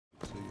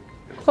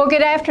Well,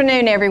 good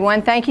afternoon,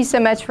 everyone. Thank you so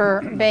much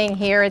for being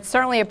here. It's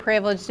certainly a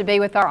privilege to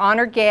be with our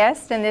honored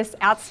guests and this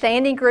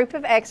outstanding group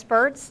of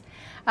experts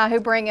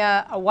who bring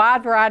a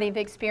wide variety of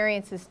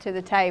experiences to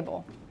the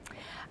table.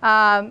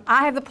 I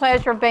have the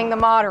pleasure of being the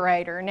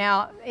moderator.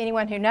 Now,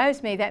 anyone who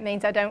knows me, that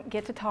means I don't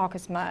get to talk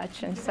as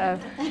much, and so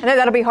I know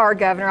that'll be hard,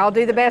 Governor. I'll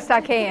do the best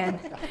I can.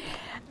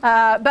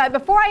 But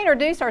before I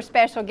introduce our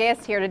special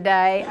guest here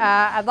today,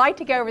 I'd like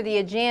to go over the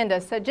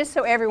agenda, just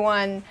so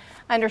everyone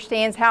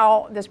understands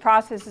how this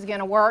process is going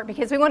to work,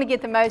 because we want to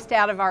get the most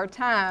out of our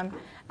time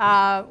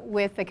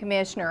with the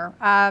Commissioner.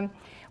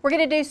 We're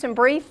going to do some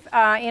brief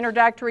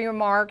introductory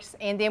remarks,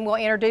 and then we'll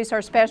introduce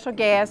our special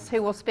guests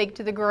who will speak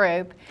to the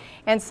group.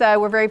 And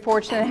so we're very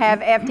fortunate to have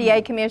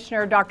FDA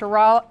Commissioner Dr.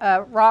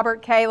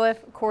 Robert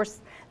Califf, of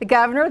course, the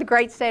Governor of the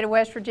great state of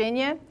West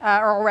Virginia,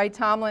 Earl Ray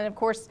Tomblin, of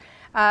course,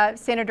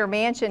 Senator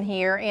Manchin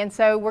here. And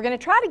so we're going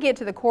to try to get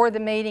to the core of the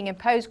meeting and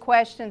pose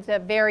questions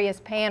of various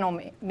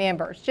panel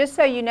members, just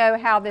so you know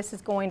how this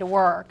is going to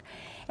work.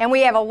 And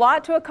we have a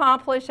lot to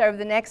accomplish over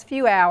the next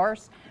few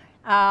hours.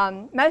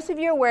 Most of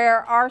you are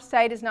aware our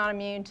state is not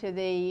immune to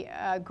the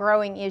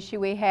growing issue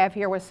we have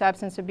here with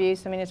substance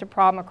abuse. I mean, it's a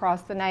problem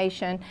across the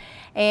nation.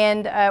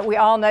 And we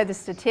all know the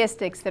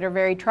statistics that are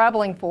very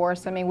troubling for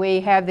us. I mean, we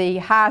have the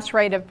highest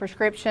rate of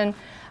prescription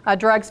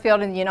drugs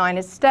filled in the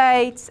United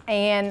States,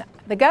 and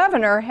the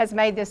Governor has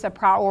made this a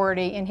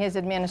priority in his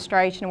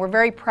administration. We're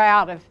very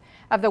proud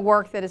of the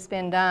work that has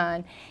been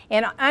done.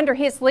 And under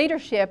his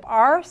leadership,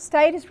 our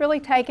state has really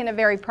taken a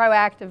very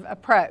proactive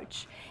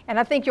approach. And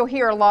I think you'll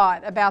hear a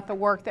lot about the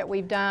work that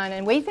we've done,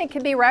 and we think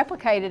can be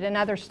replicated in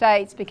other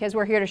states, because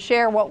we're here to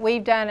share what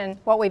we've done and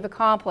what we've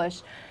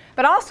accomplished,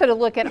 but also to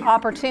look at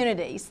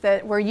opportunities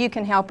where you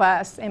can help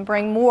us and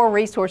bring more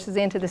resources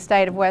into the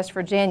state of West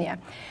Virginia.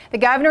 The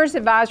Governor's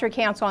Advisory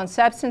Council on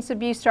Substance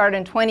Abuse started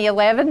in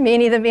 2011.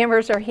 Many of the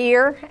members are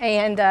here,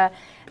 and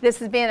this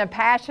has been a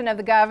passion of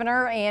the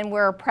Governor, and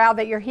we're proud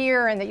that you're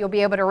here and that you'll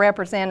be able to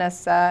represent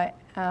us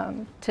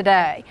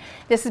today.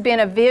 This has been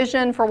a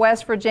vision for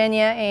West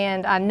Virginia,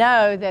 and I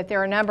know that there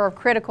are a number of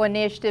critical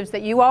initiatives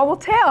that you all will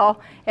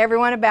tell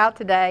everyone about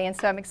today, and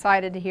so I'm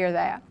excited to hear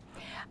that.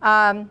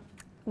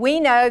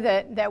 We know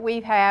that we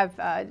have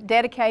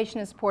dedication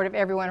and support of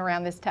everyone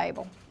around this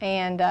table,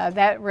 and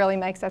that really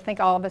makes, I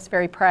think, all of us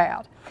very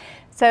proud.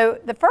 So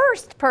the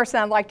first person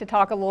I'd like to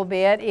talk a little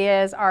bit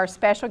is our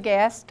special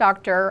guest,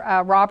 Dr.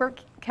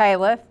 Robert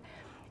Califf,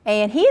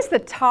 and he's the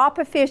top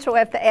official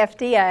at the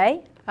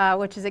FDA,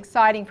 which is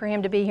exciting for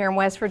him to be here in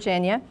West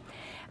Virginia.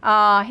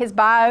 His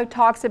bio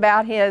talks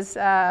about his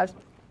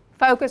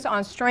focus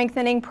on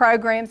strengthening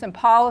programs and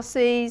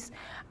policies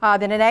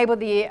that enable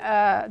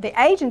the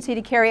agency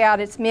to carry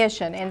out its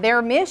mission, and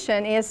their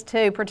mission is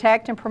to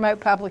protect and promote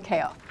public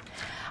health.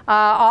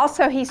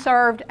 Also, he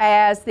served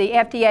as the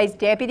FDA's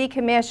Deputy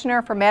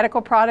Commissioner for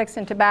Medical Products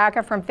and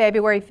Tobacco from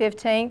February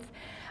 15th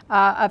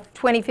of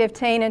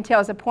 2015 until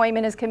his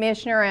appointment as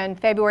Commissioner in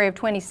February of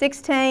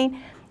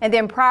 2016. And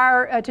then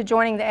prior to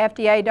joining the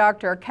FDA,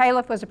 Dr.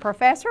 Califf was a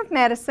professor of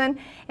medicine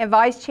and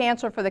vice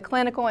chancellor for the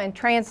clinical and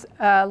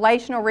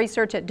translational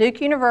research at Duke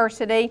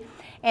University.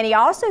 And he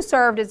also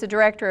served as the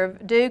director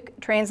of Duke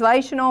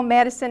Translational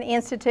Medicine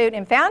Institute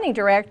and founding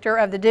director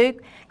of the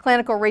Duke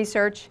Clinical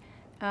Research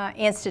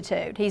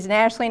Institute. He's a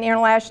nationally and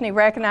internationally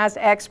recognized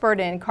expert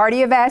in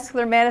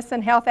cardiovascular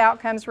medicine, health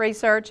outcomes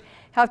research,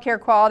 healthcare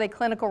quality,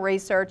 clinical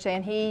research,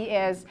 and he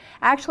has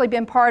actually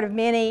been part of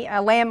many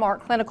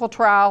landmark clinical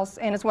trials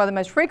and is one of the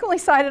most frequently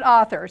cited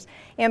authors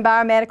in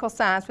biomedical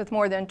science with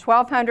more than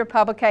 1,200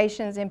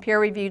 publications in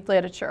peer-reviewed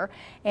literature.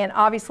 And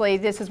obviously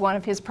this is one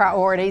of his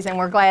priorities, and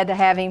we're glad to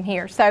have him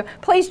here. So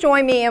please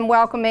join me in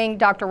welcoming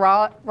Dr.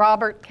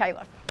 Robert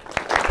Califf.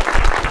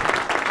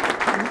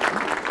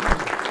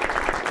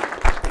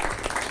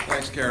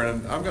 Thanks,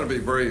 Karen. I'm going to be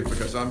brief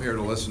because I'm here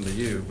to listen to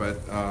you, but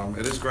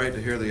it is great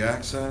to hear the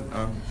accent.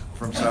 I'm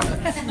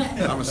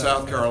a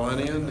South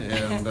Carolinian,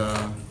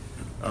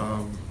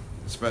 and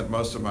spent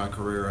most of my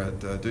career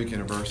at Duke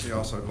University.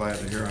 Also glad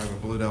to hear I have a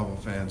Blue Devil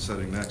fan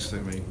sitting next to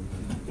me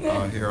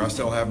here. I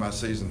still have my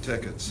season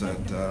tickets at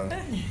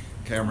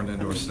Cameron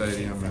Indoor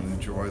Stadium and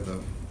enjoy the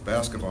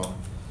basketball.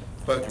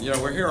 But, you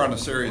know, we're here on a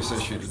serious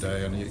issue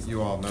today, and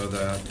you all know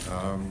that.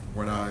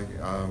 When I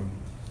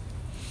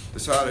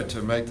decided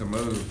to make the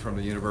move from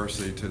the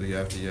university to the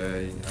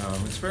FDA,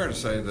 it's fair to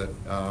say that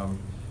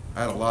I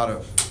had a lot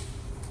of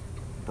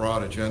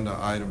broad agenda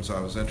items I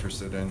was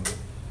interested in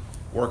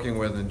working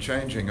with and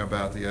changing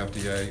about the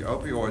FDA.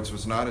 Opioids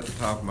was not at the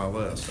top of my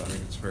list, I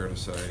think it's fair to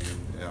say.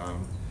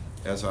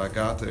 As I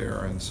got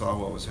there and saw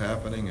what was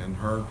happening and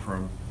heard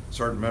from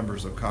certain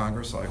members of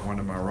Congress, like one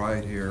to my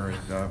right here,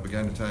 it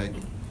began to take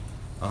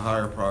a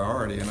higher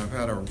priority, and I've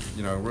had a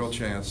real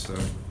chance to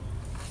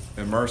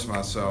immerse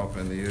myself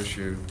in the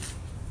issue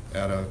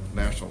at a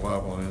national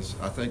level. And as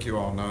I think you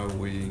all know,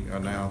 we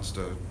announced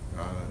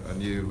a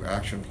new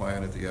action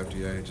plan at the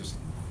FDA just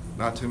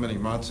not too many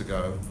months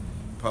ago,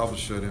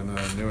 published it in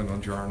a New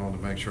England Journal to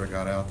make sure it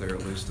got out there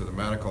at least to the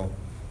medical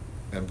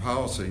and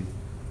policy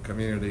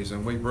communities,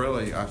 and we've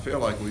really, I feel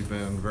like we've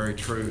been very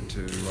true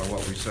to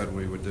what we said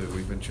we would do.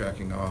 We've been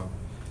checking off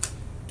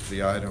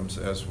the items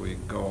as we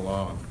go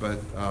along, but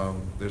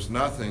there's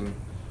nothing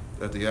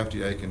that the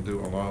FDA can do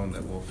alone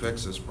that will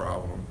fix this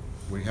problem.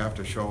 We have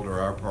to shoulder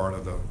our part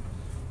of the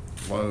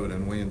load,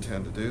 and we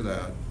intend to do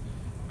that.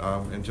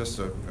 And just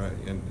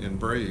in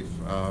brief,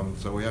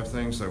 so we have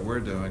things that we're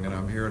doing, and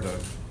I'm here to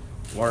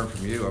learn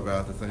from you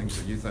about the things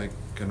that you think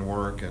can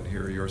work and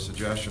hear your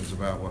suggestions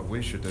about what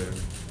we should do.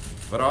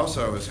 But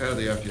also, as head of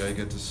the FDA,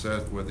 get to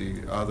sit with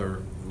the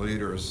other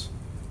leaders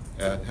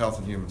at Health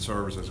and Human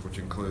Services, which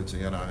includes the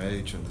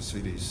NIH and the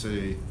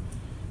CDC,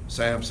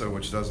 SAMHSA,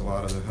 which does a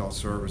lot of the health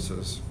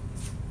services,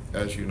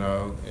 as you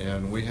know,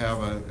 and we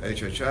have a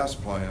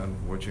HHS plan,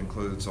 which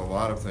includes a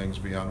lot of things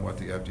beyond what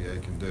the FDA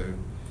can do.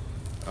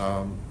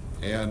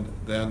 And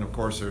then, of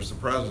course, there's the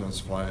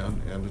President's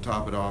plan, and to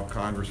top it off,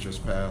 Congress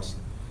just passed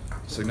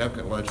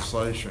significant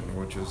legislation,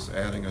 which is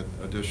adding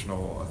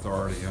additional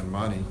authority and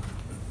money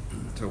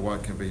to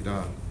what can be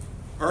done.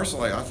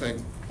 Personally, I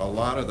think a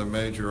lot of the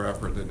major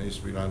effort that needs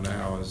to be done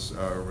now is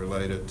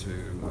related to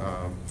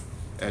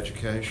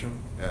education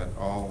at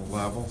all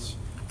levels,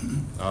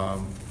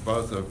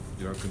 both of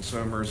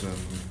consumers and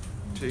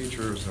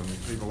teachers and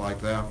people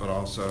like that, but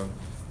also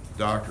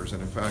doctors.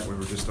 And in fact, we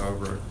were just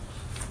over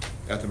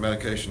at the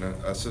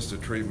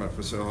medication-assisted treatment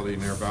facility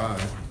nearby,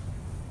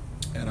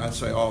 and I'd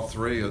say all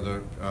three of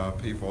the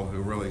people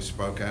who really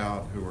spoke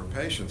out, who were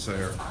patients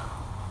there,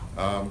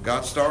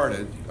 got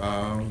started,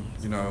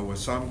 with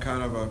some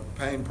kind of a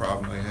pain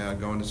problem they had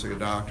going to see a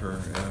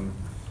doctor and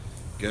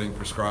getting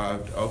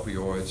prescribed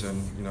opioids.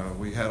 And,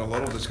 we had a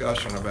little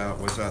discussion about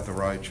was that the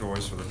right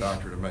choice for the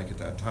doctor to make at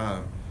that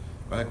time.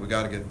 I think we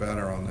got to get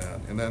better on that.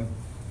 And then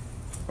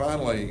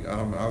finally,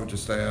 I would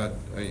just add,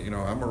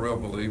 I'm a real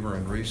believer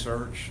in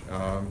research.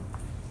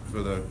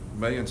 For the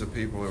millions of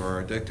people who are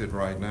addicted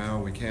right now,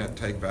 we can't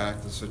take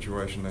back the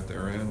situation that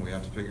they're in. We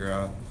have to figure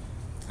out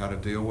how to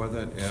deal with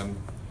it. And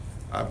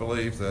I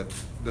believe that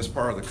this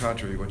part of the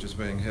country, which is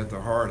being hit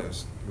the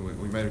hardest,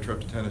 we made a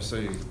trip to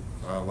Tennessee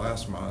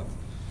last month.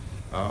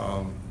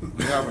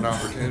 We have an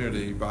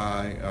opportunity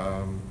by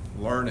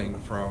learning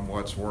from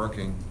what's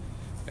working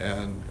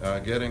and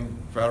getting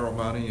federal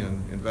money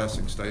and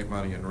investing state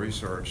money in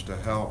research to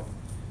help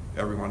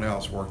everyone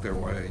else work their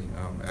way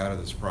out of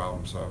this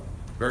problem. So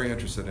very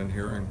interested in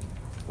hearing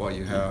what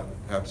you have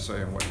to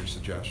say and what your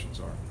suggestions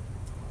are.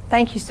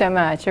 Thank you so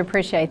much. I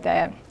appreciate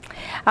that.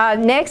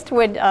 Next,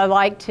 would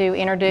like to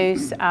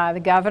introduce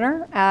the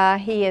governor.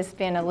 He has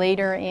been a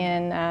leader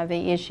in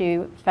the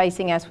issue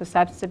facing us with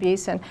substance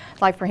abuse, and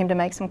I'd like for him to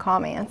make some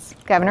comments.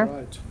 Governor. All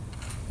right.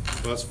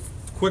 Well, that's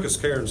the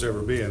quickest Karen's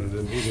ever been.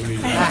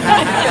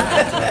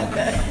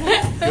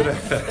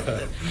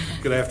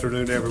 Good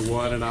afternoon,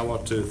 everyone, and I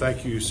want to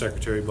thank you,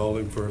 Secretary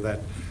Bowling, for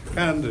that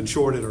kind and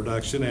short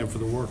introduction, and for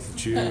the work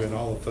that you and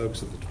all the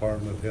folks at the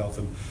Department of Health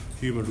and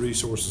Human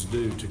Resources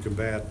do to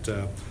combat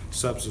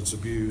substance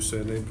abuse,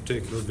 and in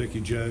particular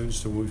Vicki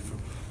Jones. When we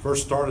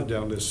first started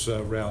down this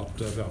route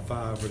about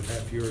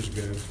 5.5 years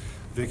ago,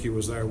 Vicki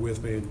was there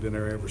with me and been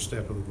there every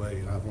step of the way,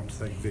 and I want to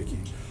thank Vicki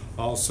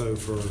also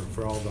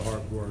for all the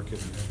hard work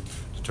and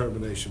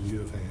determination you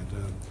have had.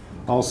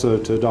 Also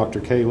to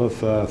Dr.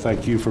 Califf,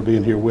 thank you for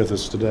being here with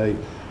us today.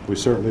 We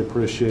certainly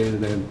appreciate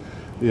it, and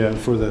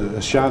for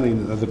the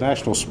shining of the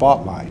national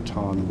spotlight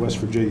on West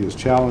Virginia's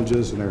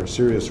challenges and our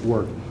serious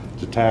work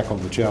to tackle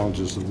the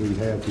challenges that we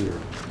have here.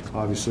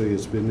 Obviously,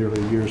 it's been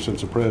nearly a year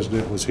since the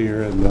president was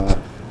here, and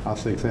I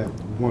think that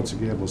once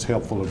again was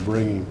helpful in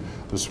putting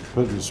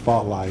the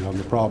spotlight on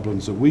the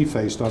problems that we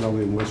face, not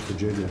only in West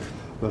Virginia,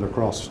 but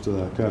across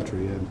the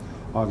country. And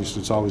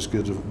obviously, it's always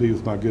good to be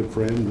with my good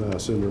friend,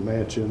 Senator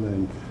Manchin,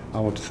 and I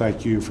want to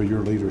thank you for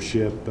your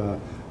leadership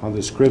on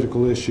this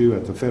critical issue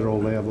at the federal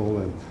level.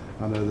 And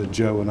I know that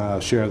Joe and I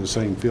share the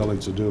same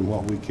feelings of doing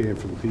what we can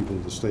for the people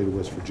of the state of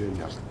West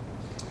Virginia.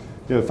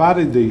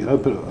 Fighting the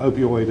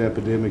opioid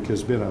epidemic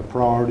has been a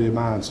priority of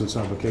mine since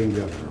I became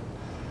governor.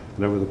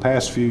 And over the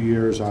past few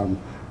years, I'm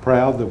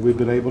proud that we've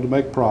been able to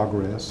make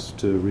progress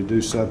to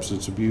reduce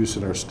substance abuse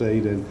in our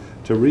state and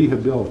to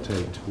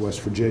rehabilitate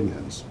West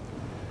Virginians.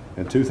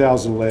 In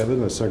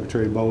 2011, as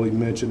Secretary Bowling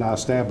mentioned, I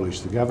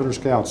established the Governor's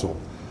Council,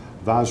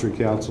 Advisory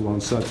Council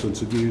on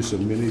Substance Abuse,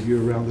 and many of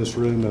you around this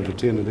room have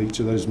attended each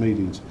of those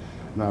meetings,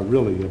 and I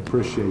really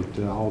appreciate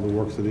all the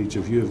work that each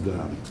of you have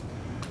done.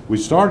 We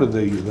started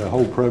the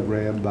whole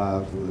program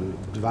by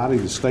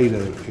dividing the state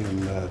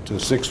into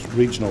 6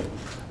 regional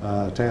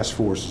task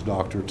forces,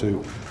 Doctor,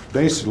 to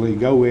basically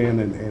go in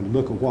and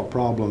look at what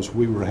problems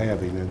we were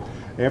having. And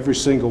every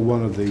single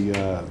one of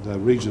the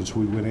regions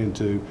we went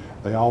into,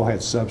 they all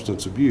had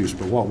substance abuse.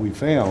 But what we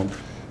found,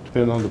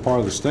 depending on the part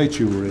of the state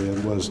you were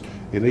in, was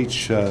in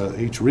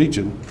each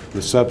region,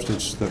 the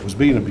substance that was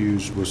being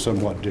abused was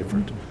somewhat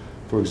different.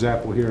 For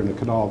example, here in the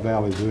Kanawha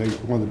Valley,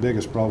 one of the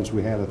biggest problems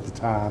we had at the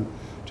time,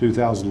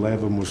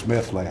 2011, was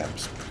meth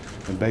labs.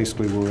 And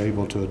basically we were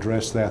able to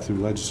address that through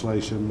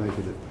legislation,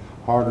 making it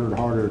harder and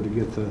harder to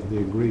get the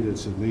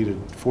ingredients that needed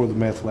for the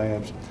meth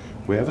labs.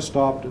 We haven't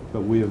stopped it,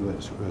 but we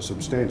have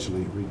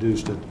substantially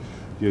reduced it.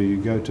 You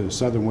go to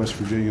southern West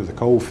Virginia, the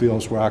coal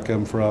fields where I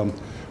come from.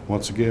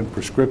 Once again,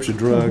 prescription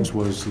drugs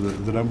was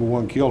the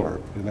 #1 killer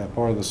in that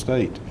part of the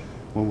state.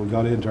 When we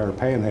got into our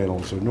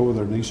panhandles, so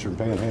northern and eastern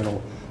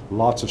panhandle,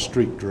 lots of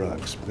street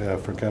drugs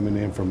for coming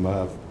in from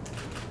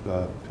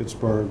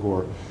Pittsburgh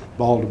or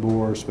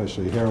Baltimore,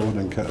 especially heroin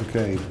and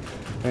cocaine.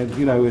 And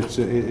you know, it's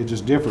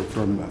just different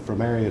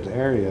from area to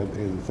area.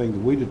 And the thing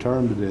that we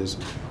determined is,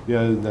 you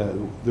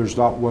know, there's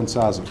not one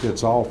size that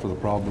fits all for the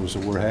problems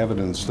that we're having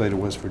in the state of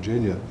West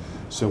Virginia.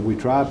 So we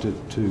tried to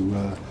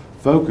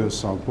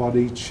focus on what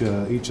each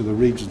of the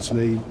regions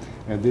need,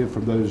 and then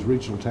from those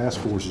regional task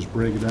forces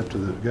bring it up to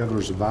the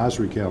Governor's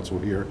Advisory Council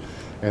here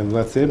and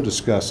let them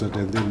discuss it,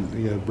 and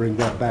then bring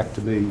that back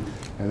to me,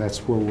 and that's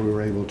where we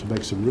were able to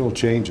make some real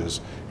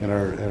changes in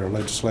our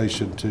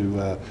legislation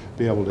to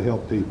be able to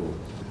help people.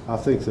 I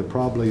think that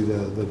probably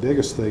the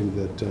biggest thing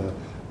that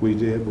we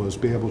did was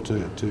be able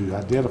to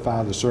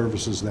identify the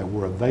services that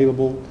were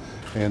available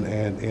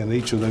in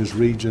each of those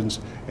regions,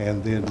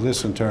 and then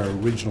listen to our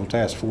regional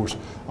task force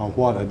on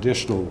what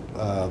additional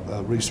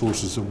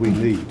resources that we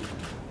need.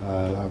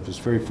 I was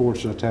very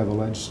fortunate to have a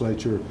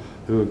legislature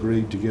who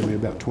agreed to give me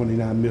about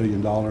 $29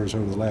 million over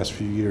the last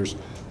few years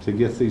to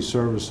get these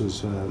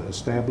services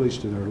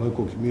established in our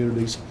local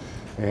communities.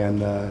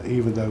 And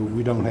even though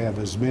we don't have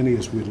as many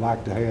as we'd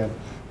like to have,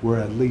 we're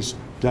at least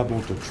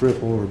double to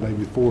triple or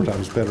maybe 4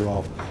 times better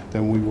off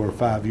than we were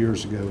 5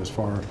 years ago as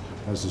far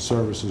as the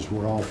services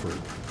we're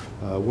offering.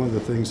 One of the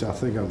things I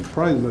think I'm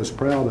probably the most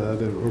proud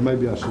of, or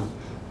maybe I should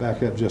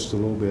back up just a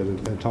little bit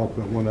and talk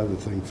about one other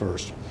thing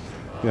first.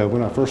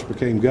 When I first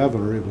became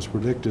governor, it was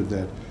predicted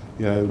that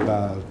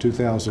by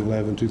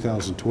 2011,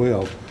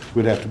 2012,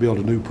 we'd have to build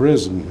a new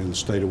prison in the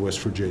state of West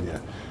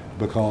Virginia,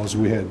 because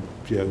we had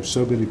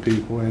so many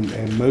people,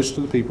 and most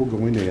of the people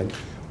going in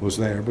was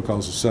there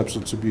because of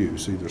substance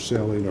abuse, either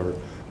selling or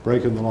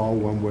breaking the law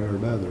one way or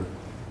another.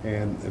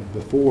 And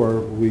before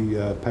we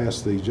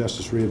passed the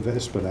Justice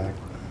Reinvestment Act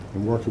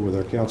and working with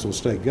our Council of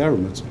State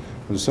Governments,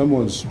 when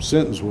someone's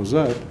sentence was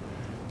up,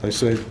 they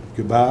said,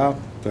 goodbye,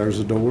 there's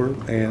the door,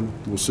 and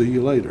we'll see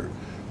you later.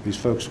 These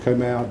folks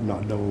come out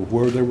not knowing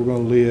where they were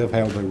going to live,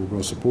 how they were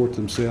going to support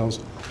themselves,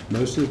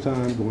 most of the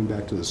time going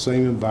back to the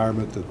same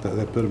environment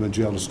that put them in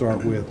jail to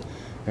start with,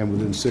 and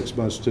within 6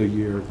 months to a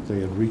year,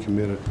 they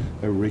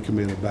were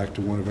recommitted back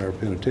to one of our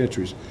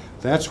penitentiaries.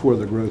 That's where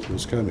the growth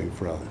was coming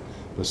from.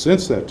 But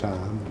since that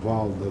time,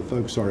 while the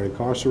folks are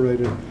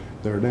incarcerated,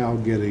 they're now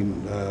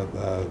getting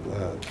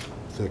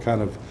the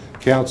kind of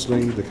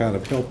counseling, the kind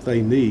of help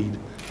they need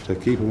to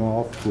keep them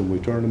off when we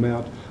turn them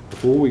out.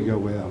 Before we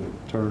go out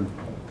and turn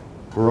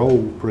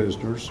parole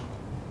prisoners,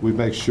 we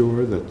make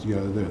sure that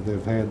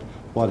they've had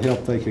what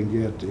help they can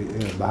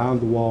get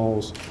behind the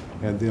walls,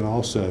 and then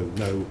also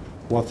know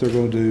what they're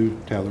going to do,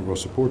 how they're going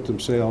to support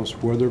themselves,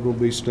 where they're going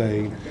to be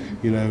staying,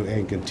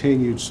 and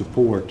continued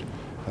support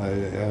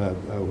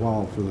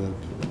while for the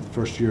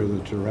first year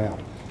that they're out.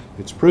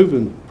 It's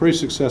proven pretty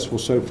successful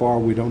so far.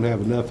 We don't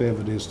have enough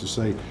evidence to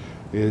say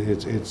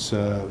it's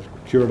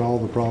cured all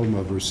the problem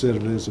of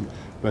recidivism,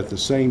 but at the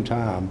same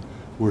time,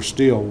 we're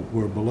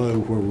below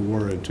where we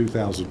were in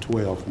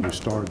 2012 when we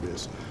started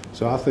this.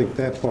 So I think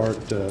that part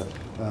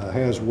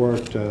has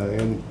worked,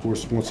 and of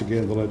course, once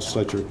again, the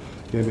legislature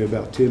gave me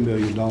about $10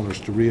 million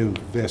to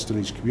reinvest in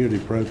these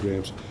community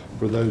programs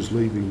for those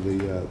leaving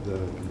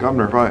the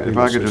Governor, if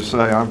I could just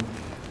say,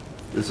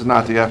 this is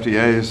not the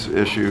FDA's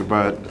issue,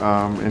 but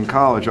in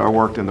college I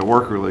worked in the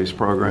work release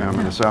program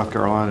in the South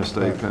Carolina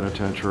State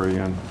Penitentiary,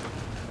 and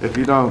if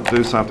you don't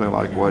do something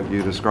like what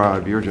you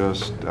described, you're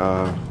just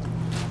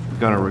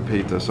going to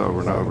repeat this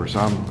over and over. So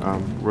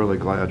I'm really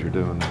glad you're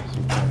doing this.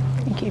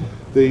 Thank you.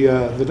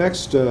 The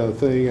next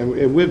thing,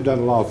 and we've done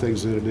a lot of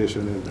things in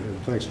addition, and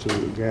thanks to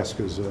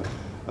GASCA's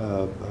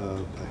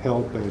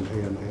help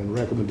and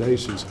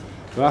recommendations.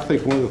 But I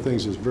think one of the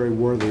things that's very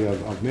worthy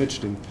of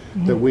mentioning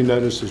that we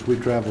noticed as we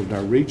traveled in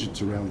our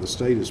regions around the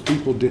state is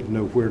people didn't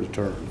know where to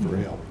turn for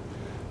help.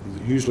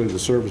 Usually the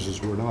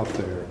services were not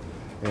there.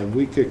 And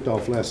we kicked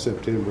off last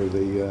September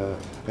the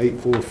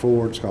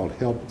 844, it's called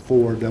Help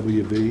 4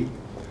 WV.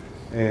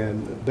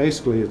 And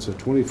basically it's a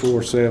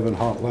 24/7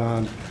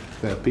 hotline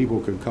that people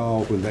can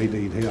call when they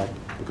need help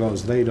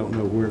because they don't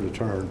know where to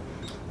turn.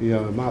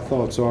 My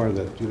thoughts are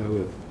that,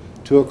 if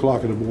 2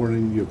 o'clock in the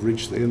morning you've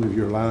reached the end of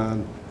your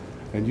line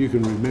and you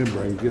can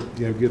remember and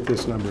get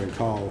this number and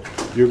call,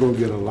 you're going to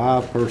get a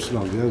live person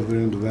on the other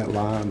end of that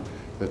line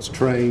that's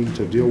trained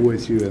to deal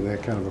with you in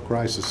that kind of a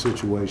crisis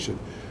situation.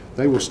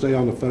 They will stay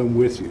on the phone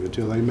with you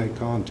until they make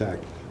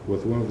contact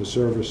with one of the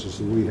services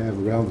that we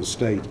have around the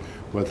state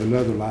with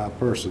another live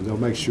person. They'll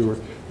make sure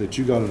that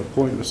you got an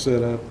appointment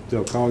set up.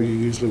 They'll call you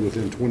usually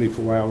within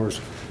 24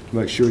 hours to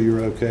make sure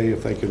you're okay.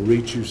 If they can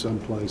reach you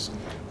someplace,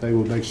 they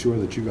will make sure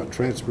that you got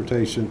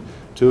transportation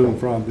to and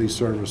from these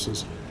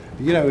services.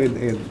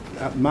 And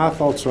my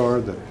thoughts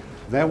are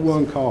that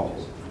one call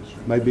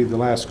may be the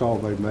last call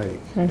they make,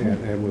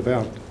 and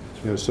without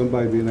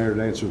somebody being there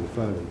to answer the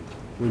phone,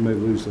 we may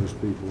lose those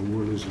people, and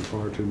we're losing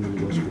far too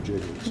many West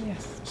Virginians.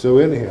 Yes. So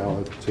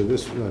anyhow, at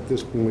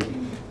this point,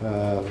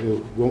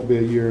 it won't be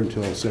a year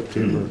until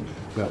September.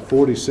 About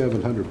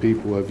 4,700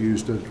 people have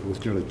used it,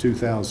 with nearly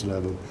 2,000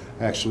 of them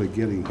actually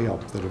getting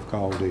help that have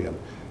called in.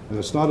 And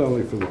it's not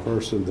only for the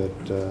person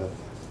that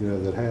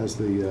that has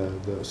the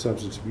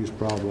substance abuse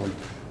problem,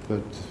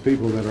 but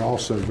people that are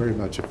also very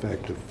much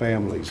affected,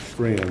 families,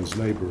 friends,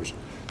 neighbors,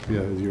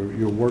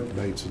 your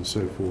workmates and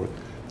so forth,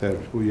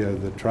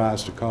 that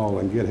tries to call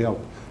and get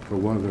help for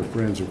one of their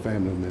friends or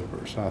family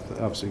members.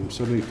 I've seen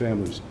so many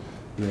families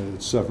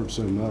that suffered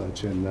so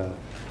much, and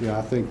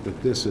I think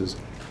that this is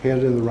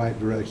headed in the right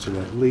direction.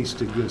 At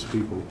least it gives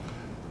people,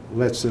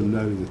 lets them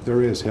know that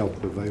there is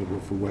help available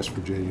for West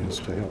Virginians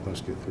to help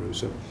us get through.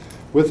 So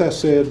with that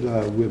said,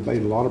 we've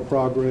made a lot of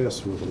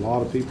progress with a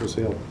lot of people's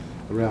help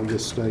around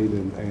this state,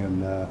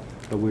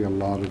 but we got a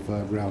lot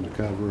of ground to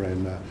cover,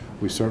 and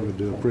we certainly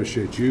do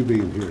appreciate you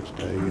being here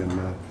today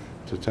and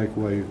to take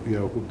away,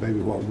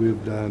 maybe what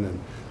we've done and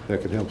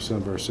that could help some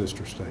of our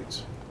sister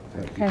states.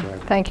 Thank you, Governor.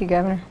 Thank you,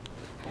 Governor.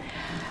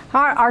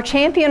 Our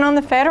champion on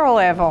the federal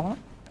level,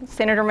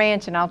 Senator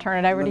Manchin, I'll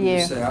turn it over to you. Let me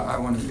just say, I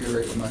want to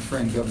reiterate what my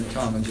friend Governor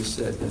Tomblin just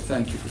said.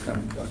 Thank you for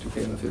coming, Dr.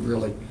 Califf. It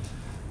really,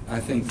 I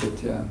think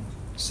that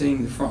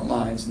seeing the front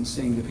lines and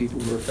seeing the people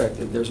who are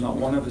affected, there's not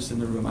one of us in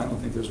the room, I don't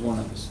think there's one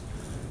of us,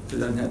 that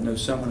doesn't know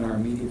someone in our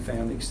immediate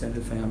family,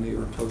 extended family,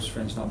 or close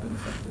friends not been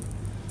affected.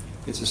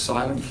 It's a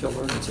silent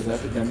killer. It's of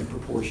epidemic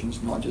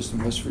proportions, not just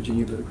in West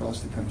Virginia, but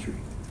across the country.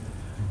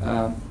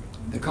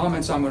 The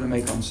comments I'm going to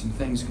make on some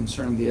things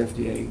concerning the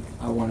FDA,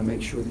 I want to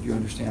make sure that you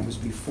understand was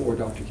before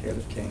Dr.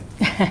 Califf came.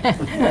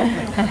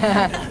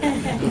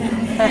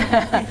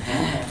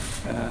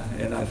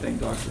 And I think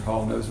Dr.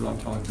 Hall knows what I'm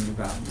talking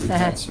about. We've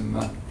had some,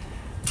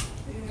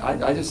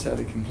 I just had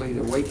a complete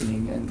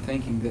awakening and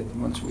thinking that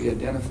once we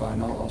identified,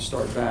 and I'll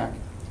start back,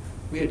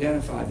 we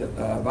identified that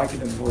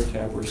Vicodin and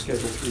Lortab were a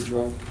Schedule III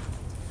drug,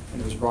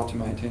 and it was brought to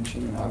my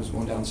attention, and I was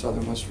going down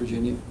southern West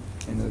Virginia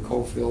into the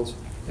coal fields.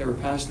 They were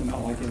passing them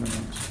out like M&Ms.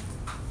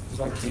 It was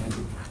like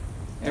candy.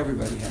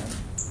 Everybody had it.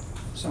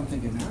 So I'm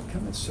thinking, how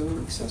come it's so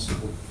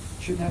accessible?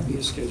 Shouldn't that be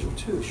a Schedule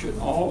II?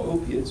 Shouldn't all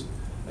opiates,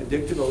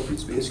 addictive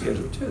opiates, be a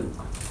Schedule II?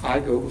 I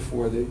go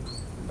before the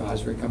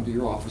advisory, come to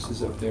your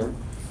offices up there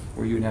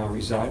where you now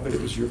reside, but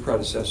it was your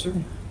predecessor,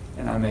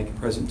 and I make a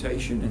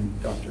presentation,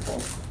 and Dr.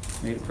 Hall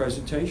made a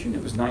presentation.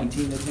 It was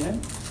 19 to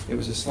 10. It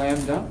was a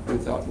slam dunk. We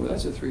thought, well,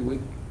 that's a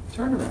 3-week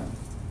turnaround.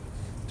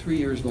 3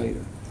 years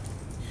later.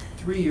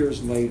 3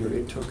 years later,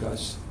 it took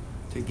us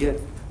to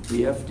get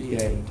the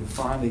FDA to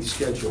finally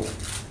schedule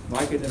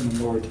Vicodin and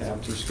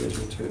Lortab to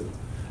Schedule II.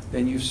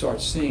 Then you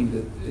start seeing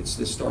that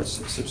this starts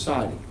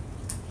subsiding,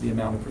 the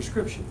amount of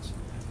prescriptions.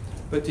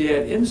 But to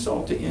add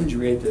insult to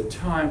injury, at the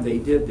time they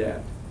did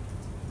that,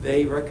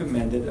 they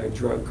recommended a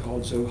drug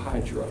called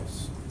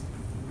Zohydros.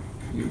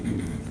 You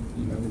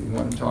know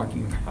what I'm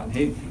talking about.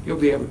 You'll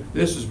be able,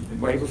 this is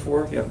way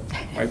before,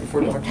 way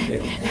before Dr.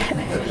 Dale.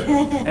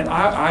 And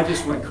I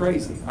just went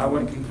crazy. I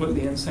went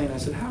completely insane. I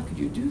said, how could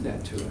you do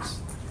that to us?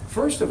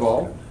 First of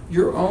all,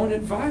 your own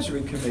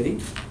advisory committee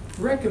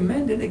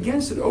recommended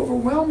against it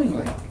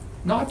overwhelmingly,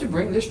 not to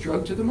bring this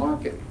drug to the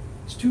market.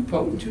 It's too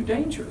potent, too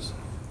dangerous.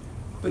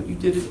 But you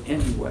did it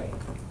anyway.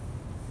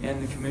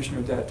 And the commissioner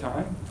at that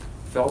time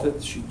felt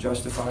that she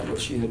justified what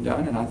she had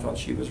done, and I thought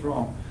she was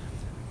wrong.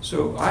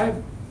 So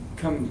I've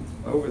come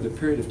over the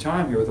period of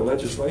time here with the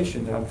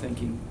legislation that I'm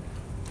thinking,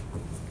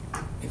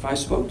 if I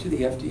spoke to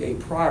the FDA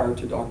prior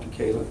to Dr.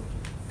 Califf,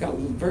 got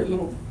very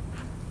little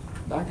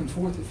back and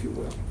forth, if you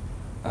will.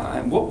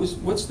 And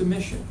what's the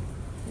mission?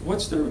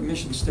 What's their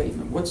mission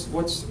statement? What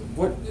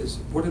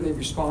are they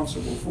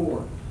responsible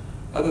for?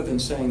 Other than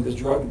saying the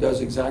drug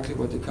does exactly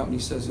what the company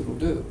says it will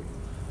do.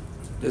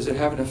 Does it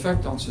have an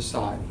effect on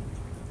society?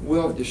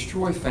 Will it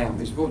destroy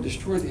families? Will it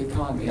destroy the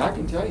economy? I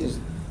can tell you,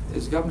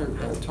 as Governor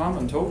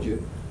Tomblin told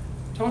you,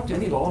 talk to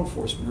any law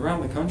enforcement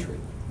around the country.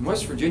 In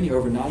West Virginia,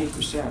 over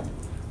 90%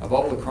 of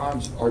all the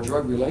crimes are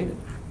drug-related.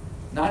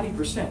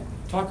 90%.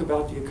 Talk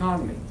about the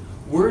economy.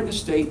 We're in a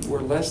state where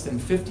less than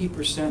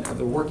 50% of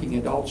the working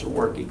adults are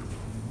working.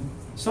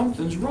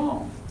 Something's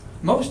wrong.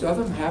 Most of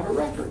them have a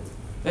record.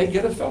 They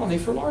get a felony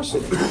for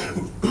larceny.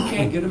 You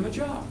can't get them a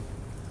job.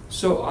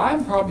 So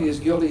I'm probably as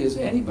guilty as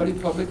anybody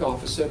public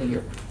office sitting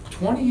here.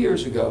 20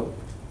 years ago,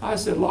 I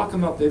said, lock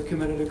them up, they've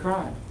committed a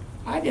crime.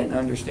 I didn't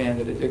understand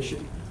that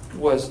addiction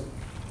was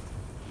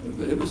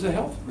a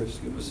health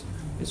risk.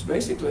 It's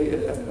basically,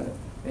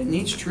 it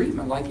needs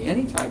treatment like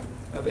any type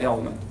of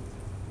ailment.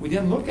 We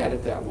didn't look at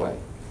it that way.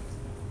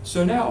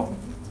 So now,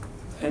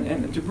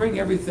 and to bring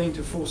everything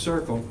to full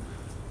circle,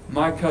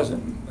 my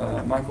cousin,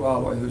 Michael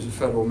Alloy, who's a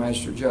federal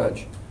magistrate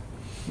judge,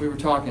 we were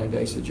talking today.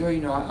 He said, Joe,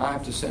 I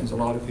have to sentence a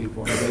lot of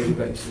people on a daily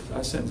basis.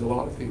 I sentence a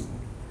lot of people.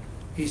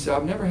 He said,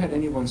 I've never had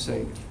anyone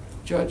say,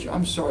 Judge,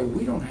 I'm sorry,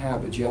 we don't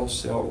have a jail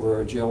cell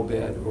or a jail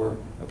bed or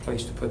a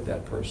place to put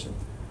that person.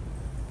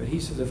 But he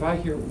says, if I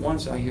hear it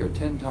once, I hear it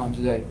 10 times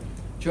a day.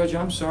 Judge,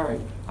 I'm sorry,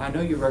 I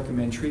know you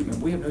recommend treatment.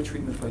 We have no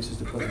treatment places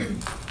to put them.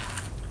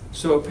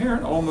 So a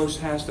parent almost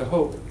has to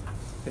hope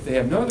if they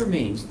have no other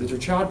means, that their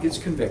child gets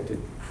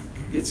convicted,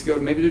 gets to go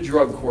maybe to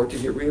drug court to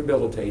get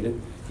rehabilitated,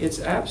 it's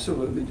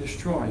absolutely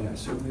destroying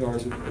us, who we are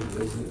as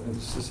a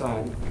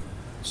society.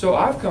 So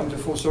I've come to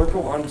full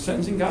circle on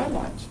sentencing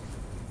guidelines.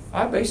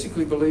 I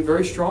basically believe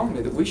very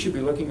strongly that we should be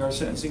looking at our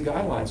sentencing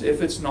guidelines.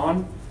 If it's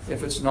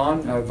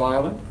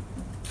non-violent,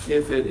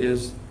 if it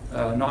is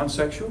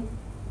non-sexual,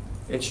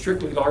 it's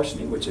strictly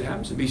larceny, which it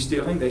happens to be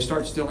stealing. They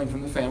start stealing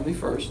from the family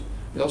first.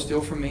 They'll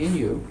steal from me and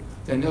you.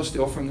 Then they'll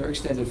steal from their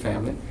extended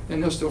family.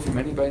 Then they'll steal from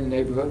anybody in the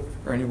neighborhood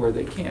or anywhere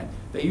they can.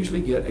 They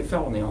usually get a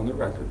felony on their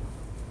record.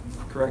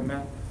 Correct,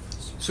 Matt?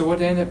 So what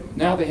they end up,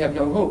 now they have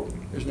no hope.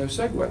 There's no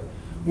segue.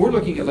 We're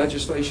looking at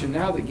legislation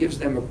now that gives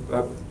them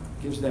a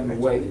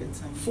way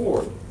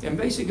forward. And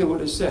basically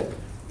what it said,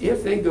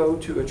 if they go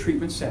to a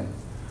treatment center,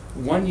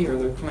 1 year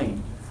they're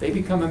clean, they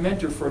become a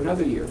mentor for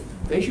another year,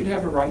 they should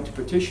have a right to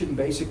petition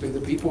basically the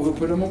people who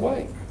put them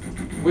away,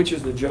 which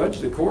is the judge,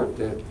 the court,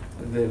 the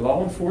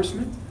law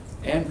enforcement,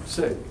 and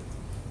say,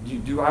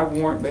 do I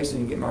warrant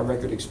basically get my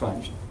record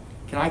expunged?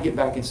 Can I get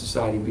back in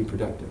society and be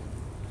productive?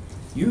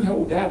 You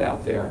hold that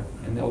out there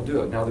and they'll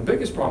do it. Now the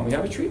biggest problem we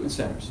have is treatment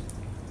centers.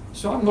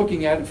 So I'm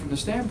looking at it from the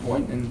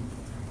standpoint, and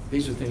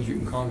these are things you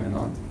can comment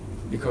on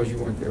because you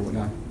weren't there when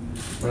I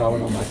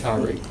went on my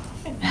tirade.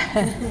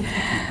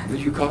 But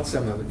you caught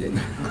some of it, didn't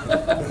you?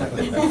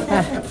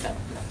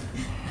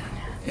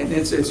 And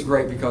it's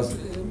great because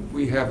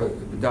we have a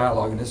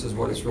dialogue, and this is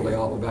what it's really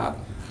all about.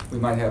 We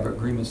might have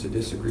agreements to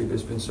disagree, but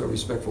it's been so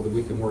respectful that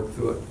we can work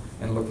through it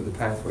and look at the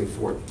pathway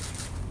for it.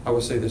 I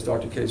would say this,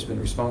 Dr. K's been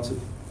responsive.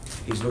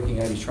 He's looking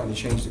at it, he's trying to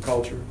change the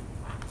culture.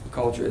 The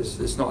culture is,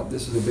 this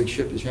is a big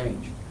ship to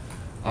change.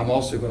 I'm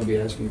also going to be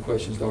asking you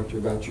questions, Doctor,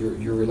 about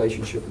your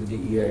relationship with the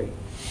DEA.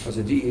 Because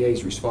the DEA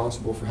is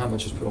responsible for how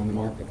much is put on the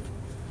market.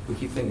 We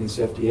keep thinking it's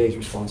FDA's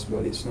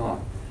responsibility. It's not.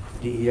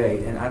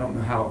 DEA, and I don't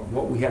know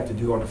what we have to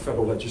do on a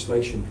federal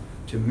legislation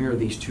to mirror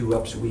these two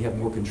up so we have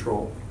more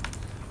control.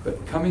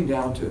 But coming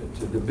down to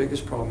the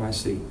biggest problem I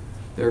see,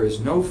 there is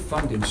no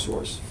funding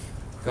source.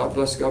 God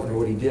bless the governor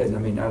what he did. I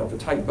mean, out of a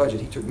tight budget,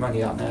 he took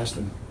money out and asked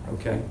them,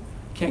 okay?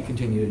 Can't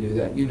continue to do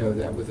that. You know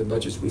that with the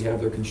budgets we have,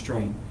 they're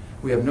constrained.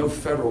 We have no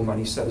federal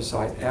money set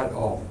aside at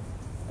all,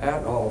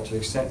 to the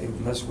extent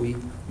unless we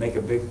make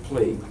a big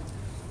plea.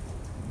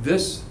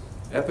 This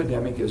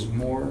epidemic is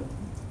more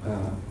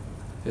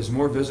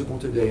visible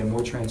today and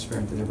more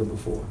transparent than ever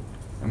before.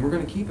 And we're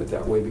going to keep it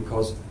that way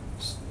because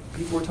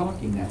people are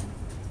talking now.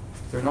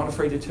 They're not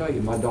afraid to tell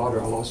you, I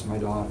lost my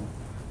daughter.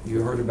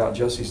 You heard about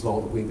Jesse's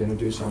Law that we've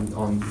introduced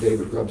on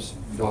David Grubb's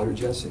daughter,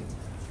 Jessie.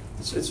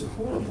 It's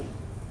horrible.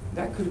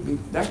 That could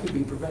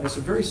be prevented. It's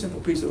a very simple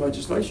piece of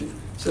legislation.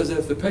 It says that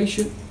if the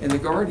patient and the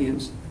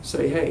guardians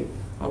say, hey,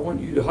 I want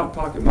you to hot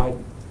pocket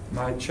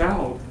my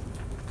child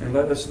and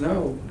let us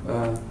know,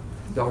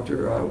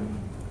 doctor,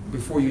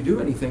 before you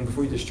do anything,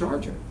 before you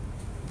discharge her.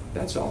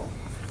 That's all.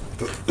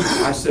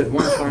 I said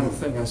one final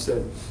thing. I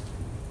said,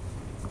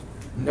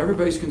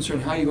 everybody's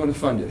concerned how you're going to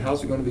fund it.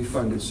 How's it going to be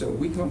funded? So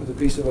we come up with a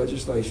piece of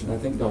legislation, I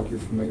think, Doc, you're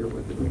familiar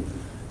with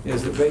it,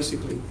 is that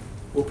basically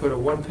we'll put a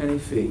 1 penny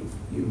fee.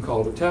 You can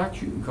call it a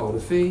tax, you can call it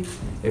a fee.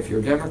 If you're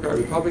a Democrat or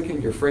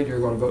Republican, you're afraid you're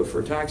going to vote for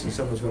a tax and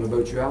someone's going to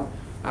vote you out,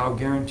 I'll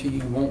guarantee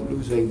you won't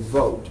lose a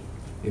vote.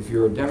 If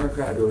you're a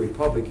Democrat or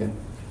Republican,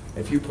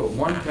 if you put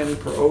 1 penny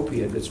per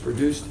opiate that's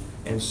produced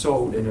and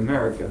sold in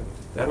America,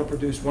 that'll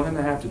produce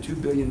 $1.5 to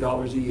 $2 billion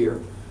a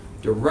year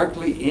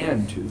directly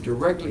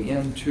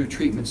into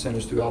treatment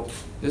centers throughout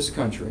this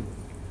country.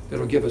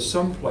 That'll give us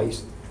some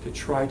place to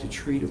try to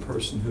treat a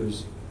person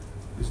who's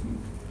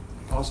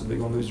possibly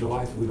going to lose their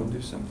life if we don't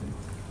do something.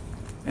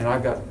 And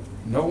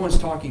no one's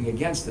talking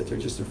against it, they're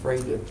just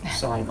afraid to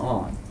sign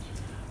on.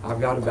 I've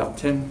got about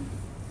 10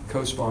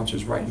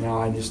 co-sponsors right now.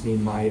 I just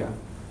need my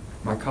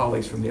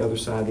colleagues from the other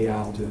side of the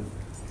aisle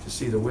to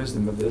see the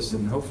wisdom of this,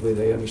 and hopefully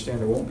they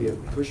understand there won't be a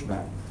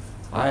pushback.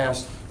 I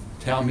asked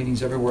town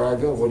meetings everywhere I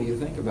go, what do you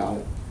think about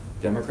it?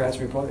 Democrats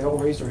and Republicans, they all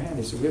raised their hand.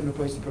 They said, we have no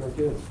place to put our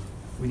kids.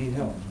 We need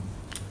help.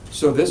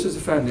 So this is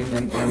the funding,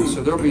 and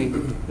so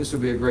this will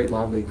be a great,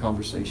 lively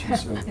conversation.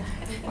 So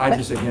I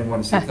just, again,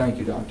 want to say thank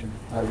you, Doctor.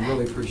 I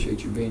really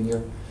appreciate you being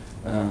here.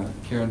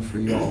 Karen, for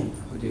you all,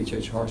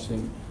 DHH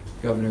Harsting,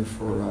 Governor,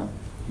 for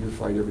your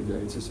fight every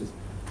day.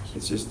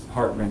 It's just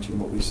heart-wrenching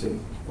what we see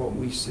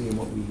and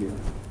what we hear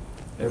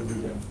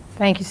every day.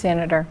 Thank you,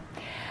 Senator.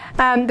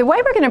 The way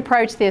we're going to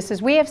approach this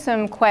is we have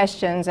some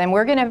questions, and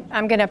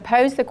I'm going to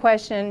pose the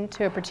question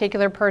to a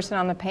particular person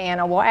on the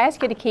panel. We'll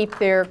ask you to keep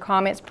their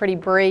comments pretty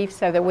brief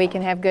so that we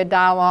can have good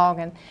dialogue,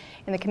 and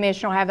the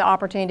Commission will have the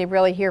opportunity to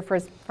really hear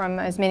from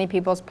as many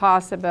people as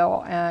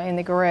possible in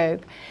the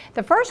group.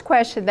 The first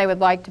question they would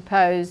like to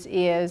pose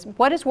is,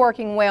 what is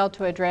working well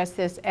to address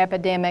this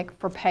epidemic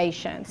for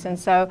patients? And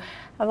so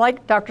I'd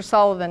like Dr.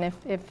 Sullivan,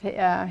 if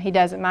he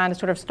doesn't mind, to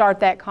sort of start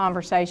that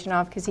conversation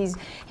off, because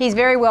he's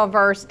very well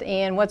versed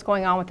in what's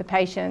going on with the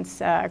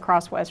patients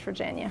across West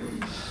Virginia.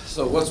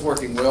 So what's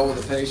working well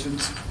with the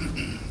patients?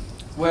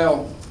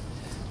 Well,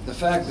 the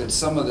fact that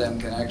some of them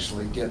can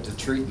actually get to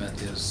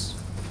treatment is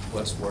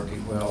what's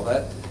working well.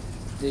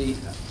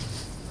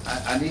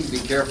 I need to be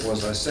careful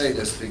as I say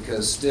this,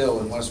 because still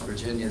in West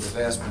Virginia, the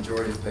vast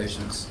majority of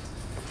patients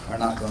are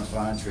not going to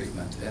find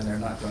treatment, and they're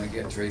not going to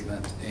get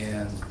treatment,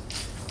 and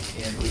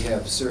we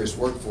have serious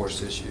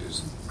workforce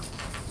issues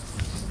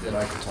that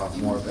I could talk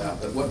more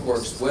about. But what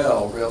works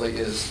well really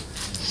is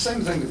the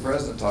same thing the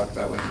President talked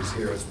about when he was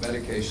here. It's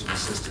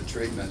medication-assisted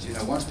treatment. You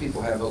know, once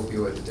people have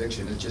opioid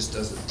addiction, it just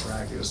doesn't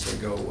miraculously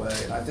go away.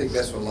 And I think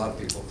that's what a lot of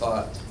people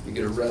thought. You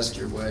could arrest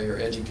your way or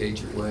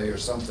educate your way or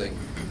something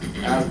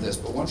out of this.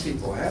 But once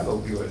people have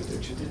opioid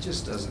addiction, it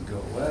just doesn't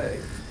go away.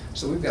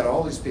 So we've got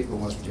all these people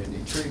in West Virginia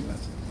need treatment.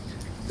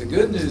 The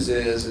good news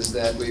is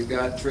that we've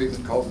got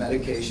treatment called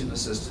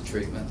medication-assisted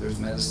treatment. There's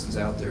medicines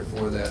out there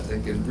for that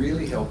can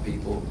really help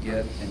people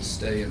get and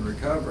stay in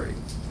recovery.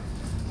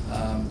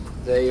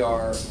 They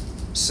are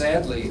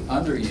sadly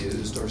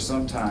underused or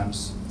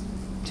sometimes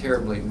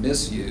terribly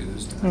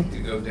misused.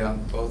 You go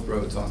down both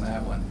roads on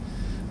that one.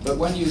 But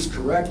when used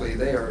correctly,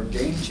 they are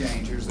game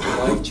changers, they're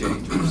life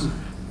changers.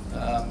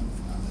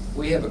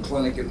 We have a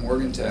clinic in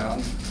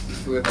Morgantown.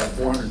 We have about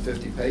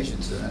 450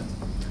 patients in it.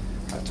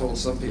 I've told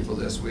some people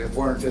this. We have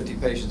 450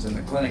 patients in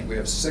the clinic. We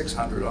have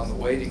 600 on the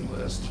waiting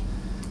list,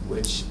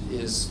 which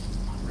is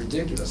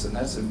ridiculous. And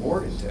that's in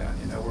Morgantown,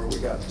 you know, where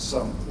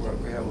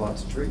we have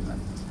lots of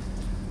treatment.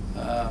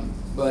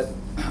 But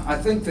I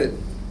think that,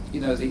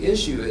 you know, the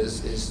issue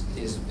is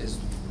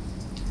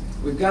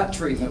we've got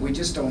treatment. We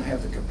just don't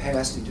have the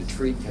capacity to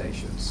treat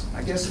patients.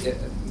 I guess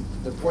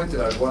the point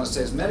that I want to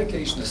say is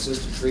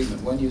medication-assisted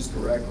treatment, when used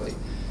correctly,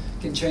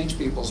 can change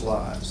people's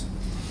lives.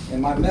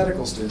 And my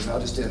medical students,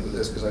 I'll just end with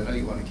this because I know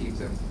you want to keep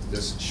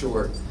this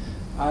short.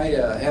 I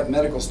have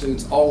medical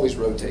students always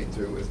rotate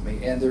through with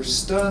me, and they're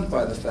stunned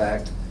by the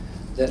fact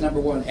that, number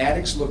one,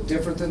 addicts look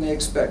different than they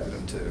expected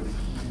them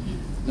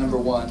to, number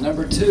one.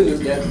 Number two,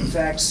 that in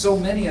fact so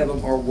many of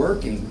them are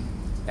working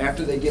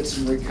after they get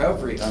some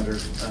recovery under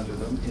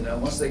them. You know,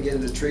 once they get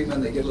into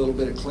treatment, they get a little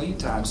bit of clean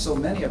time. So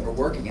many of them are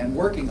working, and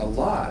working a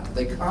lot.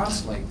 They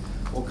constantly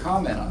will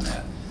comment on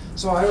that.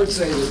 So I would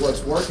say that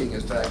what's working,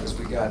 in fact, is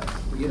we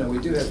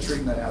do have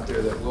treatment out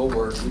there that will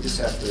work. We just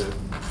have to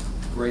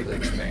greatly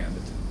expand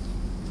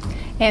it.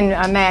 And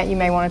Matt, you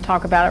may want to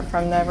talk about it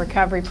from the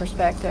recovery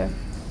perspective.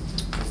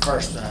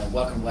 First,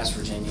 welcome to West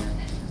Virginia,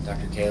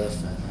 Dr. Califf.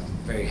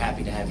 Very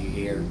happy to have you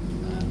here.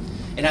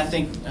 And I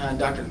think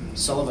Dr.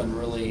 Sullivan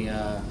really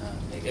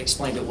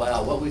explained it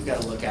well. What we've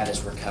got to look at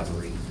is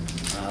recovery.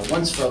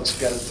 Once folks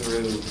go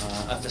through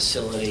a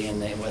facility,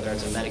 and whether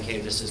it's a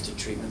medicated-assisted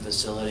treatment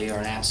facility or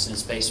an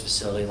abstinence-based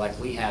facility like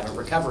we have at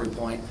Recovery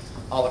Point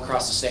all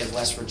across the state of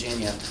West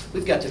Virginia,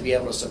 we've got to be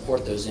able to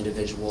support those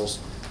individuals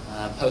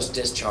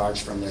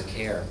post-discharge from their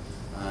care.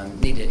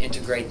 Need to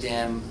integrate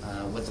them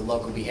with the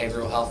local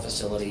behavioral health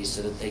facilities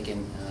so that they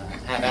can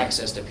have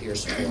access to peer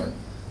support.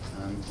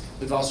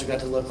 We've also got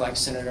to look like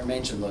Senator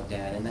Manchin looked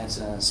at, and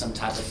that's some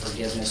type of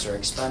forgiveness or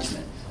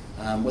expungement.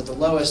 With the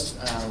lowest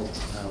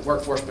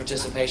workforce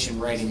participation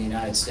rate in the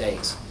United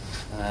States,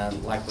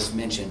 like was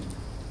mentioned,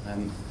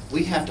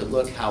 we have to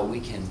look how we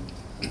can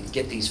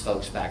get these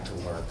folks back to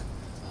work.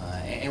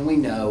 And we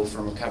know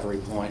from Recovery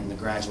Point and the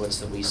graduates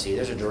that we see,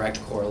 there's a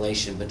direct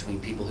correlation between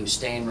people who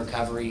stay in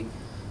recovery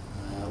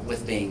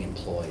with being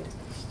employed.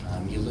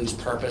 You lose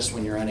purpose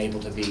when you're unable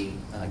to be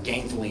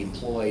gainfully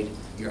employed.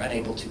 You're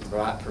unable to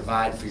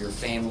provide for your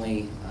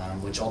family,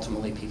 which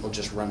ultimately people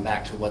just run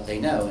back to what they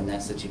know, and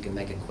that's that you can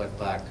make a quick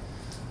buck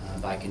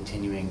by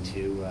continuing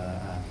to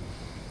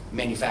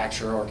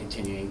manufacture or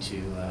continuing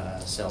to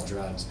sell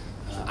drugs.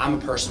 I'm a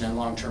person in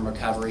long-term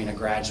recovery and a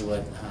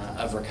graduate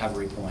of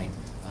Recovery Point.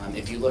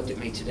 If you looked at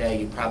me today,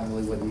 you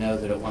probably wouldn't know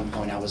that at one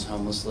point I was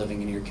homeless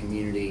living in your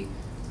community.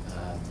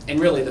 And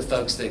really the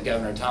folks that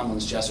Governor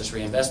Tomblin's Justice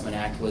Reinvestment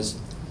Act was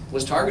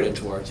targeted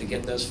toward, to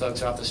get those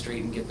folks off the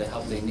street and get the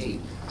help they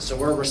need. So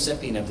we're a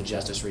recipient of the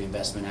Justice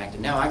Reinvestment Act,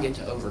 and now I get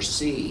to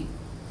oversee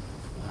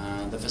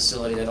the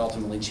facility that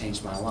ultimately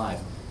changed my life.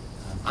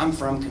 I'm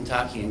from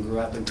Kentucky and grew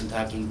up in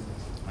Kentucky.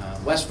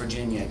 West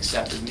Virginia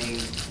accepted me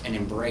and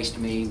embraced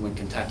me when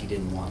Kentucky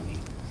didn't want me.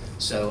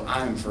 So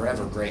I'm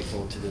forever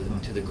grateful to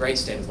the great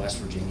state of West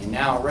Virginia,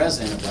 now a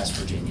resident of West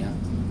Virginia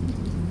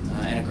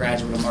and a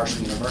graduate of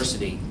Marshall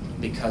University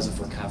because of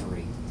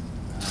recovery.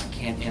 I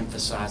can't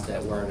emphasize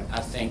that word.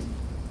 I think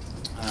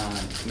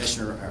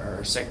Commissioner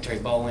or Secretary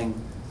Bowling,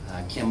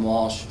 Kim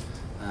Walsh,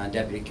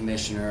 Deputy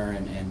Commissioner,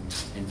 and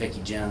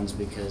Vicki Jones,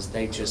 because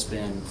they've just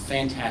been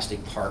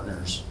fantastic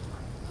partners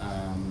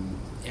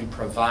in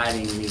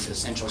providing these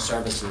essential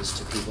services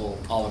to people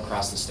all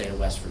across the state of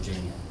West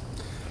Virginia.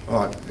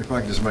 Well, if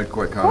I could just make a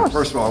quick comment.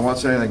 First of all, I won't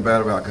say anything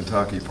bad about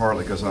Kentucky,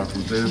 partly because I'm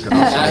from Duke. And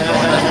also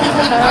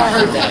I've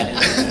heard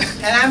that.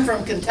 And I'm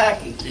from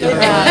Kentucky. The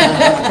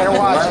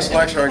last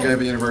lecture I gave at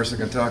the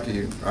University of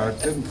Kentucky, I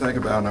didn't think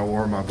about it, and I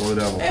wore my Blue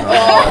Devil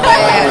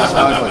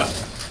tie.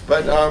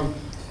 But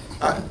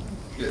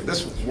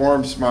this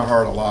warms my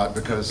heart a lot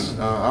because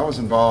I was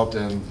involved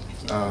in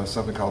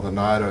something called the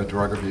NIDA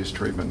Drug Abuse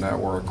Treatment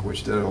Network,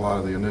 which did a lot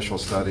of the initial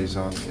studies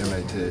on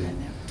MAT.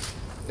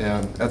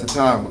 And at the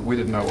time, we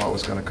didn't know what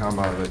was going to come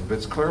out of it, but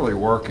it's clearly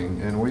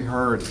working. And we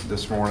heard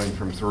this morning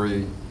from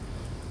 3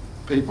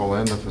 people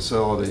in the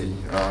facility,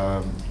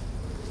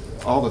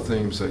 all the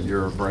themes that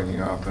you're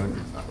bringing up,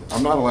 and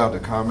I'm not allowed to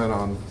comment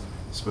on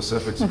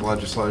specifics of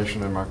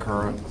legislation in my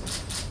current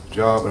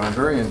job, but I'm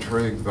very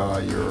intrigued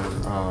by your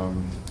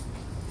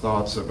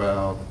thoughts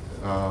about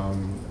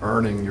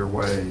earning your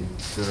way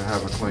to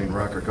have a clean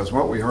record, because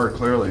what we heard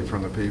clearly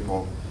from the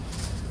people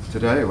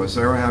today was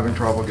they were having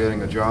trouble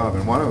getting a job,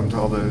 and one of them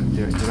told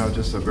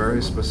just a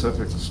very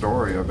specific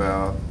story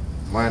about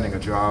landing a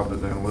job but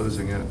then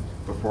losing it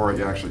before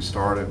he actually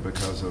started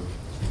because of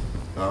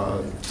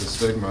the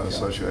stigma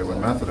associated with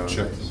methadone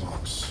Check use. the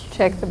box.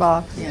 Check the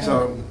box. Yeah.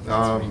 So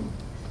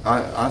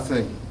I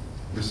think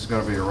this is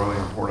going to be a really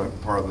important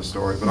part of the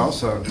story, but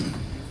also,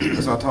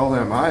 as I told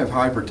them, I have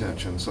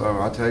hypertension,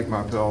 so I take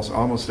my pills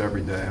almost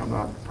every day. I'm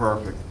not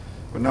perfect,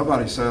 but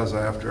nobody says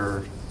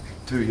after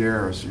 2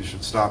 years you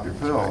should stop your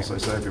pills. They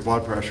say if your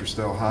blood pressure is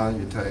still high,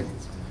 you take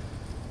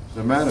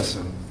the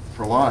medicine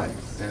for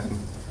life. And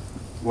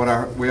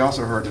what we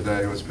also heard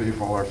today was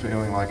people are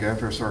feeling like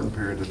after a certain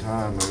period of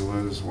time they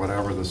lose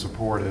whatever the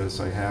support is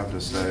they have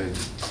to stay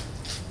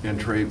in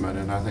treatment,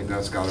 and I think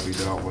that's got to be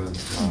dealt with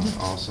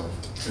also.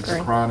 It's Great.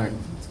 a chronic,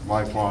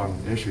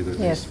 lifelong issue that Yes.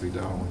 needs to be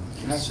dealt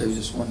with. Can I say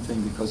just one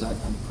thing, because I'm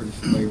pretty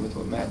familiar with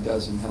what Matt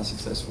does and how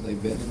successful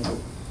they've been, and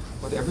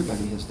what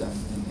everybody has done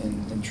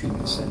in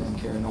treatment center and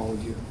care, and all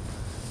of you.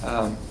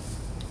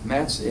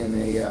 Matt's in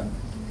a,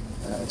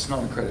 it's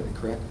non-accredited,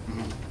 correct?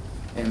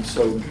 And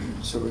so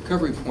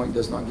Recovery Point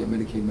does not get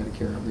Medicaid,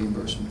 Medicare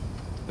reimbursement.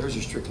 Theirs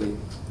are strictly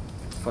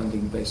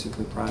funding,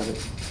 basically private,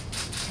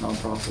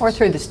 nonprofits. Or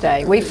through the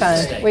state. We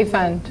fund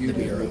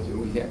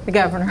the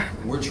governor.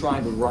 We're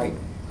trying to write,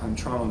 I'm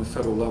trying on the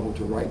federal level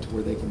to write to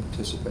where they can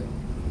participate.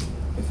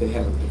 If we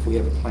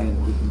have a plan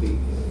that we can be,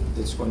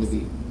 that's going to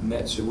be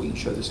met, so we can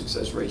show the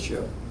success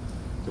ratio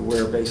to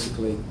where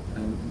basically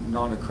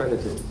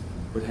non-accredited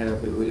would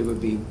have, it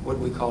would be, what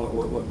do we call it,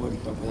 what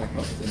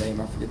the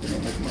name, I forget the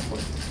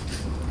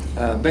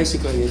name.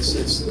 Basically,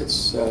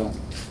 it's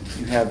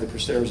you have the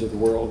Prosteras of the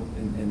world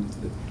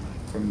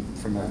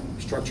from a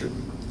structured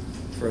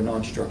for a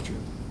non-structured.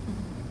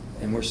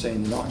 And we're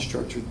saying the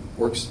non-structured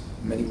works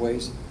in many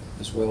ways,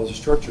 as well as a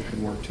structure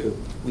can work too.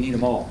 We need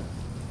them all.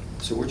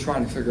 So we're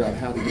trying to figure out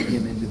how to get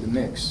him into the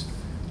mix.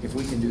 If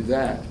we can do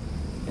that,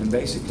 and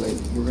basically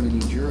we're going to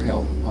need your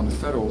help on the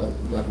federal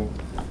level,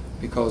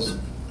 because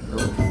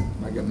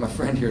my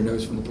friend here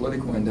knows from the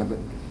political end of it,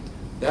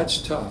 that's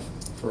tough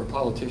for a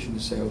politician to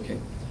say, okay,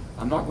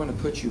 I'm not going to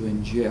put you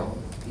in jail,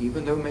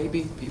 even though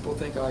maybe people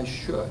think I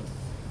should.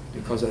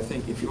 Because I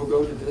think if you'll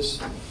go to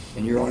this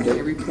and you're on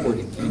day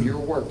reporting and you're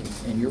working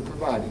and you're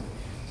providing,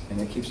 and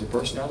that keeps a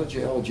person out of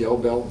jail, a jail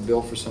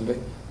bill for somebody,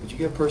 but you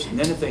get a person, and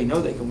then if they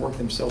know they can work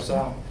themselves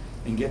out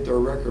and get their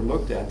record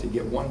looked at to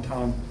get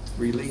one-time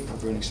relief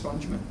of an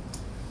expungement,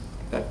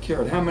 that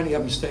carrot, how many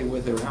of them stay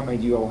with it, or how many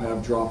do you all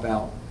have drop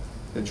out?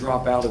 That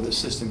drop out of the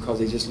system because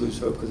they just lose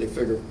hope because they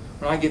figure,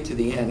 when I get to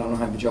the end, I don't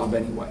have a job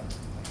anyway.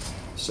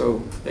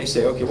 So they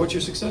say, okay, what's your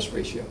success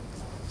ratio?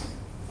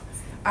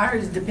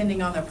 Ours,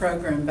 depending on the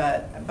program,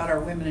 but our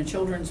women and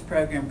children's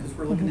program, because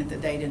we're looking at the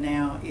data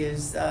now,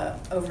 is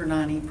over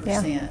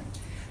 90%.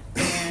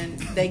 And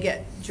they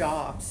get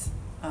jobs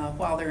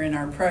while they're in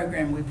our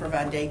program. We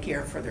provide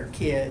daycare for their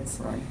kids.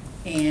 Right.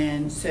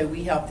 And so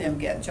we help them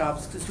get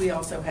jobs because we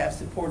also have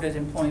supported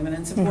employment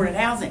and supported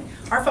housing.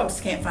 Our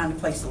folks can't find a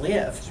place to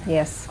live.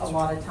 Yes. A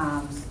lot of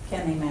times,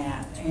 can they,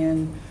 Matt?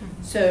 And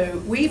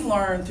so we've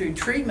learned through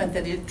treatment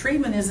that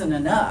treatment isn't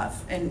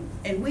enough.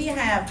 And we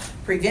have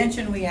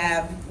prevention, we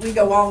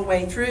go all the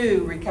way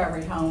through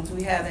recovery homes,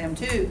 we have them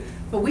too.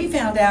 But we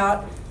found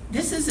out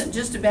this isn't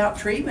just about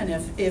treatment.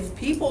 If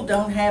people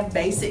don't have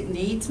basic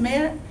needs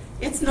met,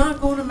 it's not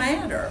going to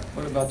matter.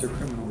 What about their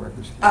criminal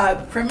records?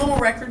 Criminal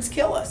records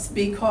kill us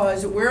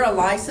because we're a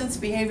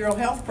licensed behavioral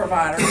health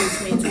provider,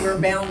 which means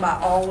we're bound by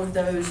all of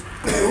those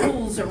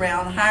rules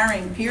around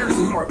hiring peer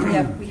support.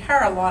 We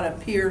hire a lot of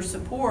peer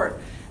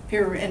support,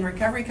 peer and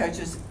recovery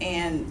coaches,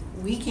 and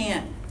we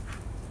can't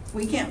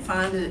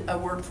find a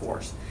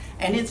workforce.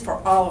 And it's for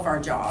all of our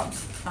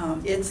jobs.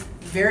 It's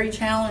very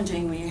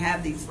challenging when you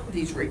have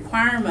these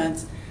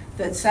requirements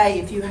that say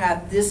if you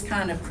have this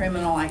kind of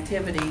criminal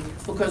activity,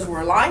 because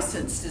we're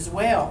licensed as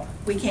well,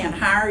 we can't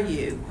hire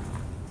you.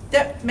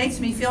 That makes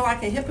me feel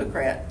like a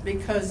hypocrite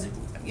because,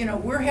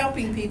 we're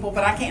helping people,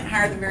 but I can't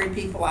hire the very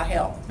people I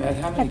help. Matt,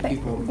 how many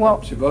people,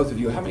 to both of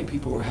you, how many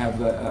people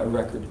have a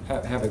record,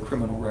 have a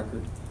criminal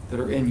record that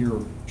are in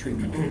your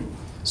treatment?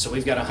 So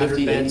we've got 100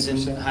 50, beds in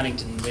 80%?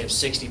 Huntington. We have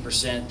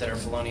 60% that are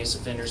felonious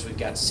offenders. We've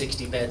got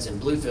 60 beds in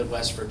Bluefield,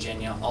 West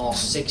Virginia. All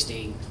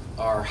 60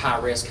 are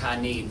high-risk,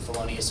 high-need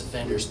felonious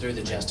offenders through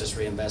the Justice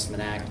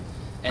Reinvestment Act.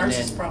 And Ours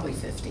then, is probably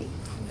 50.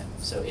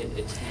 so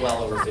it's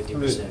well over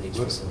 50% of each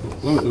facility.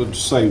 Let me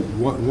just say,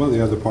 one of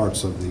the other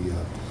parts of the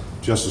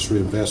Justice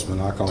Reinvestment,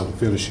 I call it the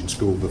finishing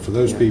school, but for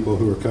those people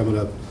who are coming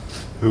up,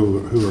 who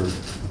are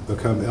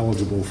become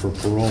eligible for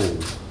parole,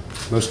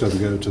 most of them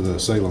go to the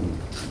Salem,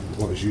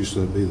 what was used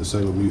to be the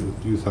Salem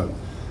Youth Home.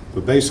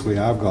 But basically,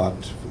 I've got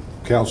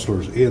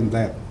counselors in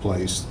that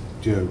place,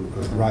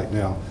 right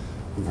now,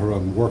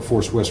 from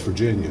Workforce West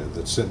Virginia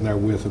that's sitting there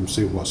with them,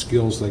 see what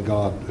skills they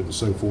got and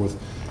so forth.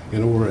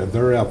 In order, if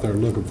they're out there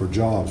looking for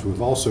jobs,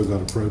 we've also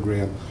got a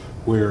program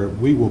where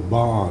we will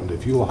bond,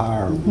 if you'll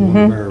hire one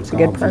of our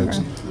conflicts,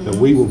 that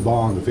we will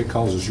bond if it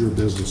causes your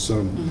business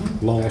some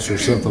loss or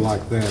something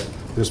like that.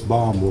 This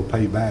bond will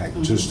pay back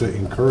just to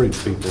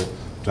encourage people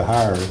to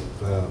hire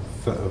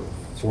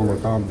former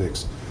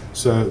convicts.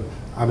 So,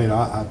 I mean,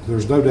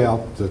 there's no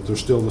doubt that there's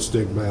still the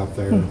stigma out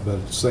there, but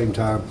at the same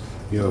time,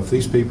 you know, if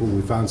these people,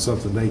 we find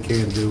something they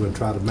can do and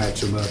try to match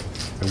them up,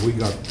 and we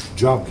got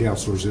job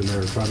counselors in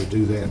there trying to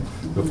do that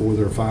before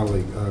they're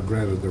finally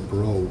granted their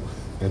parole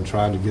and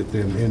trying to get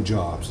them in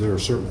jobs. There are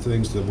certain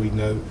things that we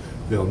know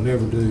they'll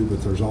never do,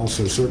 but there's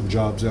also certain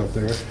jobs out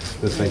there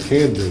that they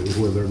can do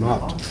where they're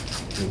not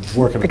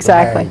working at the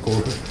bank or,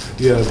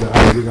 you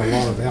know, we got a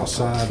lot of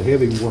outside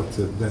heavy work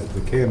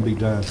that can be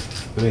done.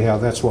 But anyhow,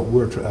 that's what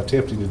we're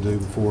attempting to do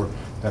before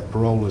that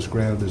parole is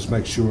granted, is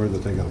make sure that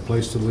they got a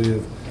place to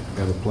live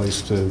and a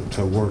place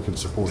to work and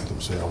support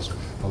themselves,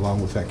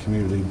 along with that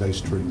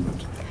community-based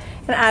treatment.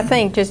 And I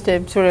think, just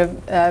to sort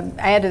of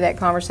add to that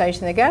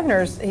conversation, the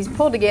governor's, he's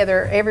pulled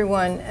together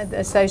everyone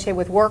associated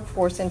with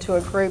workforce into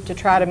a group to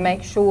try to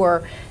make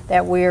sure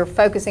that we're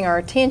focusing our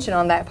attention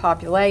on that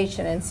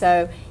population. And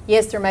so,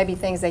 yes, there may be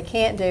things they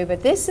can't do,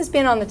 but this has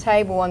been on the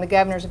table on the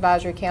Governor's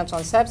Advisory Council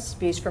on Substance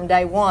Abuse from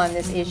day one,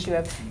 this issue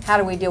of how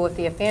do we deal with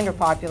the offender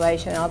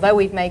population. And although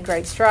we've made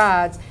great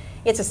strides,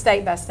 it's a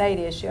state-by-state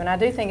issue, and I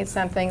do think it's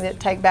something that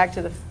take back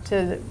to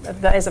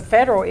as a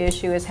federal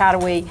issue, is how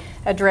do we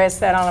address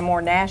that on a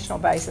more national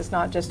basis,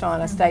 not just on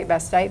a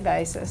state-by-state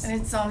basis. And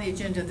it's on the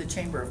agenda of the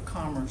Chamber of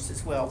Commerce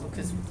as well,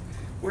 because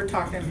we're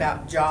talking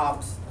about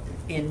jobs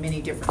in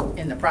many different,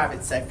 in the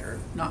private sector,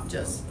 not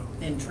just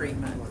in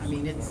treatment. I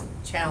mean, it's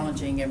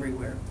challenging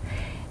everywhere.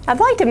 I'd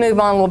like to move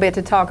on a little bit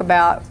to talk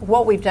about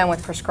what we've done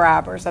with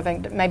prescribers. I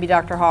think maybe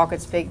Dr. Hall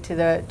could speak to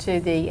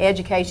the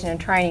education and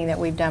training that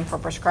we've done for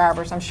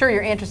prescribers. I'm sure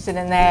you're interested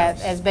in that,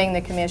 yes, as being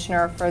the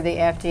commissioner for the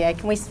FDA.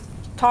 Can we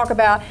talk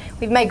about,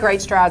 we've made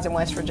great strides in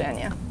West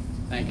Virginia.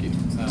 Thank you.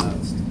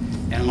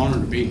 And I'm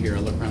honored to be here. I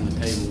look around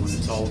the table and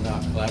it's all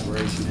about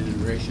collaboration and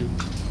integration.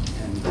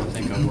 And I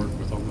think I work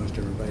with almost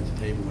everybody at the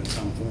table in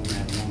some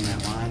format along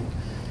that line.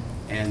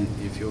 And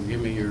if you'll give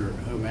me your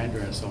home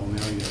address, I'll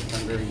mail you a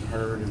thundering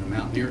herd and a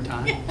Mountaineer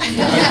time.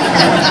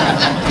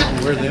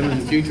 Wear them in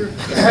the future.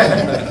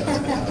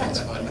 It's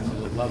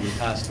a lovely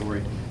tie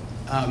story.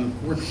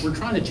 We're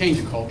trying to change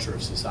the culture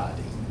of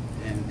society.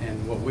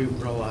 And what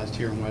we've realized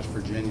here in West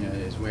Virginia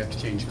is we have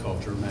to change the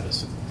culture of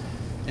medicine.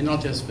 And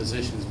not just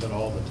physicians, but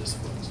all the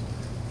disciplines.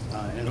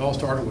 And it all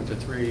started with the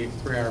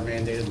three-hour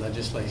mandated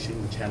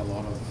legislation, which had a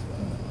lot of,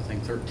 I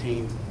think,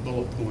 13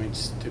 bullet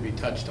points to be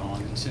touched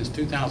on. And since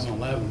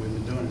 2011, we've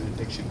been doing an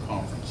addiction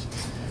conference,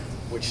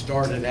 which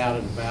started out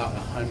at about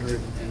 100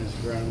 and has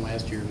grown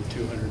last year to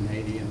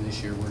 280, and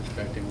this year we're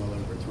expecting well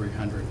over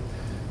 300.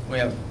 We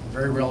have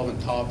very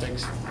relevant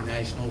topics,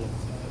 national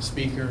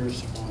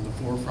speakers on the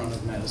forefront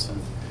of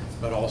medicine,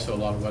 but also a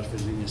lot of West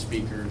Virginia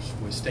speakers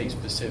with state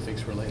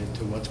specifics related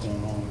to what's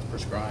going on with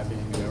prescribing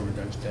and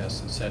overdose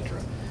tests, etc.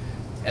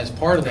 As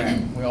part of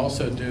that, we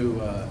also do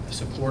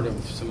support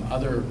of some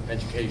other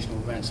educational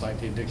events like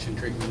the Addiction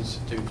Treatment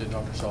Institute that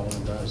Dr.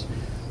 Sullivan does.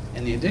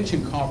 And the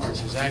Addiction Conference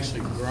has actually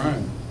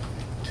grown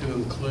to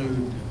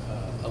include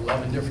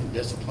 11 different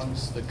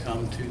disciplines that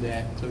come to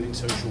that, including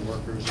social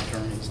workers,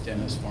 attorneys,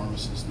 dentists,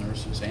 pharmacists,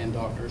 nurses, and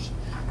doctors.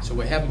 So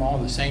we have them all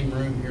in the same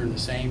room, here in the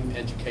same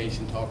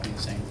education, talking the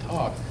same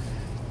talk,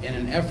 in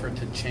an effort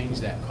to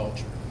change that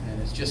culture.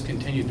 And it's just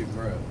continued to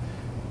grow.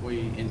 We,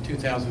 in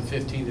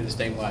 2015, did a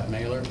statewide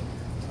mailer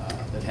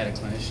that had a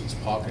clinician's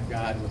pocket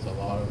guide with a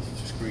lot of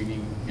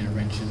screening,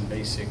 intervention,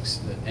 basics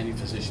that any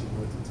physician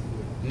would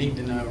need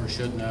to know or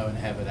should know and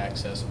have it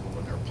accessible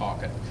in their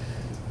pocket.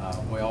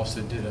 We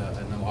also did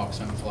an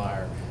naloxone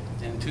flyer.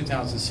 In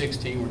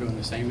 2016, we're doing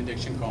the same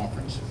addiction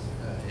conference.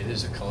 It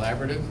is a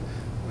collaborative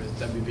with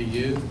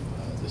WVU,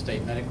 the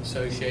State Medical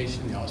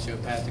Association, the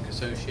Osteopathic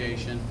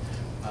Association.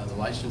 The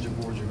licensure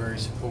boards are very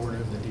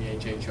supportive, the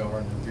DHHR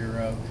and the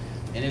Bureau.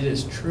 And it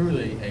is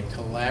truly a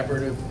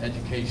collaborative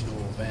educational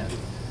event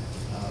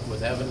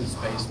with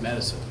evidence-based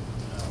medicine.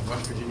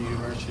 West Virginia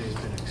University has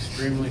been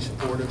extremely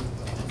supportive,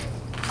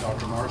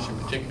 Dr. Marsh in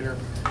particular.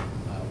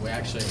 We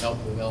actually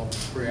helped develop a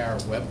 3-hour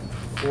web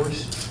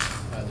course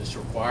that's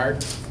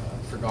required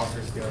for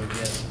doctors to be able to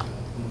get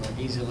more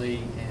easily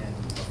and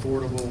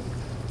affordable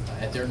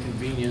at their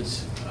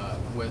convenience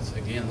with,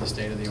 again, the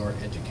state-of-the-art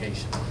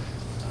education.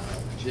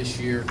 This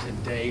year to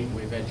date,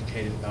 we've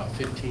educated about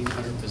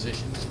 1,500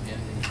 physicians in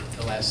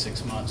the last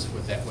 6 months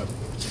with that web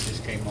course. It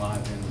just came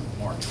live in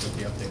March with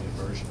the updated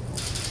version.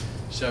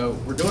 So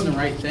we're doing the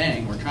right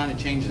thing. We're trying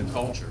to change the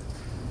culture.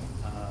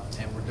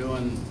 And we're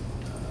doing,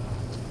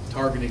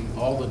 targeting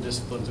all the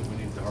disciplines that we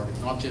need to target,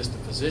 not just the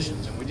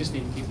physicians. And we just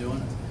need to keep doing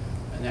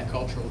it. And that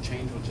cultural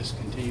change will just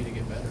continue to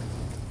get better.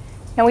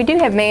 Now, we do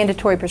have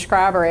mandatory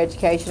prescriber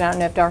education. I don't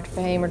know if Dr.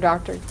 Fahim or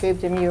Dr.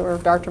 Gupta or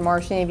Dr.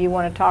 Marsh, any of you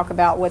want to talk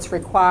about what's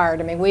required.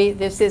 I mean,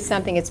 this is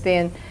something that's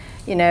been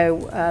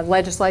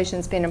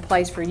legislation's been in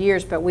place for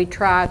years, but we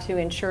try to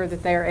ensure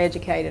that they are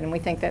educated, and we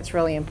think that's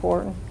really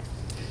important.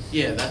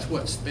 Yeah, that's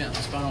what's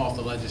spun off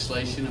the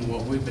legislation, and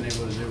what we've been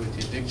able to do with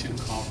the addiction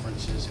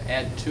conference is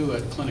add to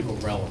it clinical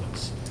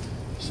relevance.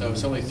 So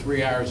it's only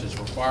 3 hours is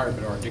required,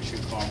 but our addiction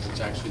conference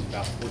actually is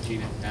about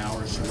 14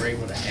 hours, so we're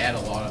able to add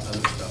a lot of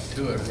other stuff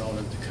to it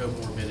relative to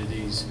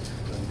comorbidities,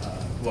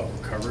 what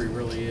recovery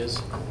really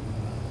is,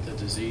 the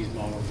disease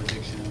model of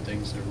addiction, and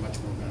things that are much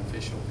more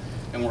beneficial.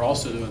 And we're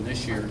also doing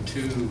this year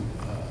 2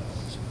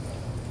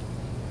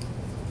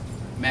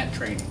 MAT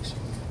trainings.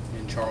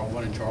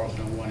 One in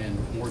Charleston, one in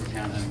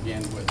Morgantown, and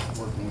again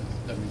working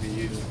with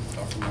WVU,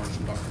 Dr. Marsh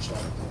and Dr.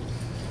 Sullivan.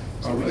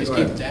 So we just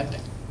keep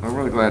adapting. I'm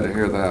really glad to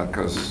hear that,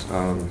 because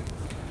I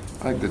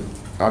think that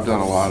I've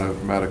done a lot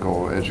of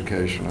medical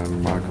education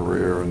in my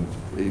career, and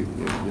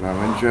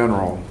in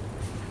general,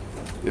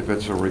 if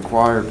it's a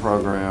required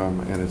program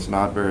and it's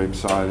not very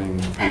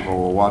exciting, people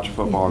will watch a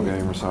football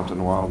game or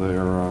something while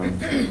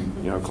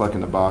they're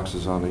clicking the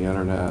boxes on the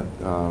internet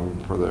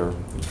for their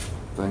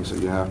things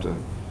that you have to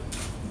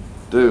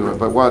do.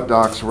 But what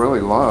docs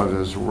really love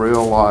is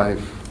real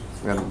life,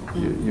 and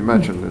you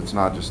mentioned it's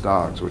not just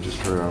docs, which is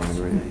true. I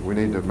mean, we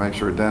need to make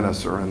sure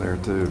dentists are in there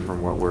too,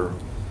 from what we're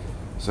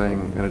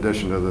seeing, in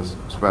addition to the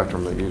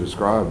spectrum that you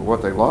described.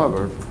 What they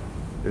love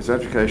is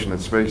education that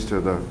speaks to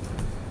the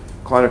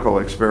clinical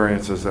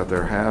experiences that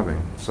they're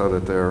having, so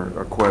that they're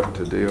equipped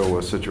to deal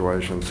with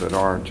situations that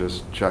aren't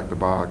just check the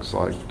box,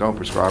 like don't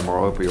prescribe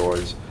more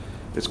opioids.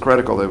 It's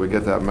critical that we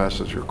get that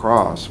message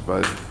across,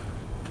 but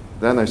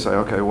then they say,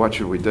 okay, what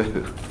should we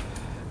do?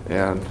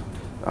 And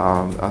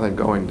I think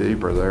going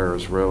deeper there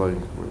is really,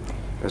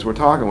 as we're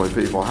talking with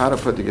people, how to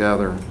put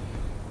together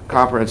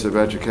comprehensive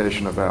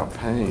education about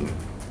pain,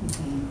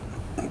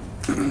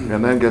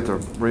 and then get the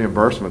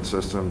reimbursement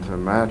system to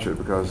match it.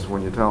 Because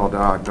when you tell a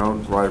doc,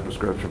 don't write a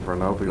prescription for an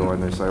opioid,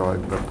 and they say,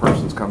 like, the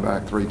person's come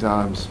back 3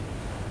 times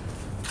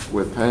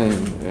with pain,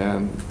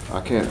 and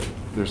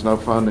there's no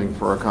funding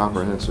for a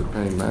comprehensive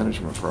pain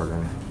management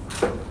program.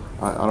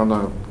 I don't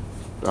know,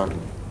 Dr.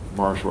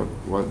 Marsh,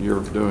 what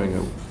you're doing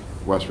at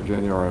West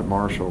Virginia or at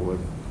Marshall with.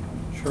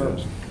 Sure.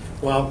 This.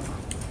 Well,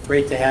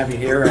 great to have you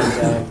here,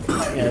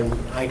 and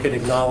I could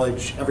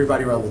acknowledge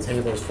everybody around the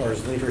table as far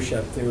as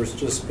leadership. There's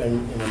just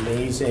been an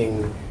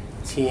amazing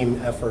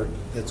team effort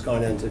that's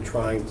gone into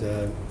trying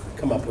to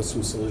come up with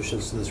some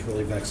solutions to this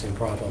really vexing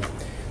problem.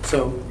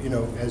 So,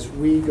 as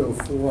we go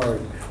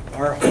forward,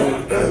 our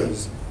hope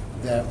is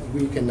that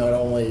we can not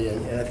only,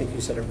 and I think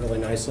you said it really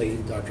nicely,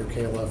 Dr.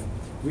 Califf,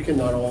 we can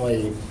not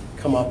only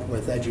come up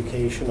with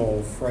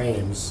educational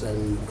frames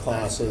and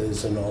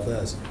classes and all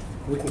this,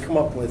 we can come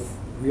up with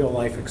real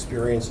life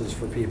experiences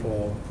for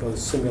people, both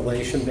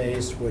simulation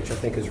based, which I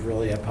think is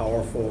really a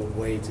powerful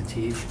way to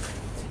teach,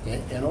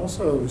 and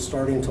also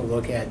starting to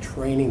look at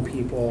training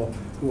people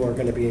who are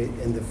going to be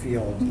in the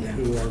field,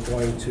 who are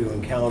going to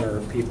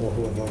encounter people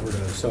who have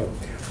overdosed. So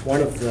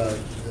one of the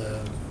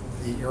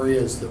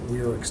areas that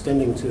we are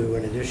extending to,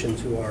 in addition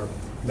to our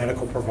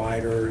medical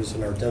providers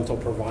and our dental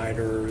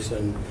providers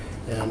and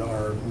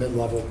our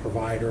mid-level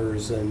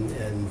providers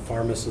and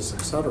pharmacists,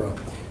 et cetera,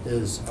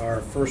 is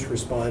our first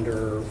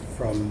responder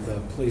from the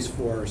police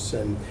force,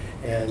 and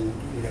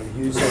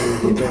using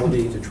the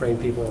ability to train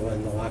people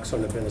in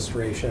naloxone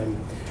administration,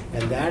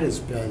 and that has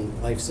been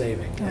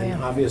life-saving. Oh, yeah.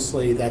 And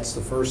obviously that's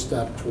the first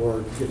step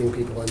toward getting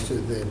people into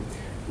the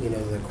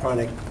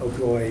chronic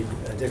opioid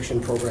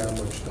addiction program,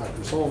 which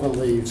Dr. Sullivan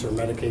leads, or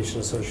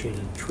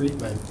medication-associated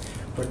treatment.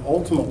 But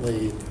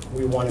ultimately,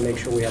 we want to make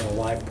sure we have a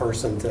live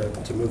person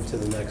to move to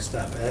the next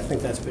step. And I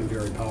think that's been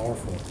very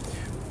powerful.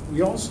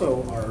 We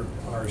also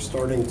are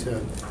starting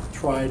to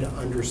try to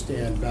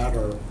understand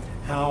better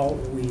how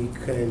we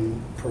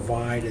can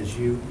provide, as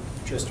you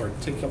just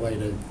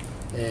articulated,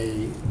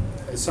 a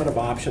set of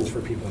options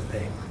for people with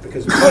pain.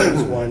 Because pain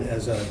is one,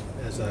 as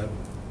a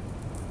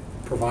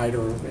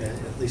provider,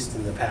 at least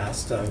in the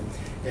past,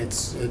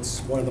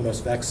 it's one of the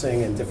most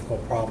vexing and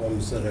difficult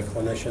problems that a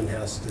clinician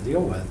has to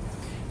deal with.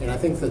 And I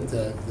think that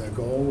the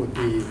goal would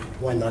be,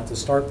 one, not to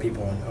start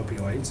people on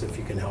opioids if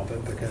you can help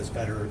it, because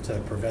better to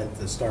prevent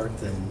the start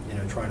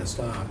than try to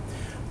stop.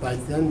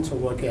 But then to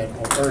look at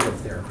alternative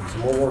therapies.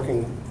 And we're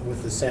working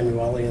with the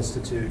Samueli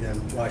Institute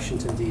in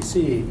Washington,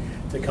 D.C.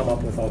 to come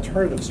up with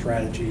alternative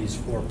strategies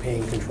for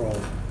pain control,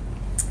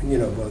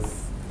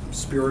 both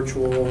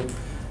spiritual,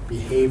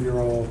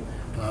 behavioral,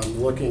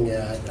 looking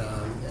at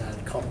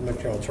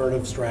complementary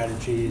alternative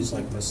strategies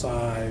like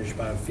massage,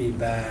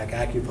 biofeedback,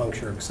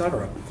 acupuncture, et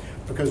cetera.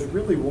 Because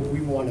really what we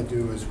want to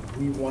do is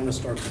we want to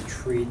start to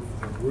treat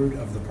the root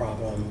of the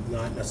problem,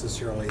 not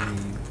necessarily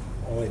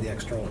only the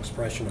external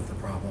expression of the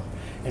problem.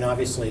 And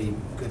obviously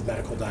good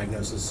medical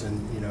diagnosis,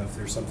 and if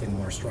there's something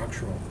more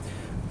structural.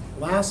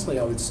 Lastly,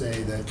 I would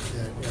say that,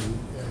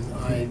 and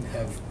I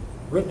have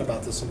written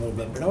about this a little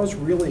bit, but I was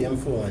really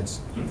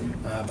influenced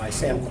by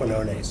Sam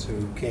Quinones,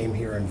 who came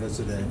here and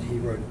visited. He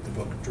wrote the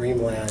book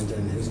Dreamland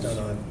and has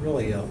done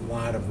really a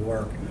lot of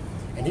work.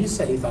 And he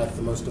said he thought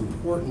the most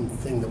important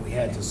thing that we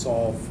had to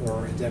solve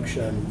for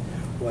addiction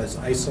was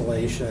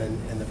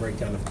isolation and the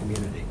breakdown of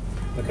community.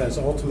 because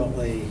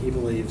ultimately he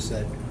believes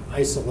that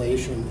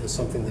isolation is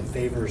something that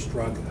favors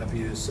drug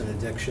abuse and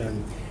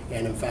addiction,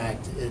 and in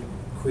fact, it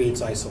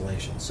creates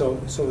isolation. So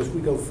as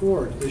we go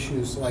forward,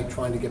 issues like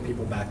trying to get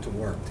people back to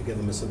work, to give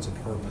them a sense of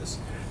purpose,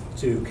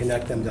 to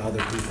connect them to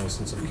other people, a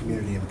sense of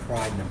community and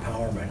pride and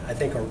empowerment, I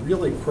think are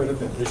really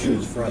critical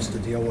issues for us to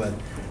deal with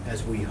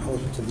as we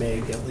hope to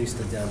make at least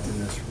a dent in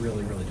this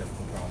really, really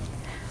difficult problem.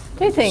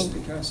 Do you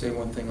think? Can I say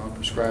one thing on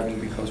prescribing,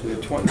 because we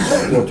have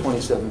Bill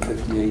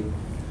 2758,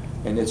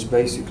 and it's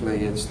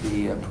basically, it's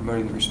the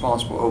Promoting the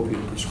Responsible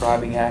Opioid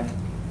Prescribing Act.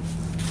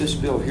 This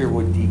bill here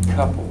would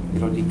decouple,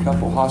 it'll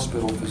decouple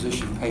hospital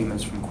physician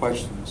payments from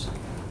questions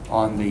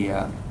on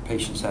the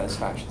patient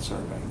satisfaction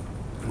survey.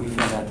 We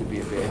find that to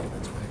be a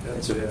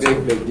it's a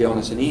big deal, and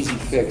it's an easy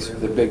fix for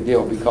the big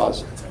deal,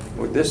 because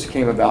when this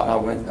came about,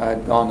 I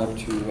had gone up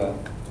to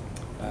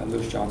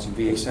Lewis Johnson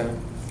VA Center,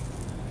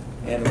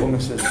 and the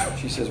woman says,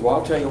 she says, well,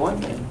 I'll tell you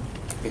one thing,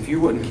 if you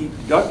wouldn't keep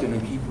deducting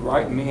and keep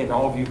writing me and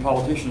all of you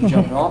politicians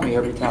jumping on me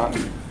every time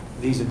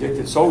these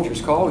addicted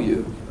soldiers call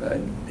you,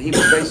 he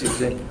was basically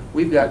saying,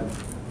 we've got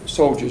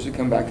soldiers that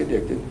come back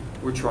addicted,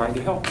 we're trying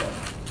to help them.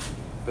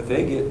 But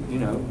they get, you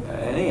know,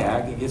 any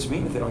act, it gets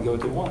mean if they don't get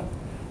what they want.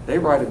 They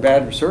write a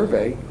bad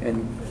survey,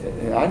 and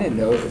I didn't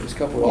know it was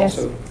coupled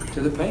also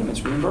to the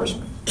payments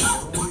reimbursement.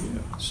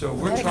 So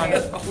we're trying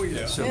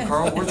to, so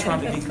Carl, we're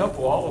trying to decouple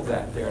all of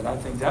that there, and I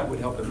think that would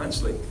help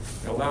immensely.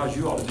 It allows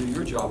you all to do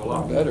your job a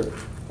lot better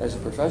as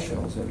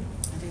professionals, and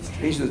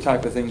these are the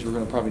type of things we're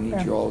going to probably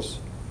need you all's.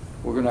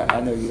 We're going to,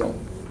 I know you don't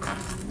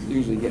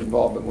usually get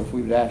involved, but if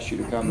we would ask you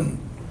to come and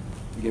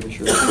give us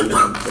your opinion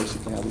on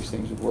basically how these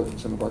things would work in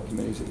some of our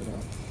committees that would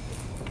help.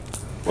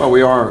 Well,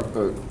 we are,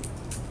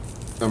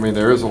 I mean,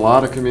 there is a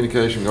lot of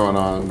communication going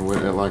on,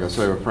 with, like I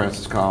say, with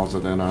Francis Collins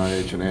at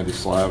NIH and Andy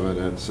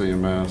Slavitt at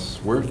CMS.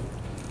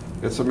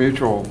 It's a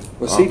mutual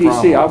Well, CDC,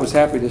 problem. I was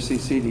happy to see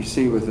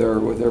CDC with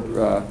their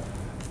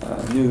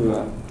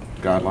new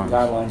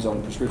guidelines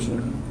on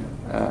prescription,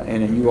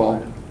 and then you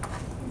all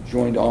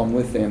joined on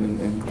with them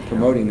in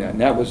promoting that.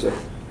 And that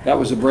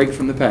was a break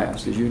from the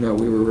past. As you know,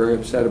 we were very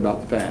upset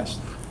about the past.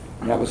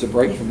 And that was a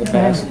break from the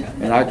past.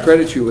 And I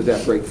credit you with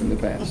that break from the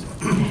past,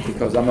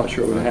 because I'm not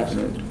sure what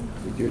happened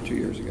a year or 2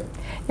 years ago.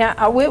 Now,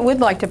 I would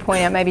like to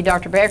point out, maybe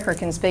Dr. Becker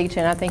can speak to,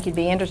 and I think you'd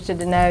be interested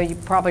to know, you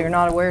probably are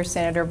not aware,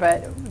 Senator,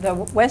 but the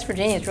West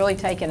Virginia has really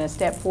taken a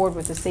step forward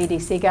with the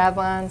CDC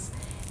guidelines,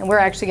 and we're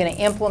actually going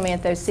to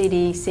implement those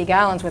CDC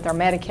guidelines with our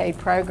Medicaid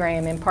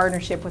program in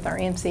partnership with our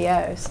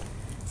MCOs.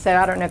 So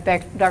I don't know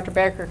if Dr.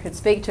 Becker could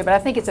speak to it, but I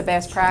think it's a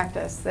best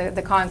practice,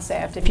 the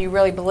concept. If you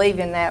really believe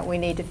in that, we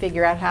need to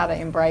figure out how to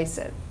embrace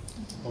it.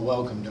 Well,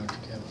 welcome, Dr.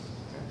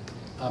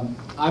 Califf.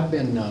 I've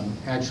been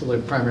actually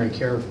a primary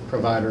care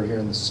provider here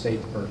in the state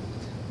for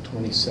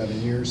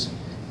 27 years,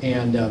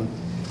 and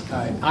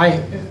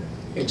I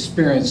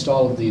experienced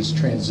all of these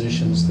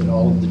transitions that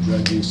all of the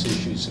drug use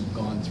issues have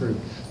gone through.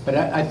 But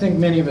I think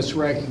many of us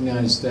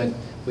recognize that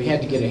we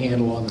had to get a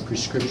handle on the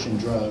prescription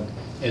drug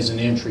as an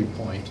entry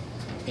point.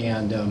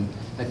 And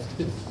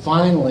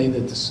finally,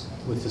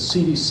 with the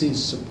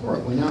CDC's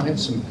support, we now have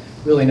some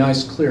really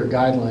nice, clear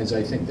guidelines,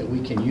 I think, that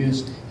we can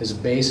use as a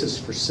basis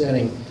for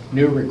setting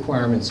new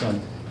requirements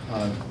on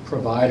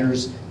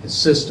providers and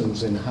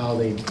systems and how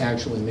they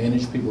actually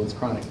manage people with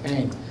chronic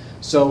pain.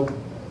 So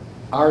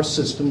our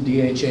system,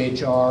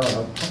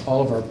 DHHR,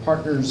 all of our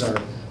partners,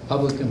 our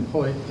Public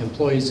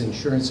Employees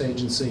Insurance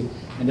Agency,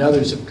 and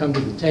others have come to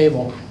the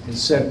table and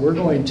said, we're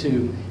going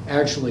to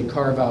actually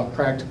carve out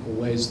practical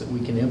ways that we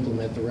can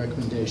implement the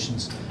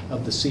recommendations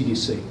of the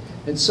CDC.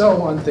 And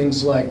so on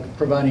things like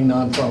providing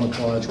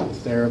non-pharmacological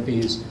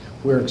therapies,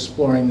 we're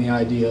exploring the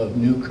idea of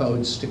new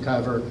codes to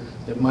cover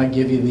that might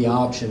give you the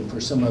option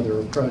for some other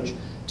approach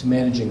to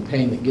managing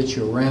pain that gets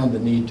you around the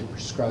need to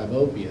prescribe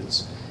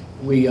opiates.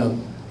 We are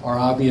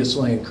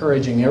obviously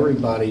encouraging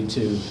everybody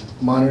to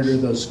monitor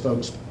those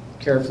folks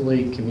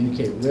carefully,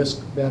 communicate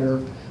risk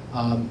better,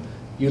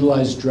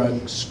 utilize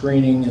drug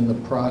screening in the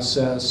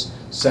process,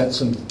 set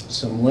some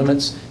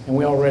limits. And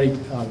we already,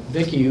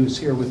 Vicki, who's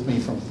here with me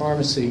from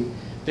pharmacy,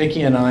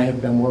 Vicki and I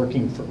have been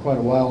working for quite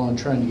a while on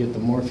trying to get the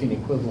morphine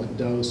equivalent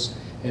dose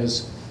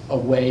as a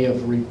way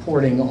of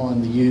reporting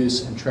on the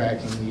use and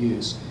tracking the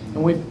use.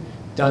 And we've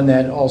done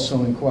that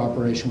also in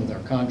cooperation with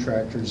our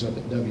contractors up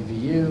at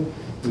WVU.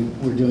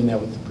 We're doing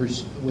that with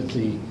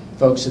the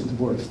folks at the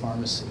Board of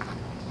Pharmacy.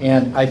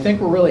 And I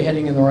think we're really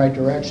heading in the right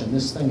direction.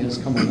 This thing has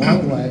come a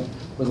long way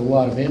with a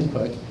lot of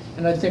input,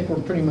 and I think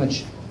we're pretty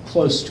much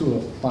close to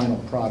a final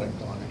product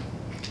on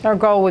it. Our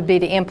goal would be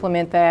to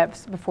implement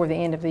that before the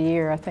end of the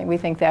year. We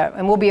think that,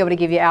 and we'll be able to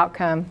give you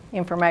outcome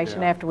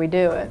information after we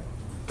do it.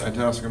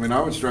 Fantastic. I mean,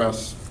 I would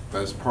stress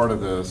as part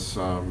of this,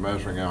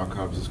 measuring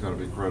outcomes is going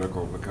to be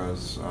critical,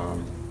 because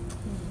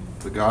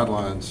the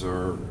guidelines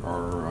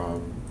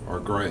are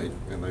great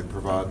and they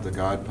provide the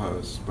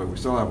guideposts, but we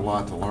still have a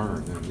lot to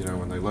learn. And you know,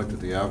 when they looked at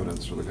the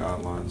evidence for the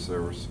guidelines,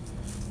 there was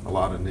a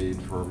lot of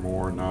need for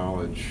more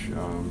knowledge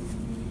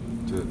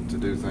to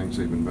do things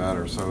even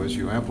better. So as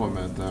you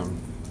implement them,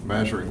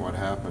 measuring what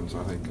happens,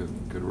 I think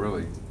could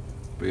really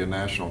be a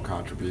national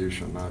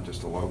contribution, not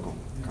just a local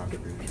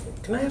contribution.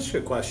 Can I ask you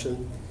a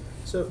question?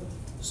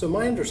 So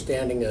my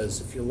understanding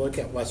is, if you look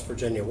at West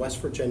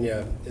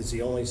Virginia is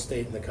the only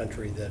state in the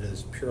country that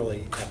is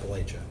purely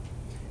Appalachia.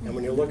 And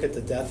when you look at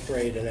the death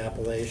rate in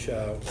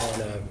Appalachia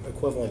on an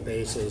equivalent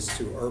basis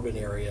to urban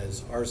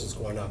areas, ours is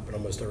going up, but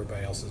almost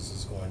everybody else's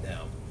is going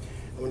down.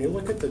 And when you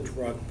look at the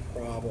drug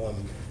problem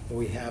that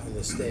we have in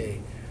the state,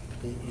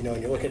 you know,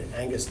 and you look at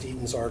Angus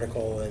Deaton's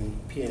article in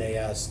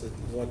PNAS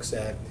that looks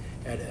at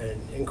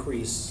an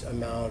increased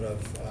amount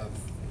of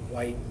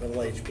white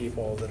middle-aged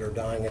people that are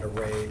dying at a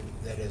rate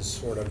that is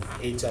sort of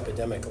AIDS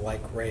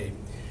epidemic-like rate,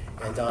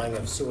 and dying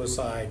of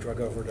suicide,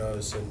 drug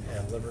overdose,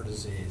 and liver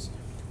disease.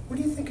 What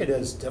do you think it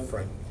is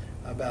different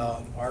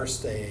about our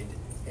state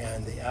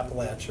and the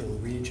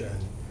Appalachian region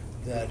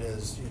that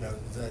is, you know,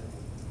 that,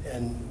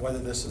 and whether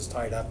this is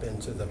tied up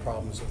into the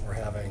problems that we're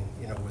having,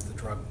 you know, with the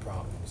drug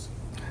problems?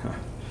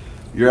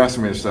 You're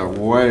asking me to step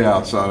way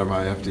outside of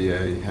my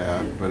FDA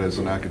hat, but as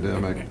an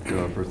academic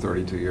for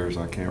 32 years,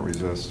 I can't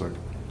resist a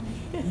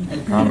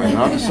comment.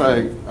 I'll just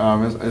say,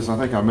 as I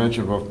think I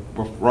mentioned,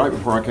 right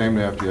before I came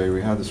to FDA,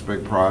 we had this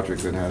big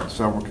project that had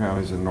several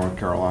counties in North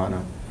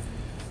Carolina,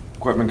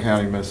 Quitman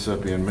County,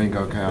 Mississippi, and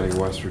Mingo County,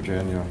 West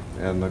Virginia.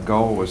 And the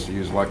goal was to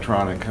use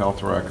electronic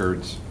health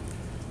records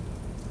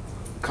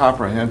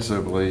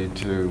comprehensively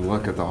to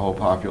look at the whole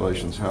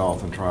population's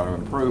health and try to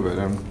improve it.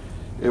 And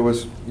it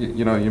was,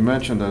 you know, you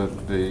mentioned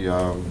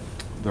the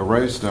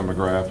race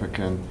demographic,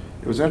 and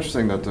it was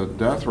interesting that the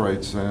death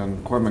rates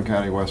in Quitman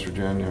County, West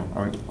Virginia,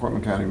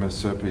 Quitman County,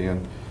 Mississippi,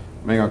 and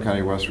Mingo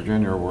County, West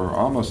Virginia were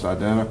almost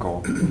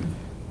identical.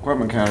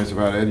 Quitman County is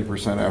about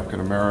 80% African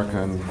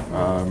American.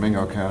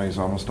 Mingo County is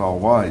almost all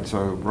white.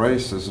 So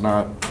race is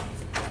not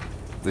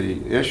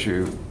the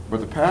issue, but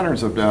the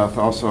patterns of death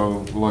also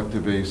look to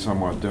be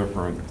somewhat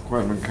different.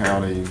 Quitman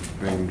County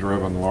being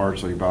driven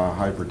largely by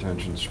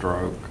hypertension,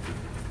 stroke,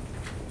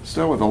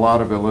 still with a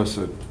lot of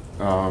illicit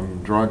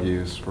drug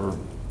use for.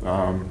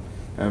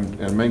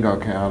 And Mingo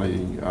County,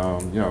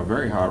 you know, a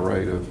very high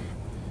rate of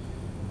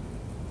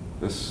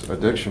this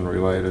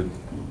addiction-related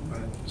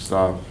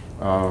stuff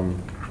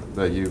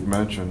that you've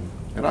mentioned.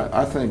 And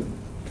I think,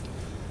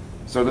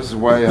 so this is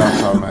way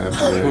outside my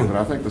FDA, but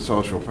I think the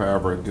social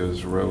fabric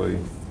is really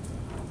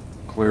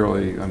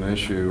clearly an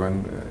issue.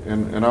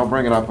 And I'll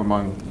bring it up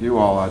among you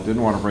all. I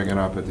didn't want to bring it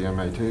up at the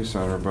MAT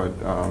Center, but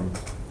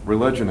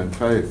religion and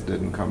faith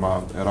didn't come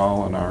up at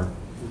all in our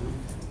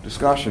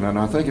discussion. And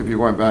I think if you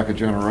went back a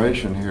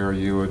generation here,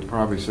 you would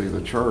probably see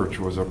the church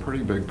was a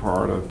pretty big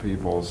part of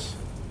people's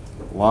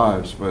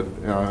lives. But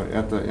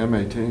at the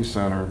MAT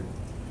Center,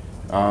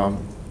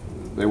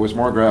 it was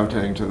more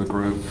gravitating to the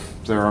group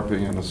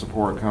therapy and the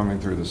support coming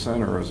through the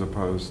center as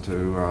opposed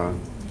to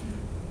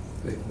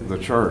the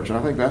church. And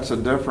I think that's a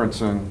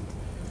difference in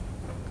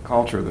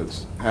culture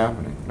that's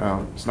happening.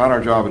 Now, it's not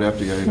our job at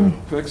FDA to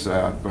fix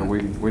that, but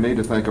we need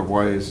to think of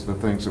ways, the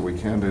things that we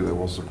can do that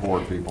will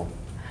support people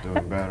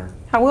doing better.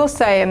 I will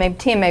say, I mean,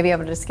 Tim may be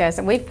able to discuss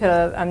it. We've put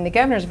the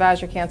Governor's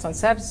Advisory Council on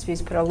Substance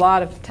Abuse put a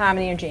lot of time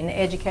and energy in the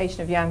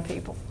education of young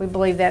people. We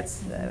believe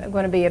that's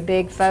going to be a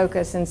big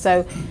focus. And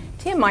so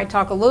Tim might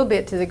talk a little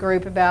bit to the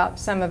group about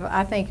some of,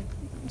 I think,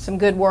 some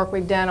good work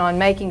we've done on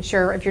making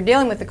sure if you're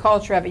dealing with the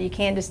culture of it, you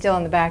can't just deal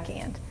on the back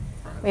end.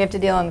 We have to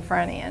deal on the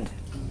front end.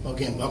 Well,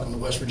 again, welcome to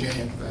West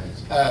Virginia.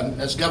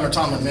 As Governor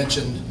Tomblin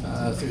mentioned,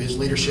 through his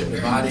leadership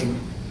dividing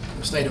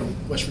the state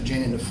of West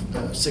Virginia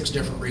into 6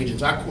 different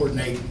regions, I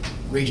coordinate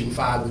Region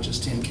 5, which is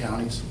 10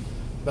 counties,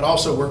 but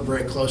also work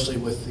very closely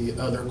with the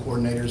other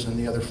coordinators in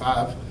the other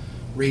 5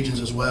 regions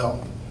as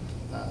well.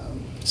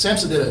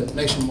 SAMHSA did a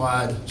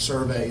nationwide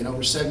survey, and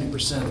over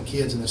 70% of the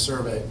kids in the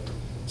survey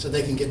said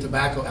they can get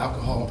tobacco,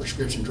 alcohol, and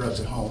prescription drugs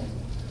at home.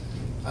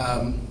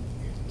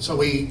 So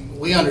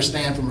we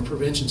understand from a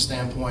prevention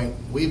standpoint,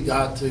 we've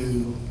got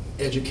to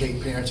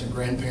educate parents and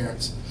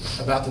grandparents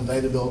about the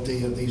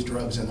availability of these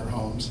drugs in their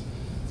homes.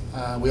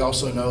 We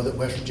also know that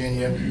West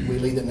Virginia, we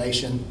lead the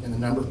nation in the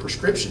number of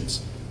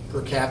prescriptions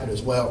per capita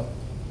as well.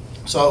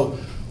 So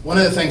one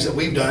of the things that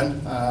we've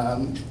done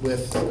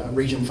with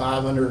Region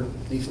 5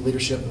 underneath the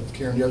leadership of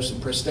Karen Yost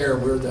and Prestera,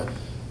 we're the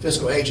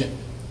fiscal agent,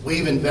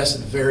 we've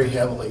invested very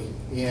heavily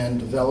in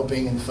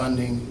developing and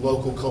funding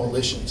local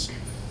coalitions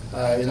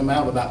in an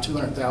amount of about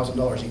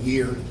 $200,000 a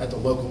year at the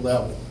local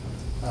level.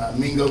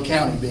 Mingo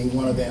County being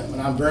one of them.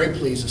 And I'm very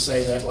pleased to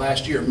say that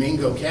last year,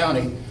 Mingo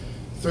County,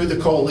 through the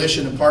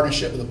coalition in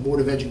partnership with the Board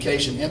of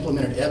Education,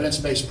 implemented an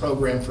evidence-based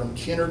program from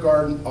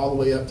kindergarten all the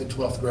way up to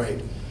 12th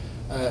grade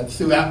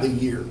throughout the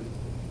year.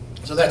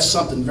 So that's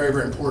something very,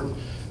 very important.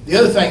 The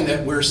other thing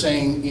that we're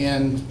seeing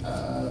in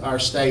our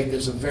state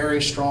is a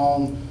very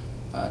strong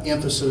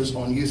emphasis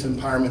on youth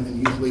empowerment and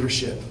youth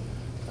leadership.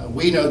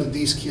 We know that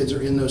these kids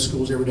are in those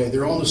schools every day.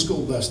 They're on the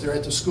school bus. They're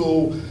at the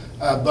school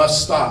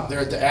bus stop. They're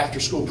at the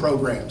after-school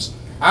programs.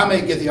 I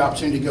may get the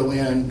opportunity to go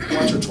in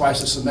once or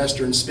twice a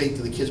semester and speak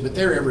to the kids, but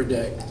they're every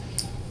day.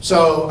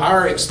 So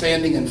our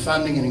expanding and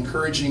funding and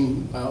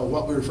encouraging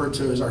what we refer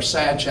to as our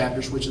SAD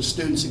chapters, which is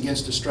Students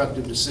Against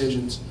Destructive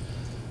Decisions,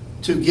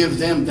 to give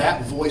them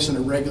that voice on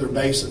a regular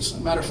basis. As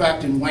a matter of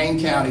fact, in Wayne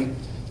County,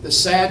 the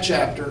SAD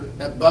chapter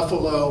at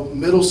Buffalo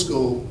Middle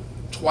School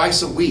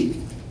twice a week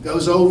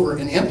goes over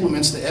and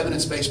implements the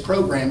evidence-based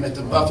program at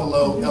the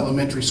Buffalo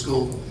Elementary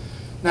School.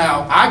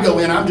 Now, I go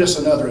in, I'm just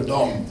another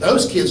adult.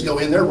 Those kids go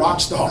in, they're rock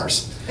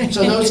stars.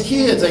 So those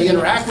kids, they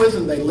interact with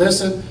them, they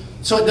listen.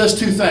 So it does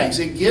two things.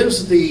 It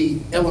gives the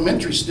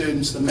elementary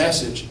students the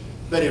message,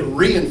 but it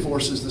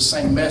reinforces the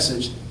same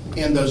message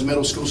in those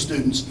middle school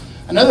students.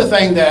 Another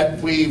thing that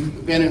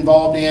we've been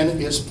involved in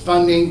is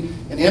funding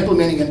and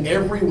implementing in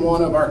every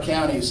one of our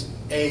counties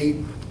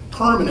a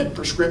permanent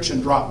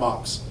prescription drop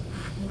box.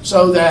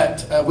 So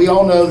that we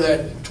all know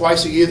that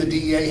twice a year the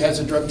DEA has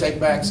a drug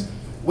take-backs.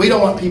 We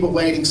don't want people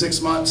waiting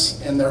 6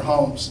 months in their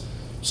homes.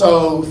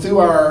 So through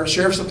our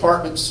sheriff's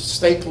departments,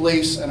 state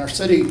police, and our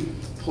city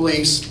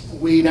police,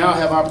 we now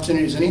have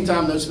opportunities.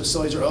 Anytime those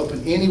facilities are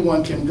open,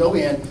 anyone can go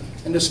in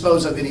and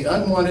dispose of any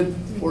unwanted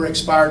or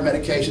expired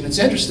medication. It's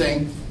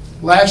interesting,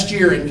 last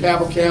year in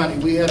Cabell County,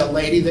 we had a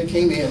lady that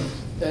came in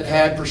that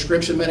had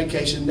prescription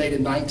medication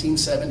dated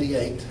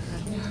 1978.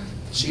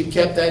 She'd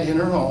kept that in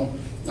her home,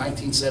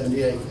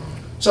 1978.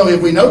 So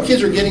if we know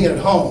kids are getting it at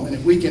home, and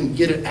if we can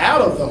get it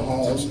out of the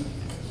home,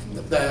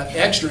 the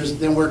extras,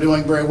 then we're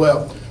doing very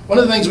well. One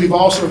of the things we've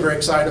also very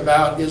excited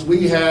about is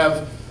we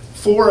have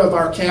 4 of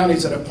our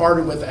counties that have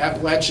partnered with the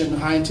Appalachian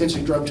High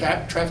Intensity Drug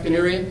Trafficking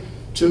Area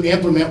to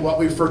implement what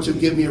we refer to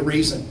Give Me a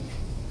Reason.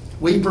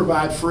 We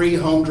provide free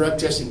home drug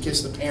testing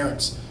kits to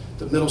parents at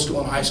the middle school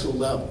and high school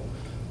level.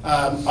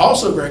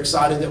 Also very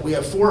excited that we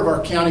have 4 of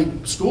our county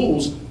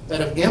schools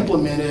that have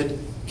implemented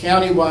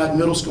countywide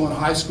middle school and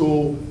high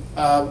school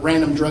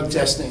random drug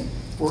testing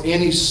for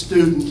any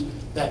student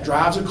that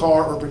drives a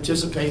car or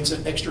participates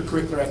in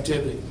extracurricular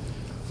activity.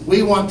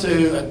 We want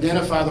to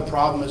identify the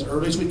problem as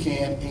early as we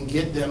can and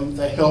get them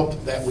the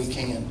help that we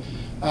can.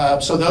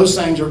 So those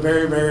things are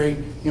very,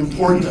 very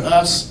important to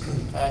us,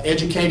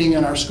 educating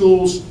in our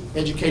schools,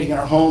 educating in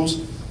our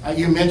homes.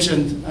 You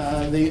mentioned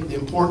the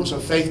importance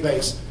of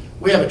faith-based.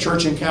 We have a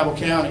church in Cabell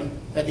County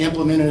that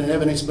implemented an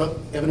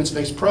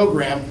evidence-based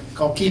program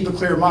called Keep a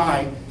Clear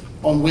Mind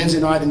on Wednesday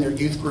night in their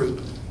youth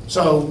group.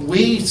 So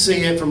we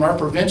see it from our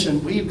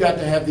prevention. We've got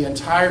to have the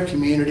entire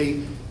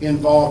community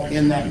involved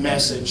in that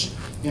message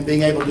and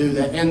being able to do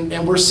that.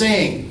 And we're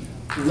seeing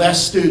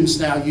less students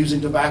now using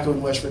tobacco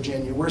in West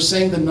Virginia. We're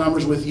seeing the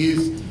numbers with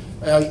youth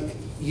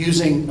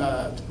using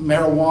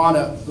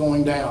marijuana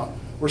going down.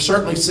 We're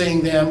certainly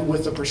seeing them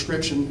with the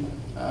prescription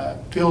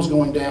pills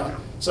going down.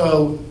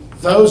 So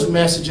those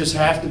messages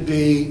have to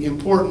be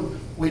important.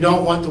 We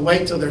don't want to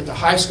wait till they're at the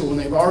high school when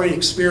they've already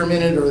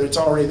experimented or it's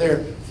already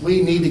there.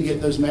 We need to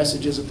get those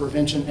messages of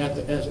prevention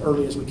as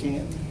early as we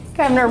can.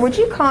 Governor, would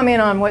you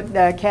comment on what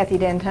Kathy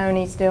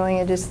D'Antoni's doing?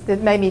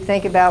 It made me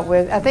think about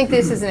I think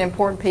this is an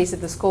important piece of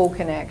the school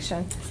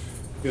connection.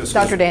 Yes,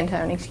 Dr.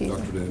 D'Antoni, excuse me.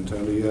 Dr.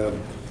 D'Antoni,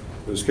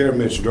 as Karen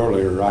mentioned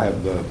earlier, I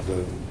have the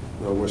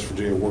West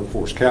Virginia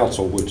Workforce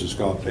Council, which has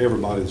got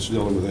everybody that's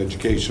dealing with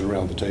education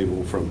around the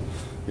table, from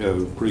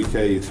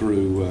pre-K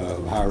through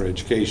higher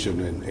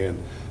education, and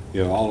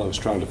all of us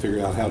trying to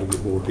figure out how to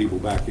get more people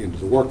back into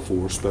the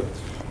workforce. But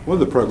one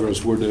of the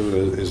programs we're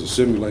doing is a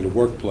simulated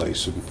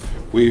workplace, and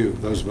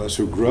those of us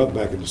who grew up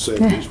back in the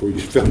 70s, where you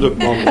filled up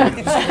all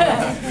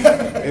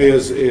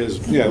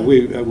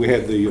we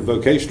had the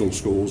vocational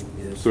schools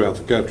throughout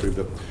the country,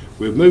 but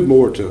we've moved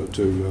more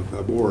to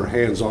a more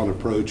hands-on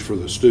approach for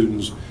the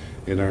students,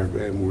 and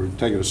we're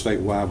taking it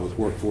statewide with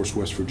Workforce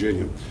West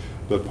Virginia.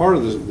 But part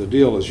of the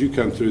deal is you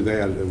come through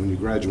that, and when you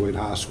graduate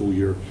high school,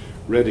 you're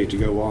ready to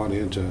go on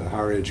into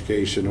higher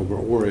education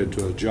or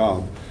into a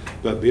job.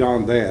 But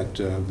beyond that,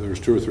 there's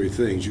 2 or 3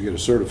 things. You get a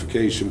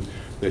certification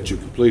that you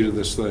completed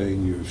this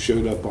thing, you've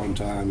showed up on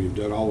time, you've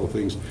done all the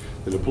things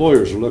that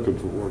employers are looking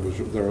for.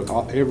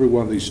 Every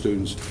one of these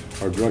students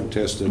are drug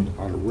tested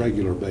on a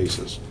regular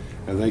basis,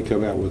 and they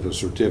come out with a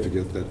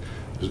certificate that,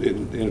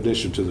 in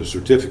addition to the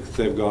certificate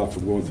they've got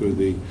from going through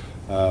the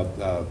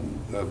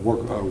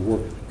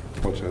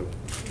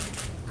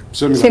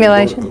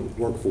simulation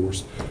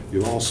workforce,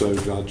 you've also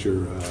got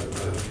your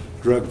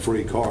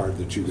drug-free card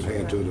that you can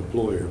hand to an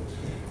employer.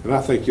 And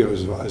I think,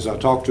 as I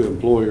talk to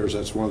employers,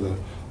 that's one of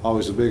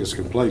always the biggest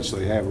complaints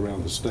they have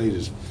around the state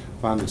is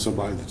finding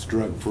somebody that's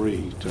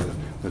drug-free,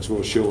 that's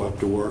going to show up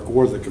to work,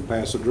 or that can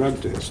pass a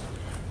drug test.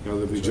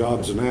 There'll be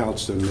jobs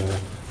announced, and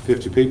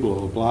 50 people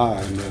will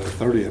apply, and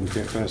 30 of them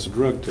can't pass a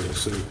drug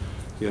test. So,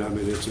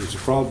 it's a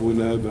problem we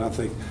know, but I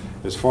think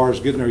as far as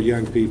getting our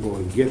young people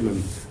and getting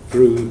them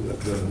through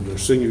their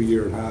senior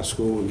year in high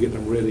school and getting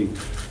them ready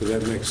for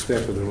that next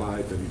step in their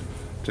life, and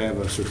to have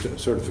a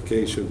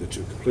certification that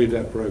you complete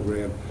that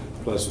program,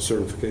 plus a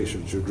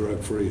certification that you're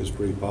drug-free, is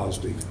pretty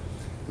positive.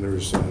 And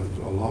there's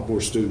a lot more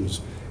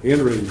students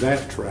entering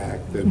that track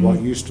than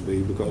what used to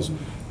be, because it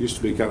used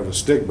to be kind of a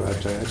stigma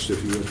attached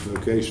if you went to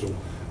vocational.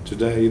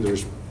 Today,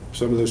 there's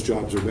some of those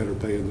jobs are better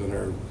paying than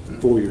our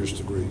 4 years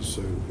degrees.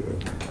 So,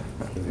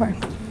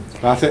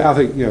 I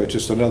think it's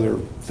just another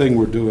thing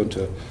we're doing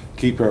to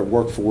keep our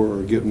workforce,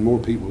 or getting more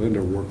people in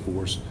their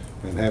workforce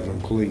and having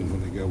them clean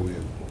when they go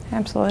in.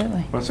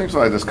 Absolutely. Well, it seems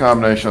like this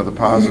combination of the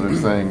positive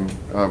thing,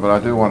 but I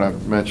do want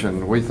to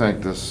mention, we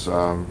think this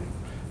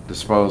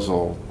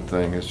disposal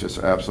thing is just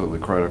absolutely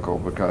critical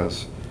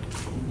because,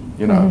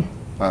 you know,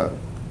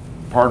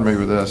 pardon me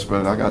with this,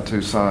 but I got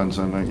 2 sons,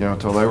 and you know,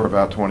 until they were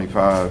about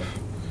 25,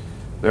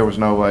 there was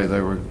no way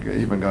they were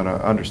even going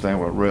to understand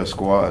what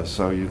risk was.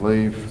 So you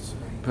leave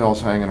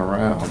pills hanging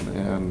around,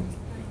 and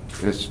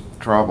it's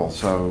trouble.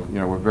 So, you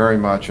know, we're very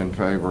much in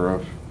favor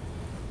of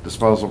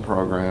disposal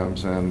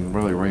programs and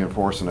really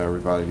reinforcing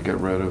everybody to get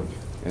rid of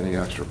any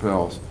extra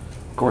pills.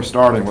 Of course,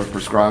 starting with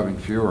prescribing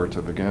fewer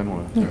to begin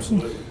with.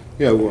 Absolutely.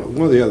 Yeah, well,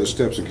 one of the other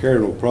steps, and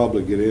Karen will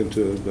probably get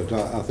into it, but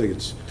I think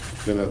it's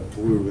been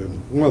we've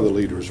been one of the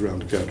leaders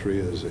around the country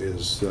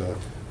is the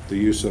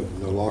use of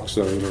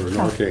naloxone or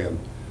Narcan.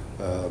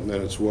 And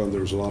it's one,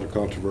 there was a lot of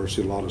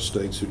controversy, a lot of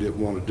states who didn't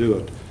want to do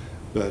it.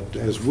 But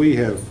as we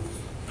have,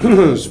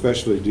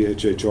 especially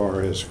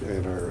DHHR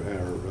and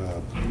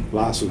our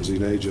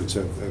licensing agents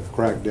have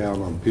cracked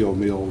down on pill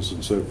mills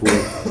and so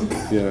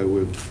forth, you know,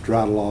 we've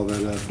dried a lot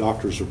of that up.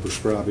 Doctors are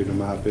prescribing, in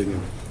my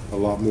opinion, a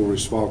lot more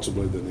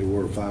responsibly than they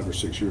were 5 or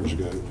 6 years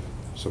ago.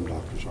 Some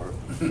doctors are.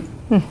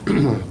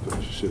 But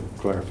I should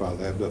clarify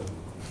that. But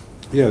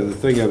yeah, the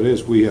thing of it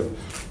is we have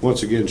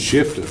once again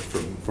shifted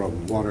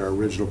from what our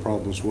original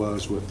problems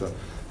was with the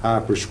high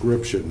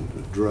prescription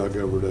drug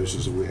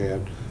overdoses that we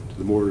had to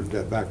the more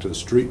back to the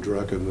street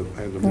drug and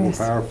the more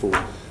powerful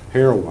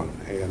heroin.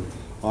 And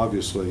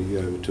obviously,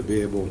 you know, to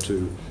be able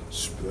to,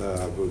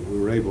 we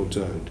were able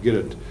to get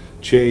it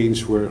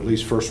changed where at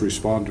least first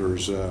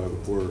responders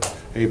were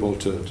able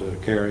to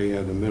carry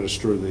and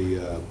administer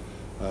the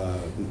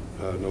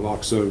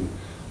naloxone.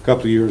 A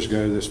couple of years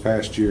ago, this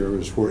past year,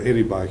 was where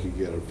anybody could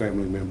get a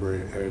family member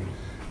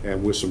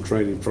and with some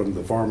training from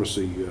the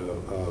pharmacy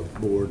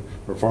board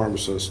or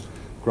pharmacists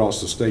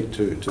across the state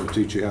to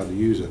teach you how to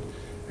use it.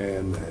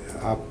 And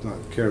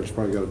Karen's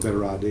probably got a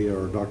better idea,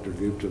 or Dr.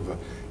 Gupta, of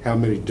how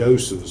many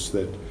doses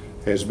that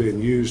has been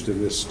used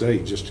in this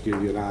state, just to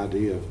give you an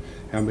idea of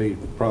how many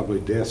probably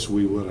deaths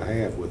we would have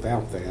had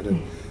without that.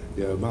 And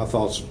you know, my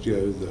thoughts, you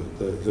know,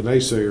 the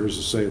naysayers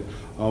are saying,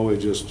 oh, it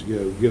just, you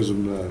know, gives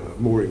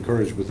them more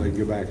encouragement they can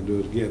go back and do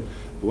it again.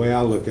 The way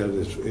I look at it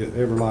is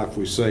every life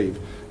we save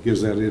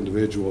gives that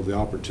individual the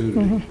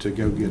opportunity to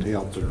go get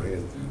help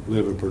and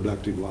live a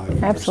productive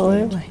life.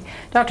 Absolutely.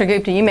 Dr.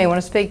 Gupta, you may want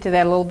to speak to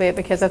that a little bit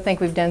because I think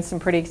we've done some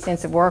pretty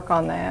extensive work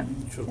on that.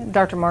 Sure.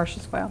 Dr. Marsh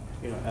as well.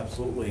 Yeah,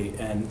 absolutely.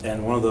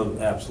 And one of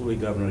the, absolutely,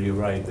 Governor, you're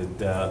right,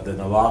 that the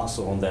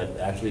naloxone that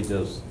actually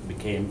just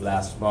became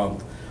last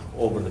month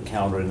over the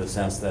counter in the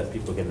sense that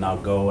people can now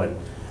go and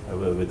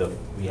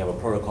we have a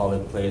protocol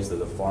in place that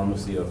the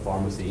pharmacy or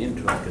pharmacy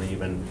intern can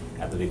even,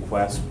 at the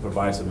request,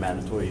 provide some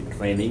mandatory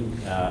training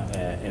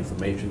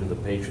information to the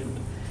patient,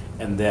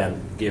 and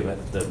then give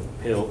it the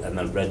pill and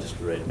then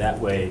register it. That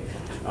way,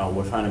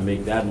 we're trying to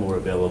make that more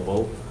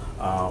available.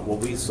 What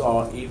we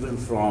saw, even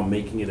from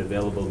making it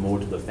available more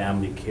to the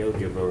family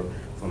caregiver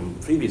from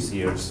previous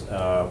years'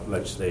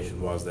 legislation,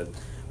 was that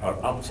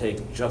our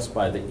uptake just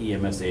by the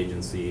EMS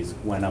agencies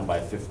went up by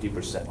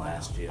 50%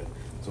 last year.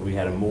 So we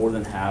had a more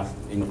than half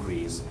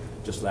increase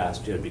just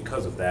last year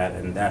because of that,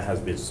 and that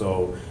has been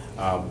so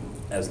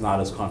as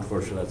not as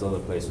controversial as other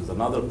places.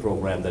 Another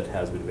program that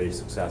has been very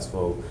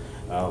successful,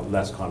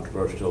 less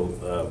controversial,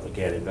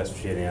 again in West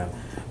Virginia,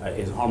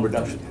 is harm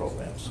reduction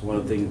programs. One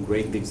of the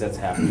great things that's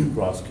happening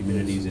across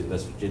communities in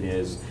West Virginia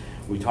is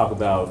we talk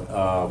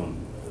about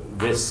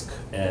risk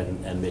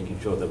and making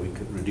sure that we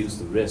could reduce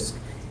the risk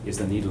is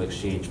the needle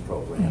exchange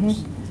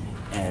programs.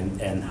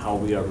 And how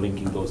we are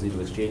linking those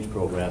needle exchange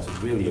programs is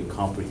really a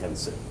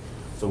comprehensive.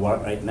 So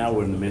right now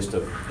we're in the midst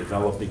of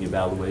developing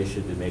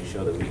evaluation to make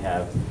sure that we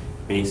have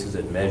bases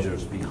and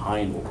measures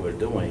behind what we're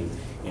doing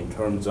in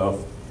terms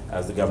of,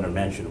 as the governor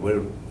mentioned,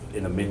 we're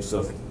in the midst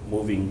of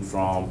moving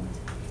from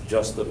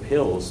just the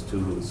pills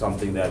to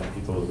something that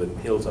people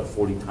with pills are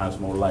 40 times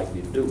more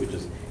likely to do, which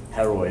is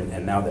heroin.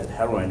 And now that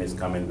heroin is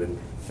coming with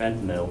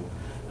fentanyl,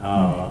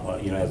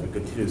 you know, as we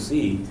continue to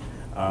see,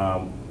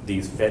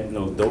 these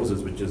fentanyl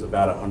doses, which is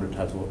about 100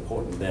 times more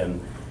potent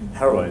than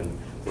heroin,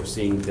 we're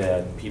seeing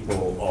that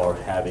people are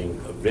having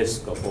a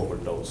risk of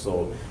overdose.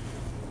 So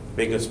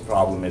biggest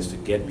problem is to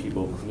get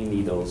people clean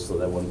needles so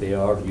that when they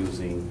are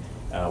using,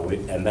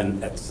 and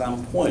then at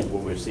some point,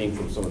 what we're seeing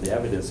from some of the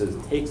evidence is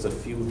it takes a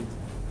few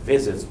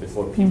visits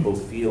before people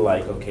feel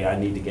like, okay, I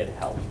need to get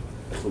help.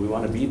 So we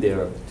want to be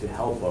there to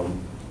help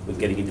them with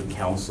getting into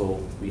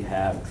counsel,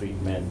 rehab,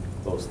 treatment,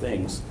 those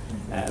things,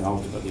 and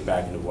ultimately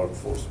back in the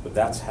workforce. But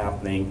that's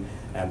happening,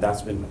 and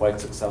that's been quite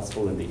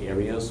successful in the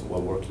areas. We're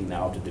working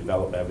now to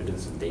develop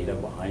evidence and data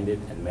behind it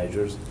and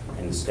measures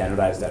and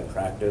standardize that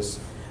practice,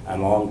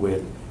 along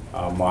with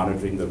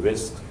monitoring the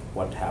risk,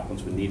 what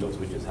happens with needles,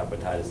 which is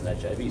hepatitis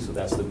and HIV. So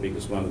that's the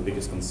biggest, one of the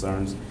biggest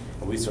concerns,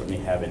 and we certainly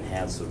have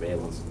enhanced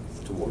surveillance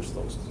towards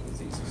those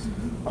diseases.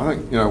 I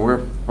think, you know,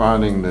 we're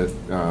finding that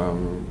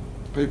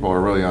people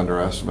are really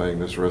underestimating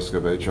this risk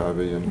of HIV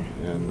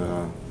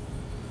and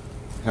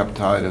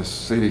hepatitis.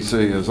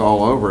 CDC is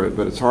all over it,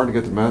 but it's hard to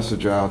get the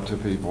message out to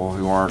people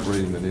who aren't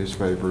reading the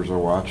newspapers or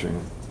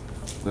watching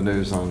the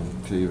news on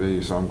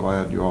TV, so I'm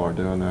glad you all are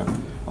doing that.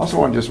 Also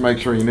want to just make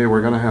sure you knew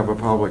we're going to have a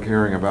public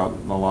hearing about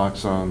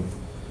naloxone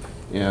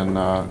in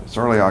it's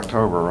early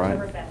October,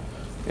 right?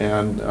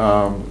 And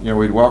you know,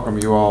 we'd welcome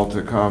you all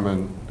to come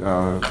and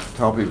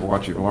tell people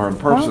what you've learned.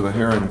 The purpose of the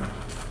hearing,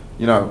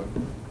 you know,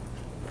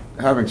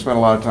 having spent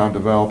a lot of time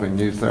developing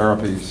new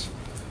therapies,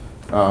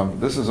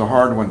 this is a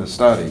hard one to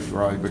study,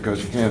 right?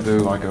 Because you can't do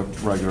like a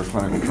regular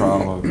clinical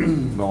trial of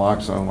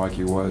naloxone like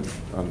you would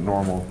a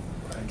normal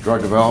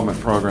drug development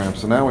program.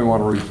 So now we want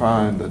to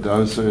refine the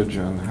dosage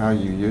and how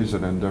you use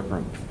it in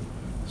different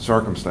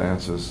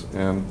circumstances.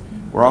 And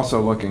we're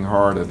also looking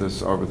hard at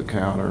this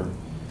over-the-counter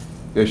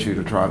issue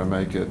to try to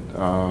make it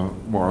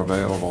more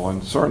available.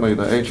 And certainly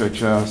the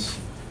HHS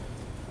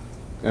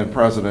and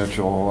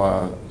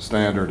presidential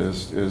standard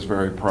is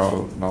very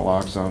pro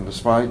naloxone,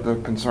 despite the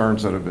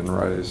concerns that have been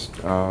raised.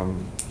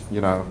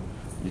 You know,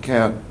 you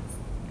can't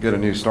get a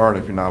new start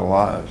if you're not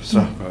alive. So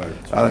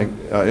I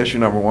think issue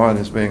number one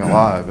is being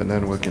alive, and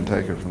then we can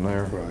take it from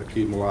there. Right,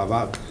 keep them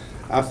alive.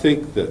 I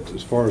think that,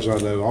 as far as I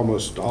know,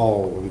 almost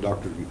all, and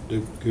Dr.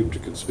 Gupta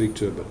can speak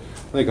to it, but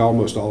I think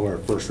almost all our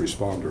first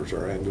responders,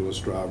 our ambulance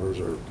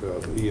drivers, our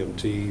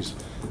EMTs,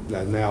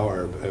 that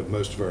now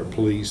most of our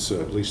police,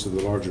 at least in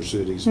the larger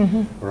cities,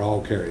 are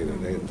all carrying it.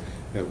 And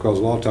because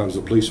a lot of times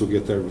the police will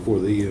get there before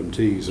the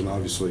EMTs, and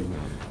obviously,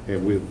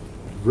 and we've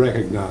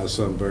recognized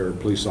some of our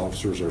police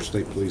officers, our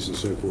state police and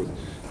so forth,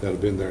 that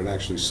have been there and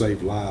actually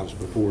saved lives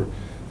before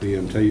the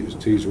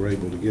EMTs were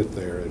able to get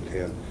there.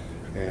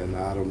 And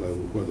I don't know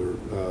whether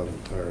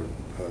our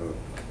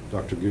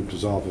Dr.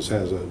 Gupta's office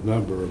has a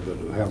number, but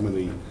how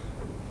many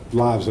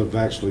lives have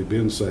actually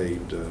been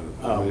saved?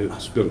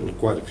 It's been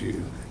quite a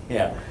few.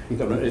 Yeah,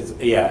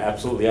 yeah,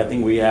 absolutely. I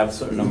think we have a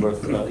certain number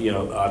of, you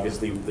know,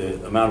 obviously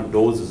the amount of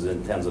doses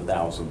in tens of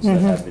thousands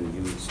that have been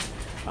used.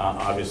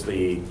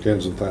 Obviously.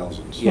 Tens of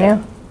thousands.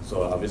 Yeah.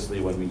 So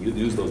obviously when we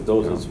use those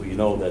doses, we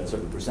know that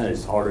certain percentage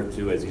is harder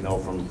to, as you know,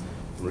 from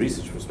a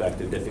research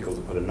perspective, difficult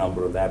to put a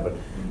number of that, but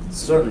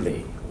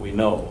certainly we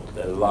know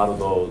that a lot of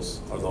those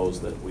are those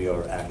that we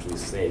are actually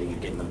saving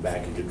and getting them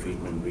back into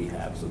treatment and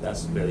rehab. So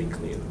that's very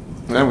clear.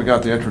 And we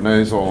got the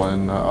intranasal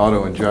and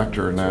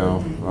auto-injector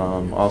now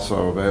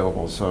also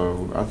available.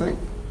 So I think,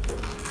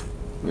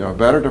 you know,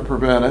 better to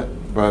prevent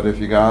it, but if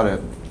you got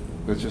it,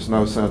 there's just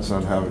no sense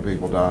in having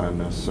people dying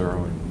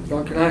necessarily.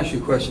 John, can I ask you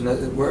a question?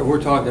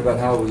 We're talking about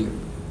how we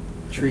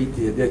treat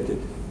the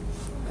addicted.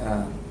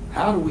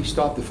 How do we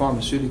stop the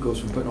pharmaceuticals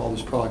from putting all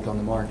this product on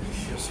the market?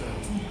 Yes, sir.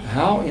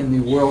 How in the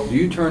world do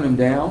you turn them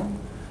down?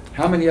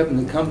 How many of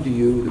them that come to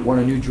you that want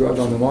a new drug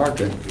on the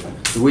market?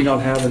 Do we not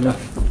have enough?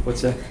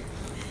 What's that?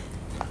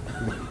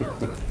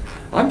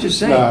 I'm just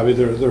saying. No, I mean,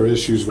 there are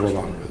issues going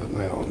on with it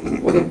now.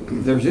 Well,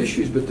 there's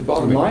issues, but the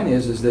bottom line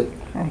is that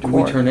do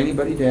we turn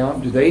anybody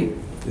down? Do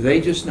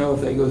they just know if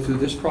they go through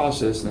this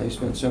process and they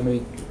spend so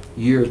many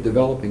years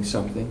developing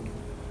something,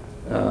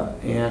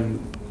 and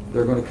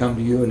they're going to come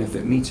to you, and if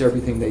it meets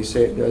everything they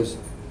say it does,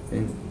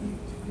 and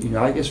you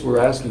know, I guess we're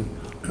asking,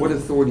 what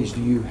authorities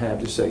do you have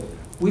to say,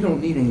 we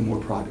don't need any more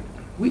product.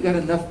 We got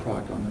enough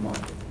product on the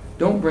market.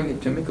 Don't bring it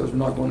to me because we're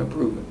not going to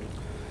prove it.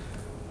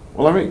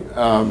 Well, let me,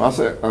 I'll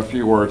say a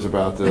few words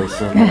about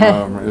this.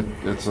 And,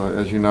 it's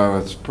as you know,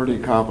 it's pretty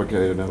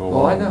complicated and a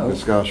long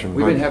discussion.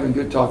 We've been having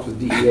good talks with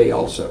DEA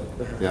also.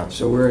 Yeah.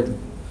 So we're in.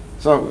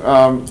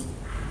 So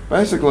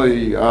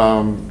basically,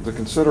 the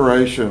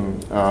consideration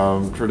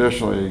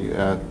traditionally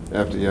at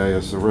FDA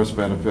is the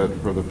risk-benefit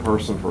for the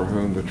person for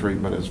whom the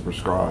treatment is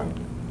prescribed.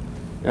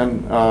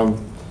 And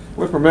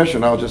with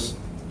permission, I'll just,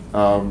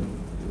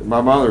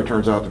 my mother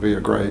turns out to be a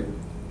great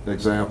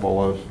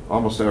example of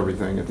almost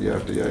everything at the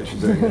FDA.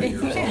 She's 88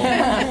 years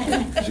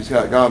old. She's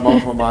got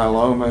multiple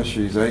myeloma.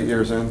 She's 8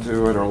 years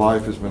into it. Her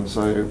life has been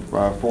saved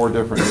by 4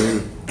 different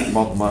new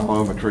multiple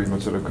myeloma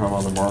treatments that have come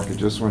on the market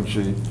just when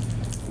she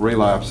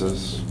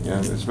relapses.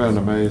 And it's been an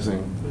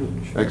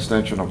amazing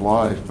extension of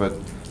life. But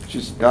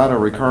she's got a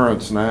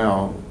recurrence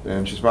now,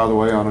 and she's, by the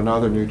way, on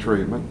another new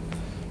treatment.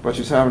 But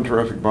she's having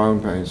terrific bone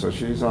pain, so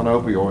she's on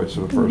opioids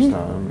for the first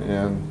time.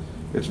 And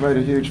it's made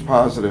a huge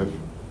positive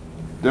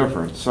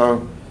difference.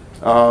 So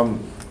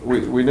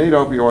we need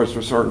opioids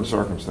for certain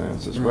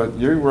circumstances, but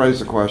you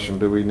raised the question,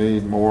 do we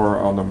need more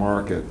on the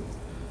market?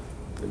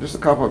 Just a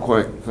couple of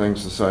quick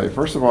things to say.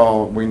 First of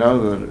all, we know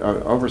that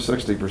over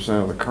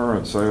 60% of the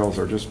current sales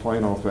are just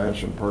plain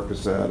old-fashioned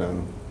Percocet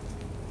and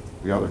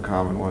the other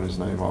common one, his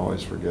name I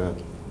always forget.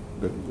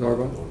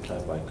 Vicodin,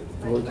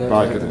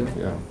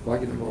 yeah.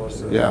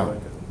 Vicodin. Yeah.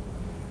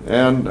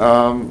 And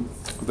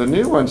the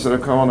new ones that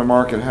have come on the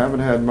market haven't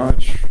had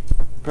much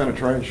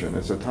penetration.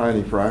 It's a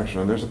tiny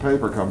fraction, and there's a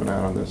paper coming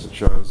out on this that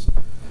shows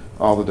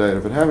all the data.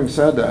 But having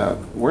said that,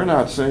 we're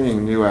not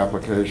seeing new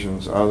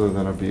applications other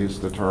than abuse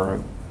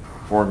deterrent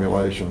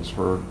formulations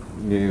for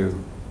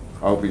new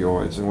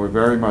opioids, and we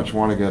very much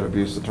want to get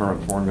abuse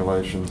deterrent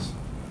formulations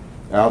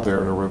out there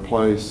to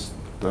replace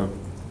the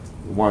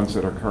ones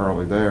that are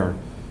currently there,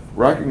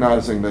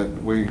 recognizing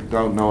that we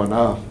don't know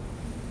enough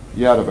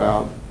yet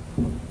about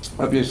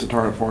abuse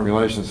deterrent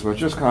formulations, but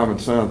just common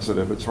sense that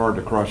if it's hard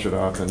to crush it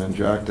up and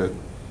inject it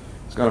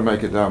it's going to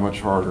make it that much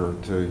harder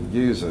to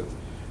use it.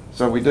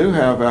 So we do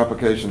have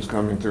applications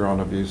coming through on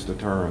abuse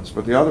deterrence.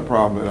 But the other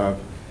problem that I've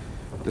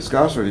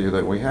discussed with you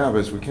that we have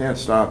is we can't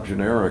stop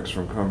generics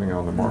from coming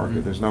on the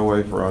market. There's no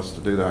way for us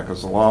to do that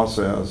because the law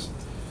says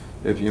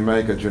if you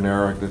make a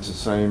generic that's the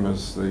same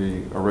as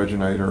the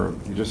originator,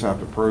 you just have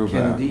to prove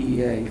that. Can the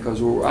DEA,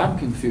 because I'm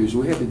confused,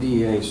 we have the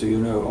DEA, so you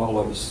know all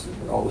of us,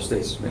 all the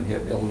states have been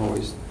hit,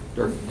 Illinois,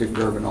 Dick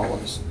Durbin, all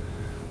of us.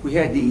 We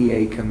had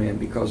DEA come in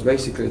because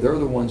basically they're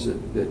the ones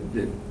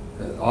that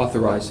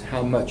authorize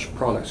how much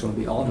product's going to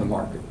be on the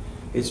market.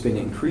 It's been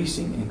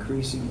increasing.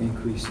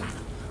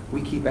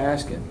 We keep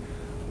asking.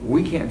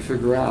 We can't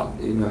figure out,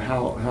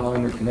 how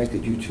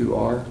interconnected you two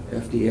are,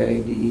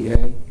 FDA,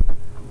 DEA,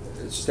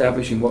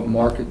 establishing what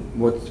market,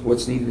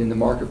 what's needed in the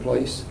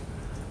marketplace.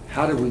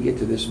 How did we get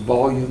to this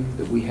volume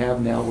that we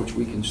have now, which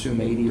we consume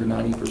 80 or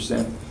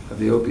 90% of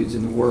the opiates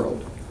in the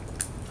world?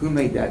 Who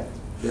made that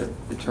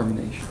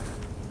determination?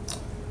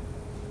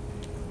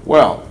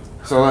 Well,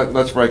 so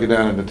let's break it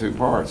down into two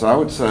parts. I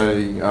would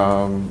say,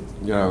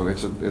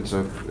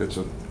 it's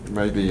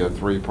maybe a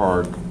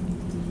three-part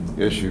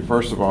issue.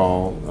 First of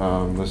all,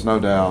 there's no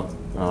doubt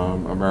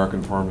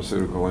American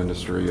pharmaceutical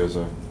industry is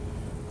a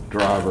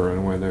driver,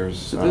 and when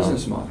there's a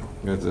business model.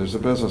 There's a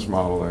business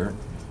model there.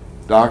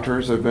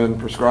 Doctors have been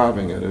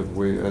prescribing it,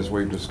 as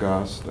we've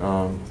discussed.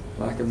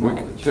 Lack of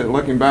knowledge.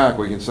 Looking back,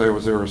 we can say it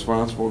was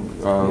irresponsible.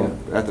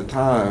 At the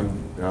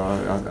time,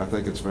 I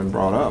think it's been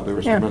brought up, there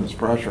was tremendous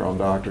pressure on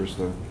doctors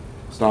to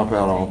stomp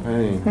out all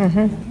pain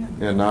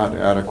and not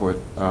adequate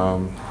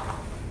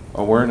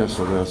awareness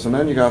of this. And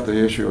then you got the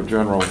issue of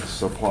general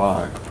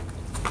supply.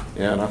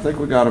 And I think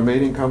we got a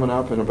meeting coming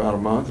up in about a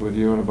month with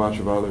you and a bunch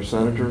of other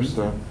senators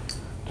to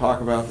talk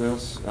about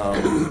this.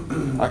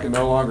 I can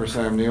no longer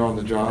say I'm new on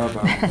the job.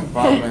 I'm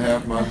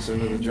 5.5 months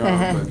into the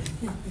job.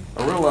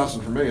 But a real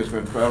lesson for me has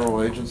been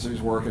federal agencies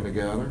working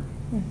together.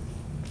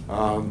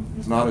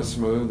 It's not as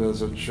smooth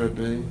as it should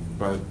be,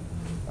 but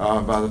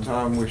by the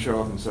time we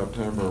show up in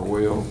September,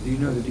 we'll... Do you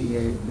know the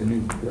DEA, the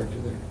new director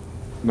there?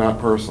 Not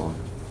personally.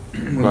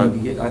 But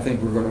I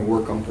think we're going to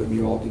work on putting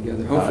you all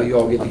together. Hopefully you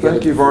all get together. I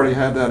think you've already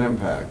had that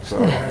impact. So,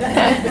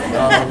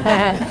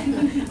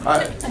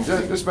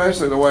 just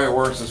basically the way it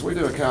works is we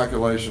do a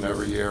calculation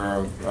every year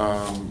of,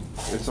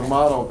 it's a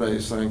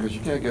model-based thing because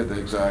you can't get the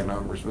exact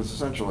numbers, but it's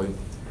essentially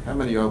how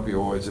many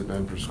opioids have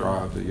been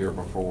prescribed the year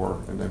before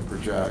and then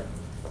project.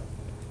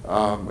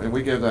 And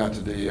we give that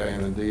to DEA,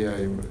 and the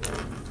DEA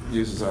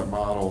uses that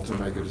model to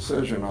make a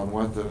decision on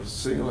what the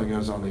ceiling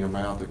is on the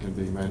amount that can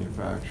be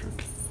manufactured.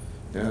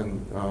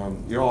 And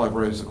you all have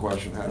raised the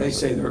question. They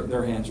say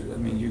their hands are, I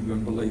mean, you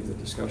wouldn't believe the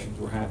discussions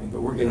we're having,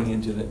 but we're getting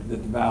into the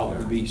battle of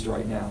the beast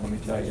right now, let me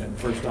tell you,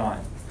 first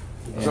time.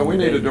 And so we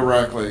need to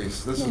directly,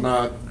 this is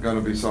not going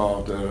to be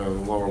solved at a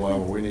lower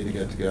level. We need to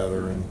get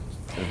together and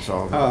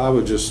solve it. I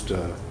would just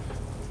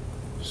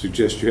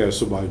suggest you have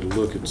somebody to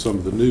look at some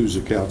of the news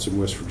accounts in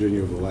West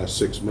Virginia over the last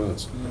 6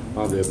 months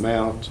on the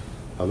amount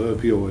of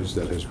opioids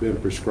that has been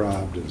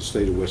prescribed in the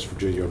state of West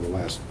Virginia over the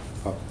last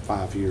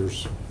 5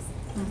 years.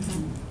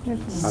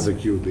 I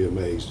think you would be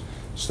amazed.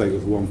 State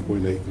with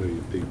 1.8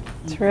 million people.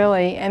 It's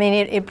really, I mean,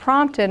 it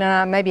prompted,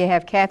 and maybe I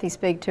have Kathy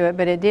speak to it,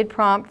 but it did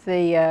prompt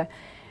the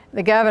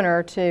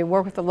governor to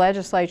work with the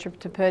legislature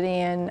to put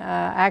in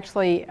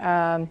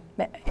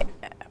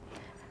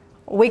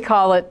we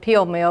call it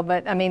pill mill,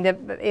 but I mean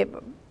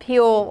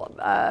pill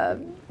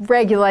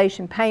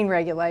regulation, pain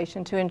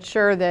regulation, to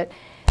ensure that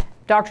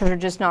doctors are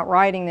just not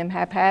writing them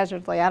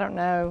haphazardly. I don't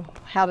know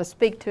how to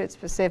speak to it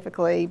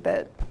specifically,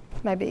 but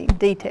maybe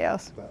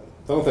details.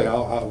 The only thing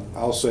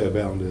I'll say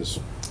about it is,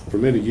 for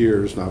many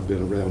years, and I've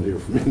been around here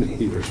for many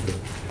years, but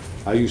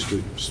I used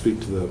to speak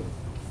to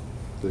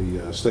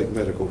the state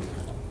medical,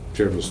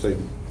 chairman of the state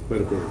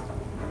medical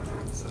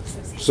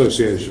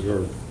association,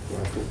 or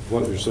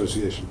what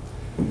association,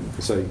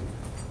 and say,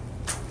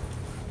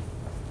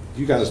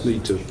 you guys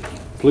need to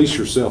police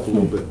yourself a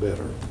little bit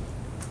better.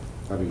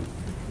 I mean,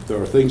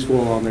 there are things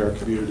going on in our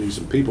communities,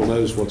 and people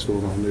knows what's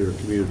going on in their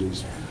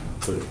communities.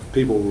 But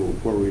people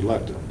were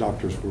reluctant,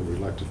 doctors were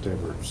reluctant to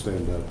ever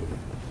stand up and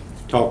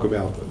talk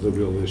about the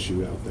real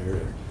issue out there.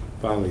 And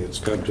finally, it's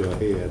come to a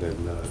head,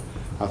 and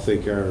I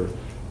think our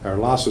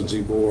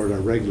licensing board,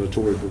 our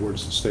regulatory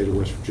boards in the state of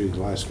West Virginia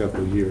the last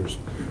couple of years,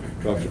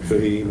 Dr.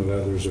 Fahim and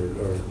others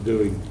are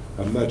doing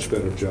a much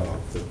better job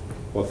than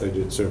what they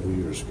did several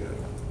years ago.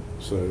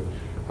 So,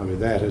 I mean,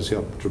 that has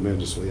helped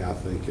tremendously, I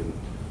think, in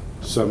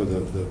some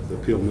of the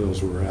pill mills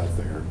who are out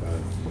there.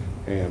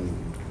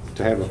 And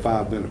to have a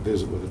 5-minute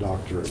visit with a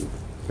doctor and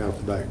out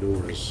the back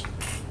door is,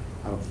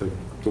 I don't think,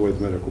 the way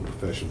the medical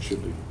profession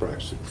should be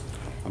practicing.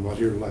 I'm not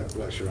here to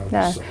lecture.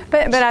 No.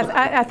 But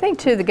I think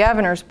to the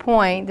governor's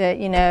point that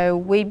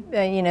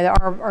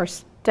our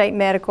state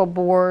medical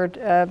board,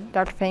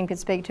 Dr. Fahim could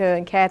speak to it,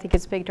 and Kathy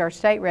could speak to our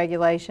state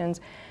regulations.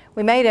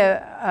 We made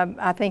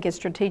I think a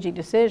strategic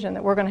decision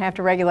that we're going to have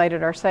to regulate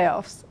it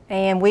ourselves,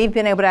 and we've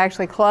been able to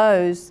actually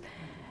close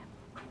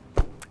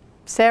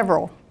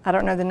several. I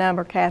don't know the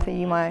number, Kathy,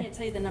 you might. I can't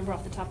tell you the number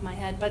off the top of my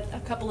head, but a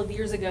couple of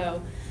years ago,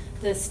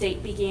 the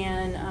state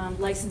began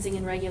licensing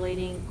and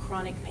regulating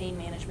chronic pain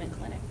management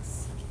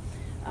clinics.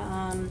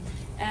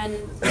 And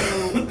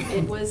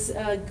it was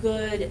a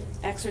good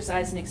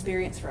exercise and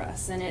experience for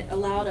us, and it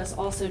allowed us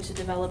also to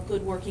develop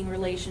good working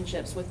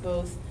relationships with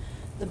both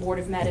the Board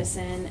of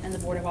Medicine and the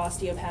Board of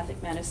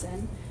Osteopathic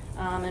Medicine.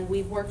 And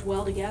we've worked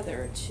well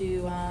together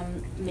to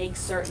make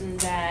certain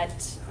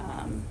that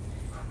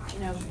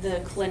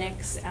the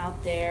clinics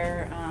out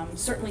there,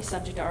 certainly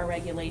subject to our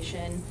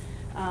regulation,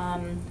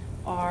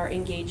 are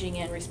engaging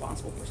in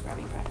responsible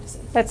prescribing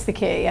practices. That's the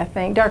key, I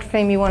think. Dr.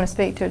 Feem, you want to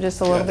speak to it just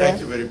a little bit?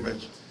 Thank you very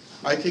much.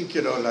 I think,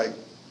 like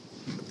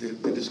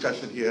the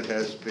discussion here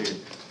has been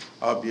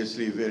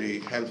obviously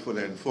very helpful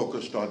and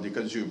focused on the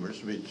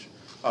consumers, which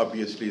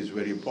obviously is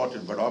very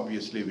important, but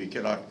obviously we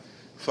cannot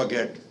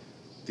forget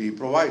the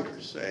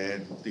providers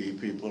and the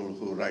people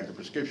who write the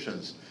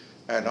prescriptions.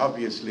 And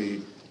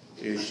obviously,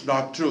 it's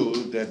not true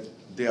that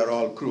they are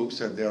all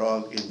crooks and they're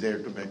all in there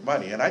to make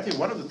money. And I think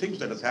one of the things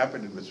that has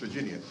happened in West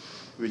Virginia,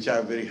 which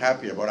I'm very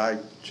happy about, I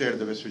chair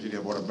the West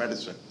Virginia Board of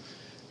Medicine,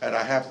 and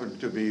I happen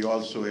to be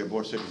also a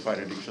board-certified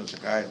addiction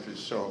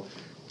psychiatrist, so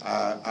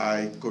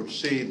I could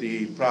see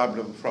the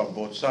problem from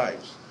both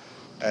sides.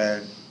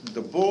 And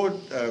the board,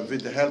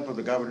 with the help of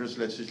the governor's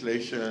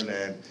legislation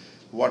and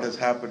what has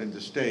happened in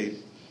the state,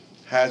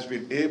 has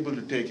been able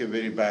to take a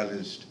very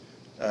balanced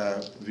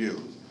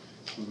view,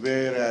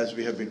 whereas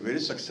we have been very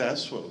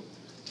successful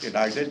in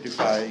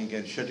identifying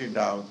and shutting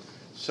down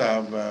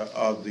some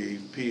of the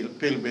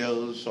pill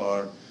mills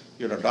or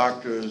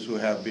doctors who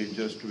have been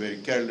just very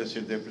careless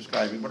in their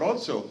prescribing. But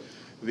also,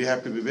 we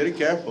have to be very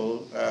careful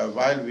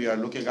while we are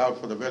looking out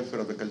for the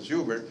welfare of the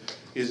consumer,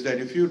 is that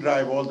if you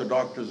drive all the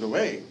doctors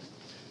away,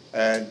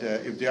 and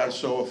if they are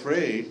so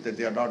afraid that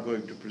they are not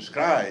going to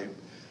prescribe,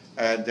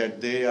 and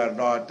that they are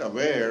not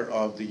aware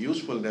of the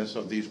usefulness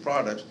of these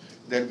products,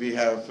 then we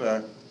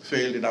have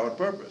failed in our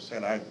purpose.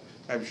 And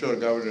I'm sure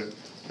Governor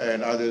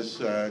and others,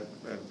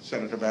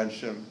 Senator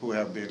Manchin, who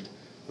have been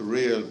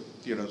real,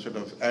 sort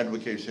of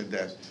advocates in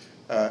this.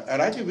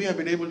 And I think we have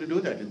been able to do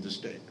that in the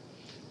state.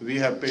 We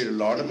have paid a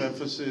lot of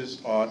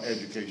emphasis on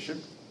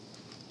education.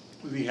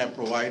 We have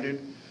provided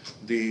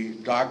the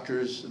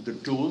doctors the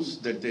tools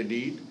that they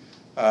need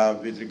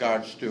with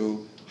regards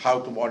to how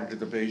to monitor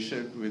the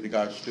patient, with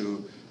regards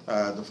to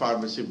the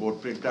pharmacy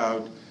board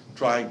printout,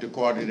 trying to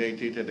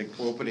coordinate it and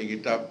opening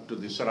it up to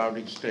the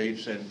surrounding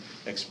states and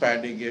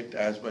expanding it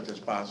as much as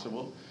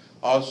possible.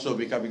 Also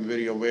becoming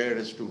very aware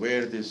as to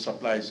where this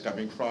supply is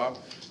coming from,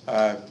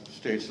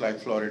 states like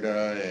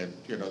Florida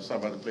and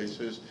some other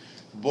places.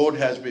 Board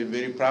has been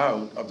very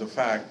proud of the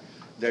fact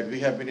that we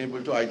have been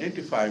able to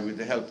identify, with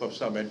the help of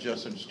some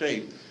adjacent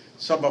state,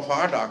 some of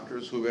our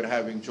doctors who were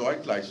having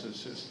joint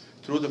licenses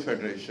through the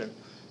Federation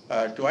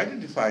to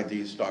identify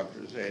these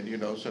doctors.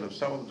 And sort of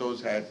some of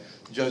those had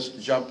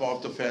just jumped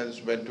off the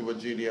fence, went to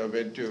Virginia,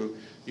 went to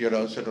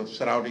sort of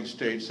surrounding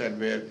states, and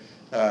were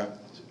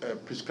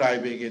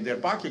prescribing in their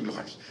parking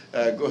lots,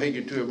 going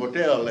into a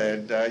motel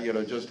and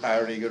just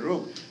hiring a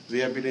room. We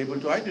have been able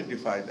to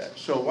identify that.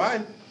 So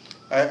while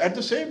at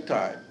the same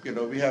time,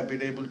 we have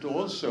been able to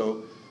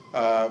also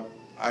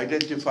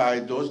identify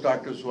those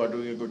doctors who are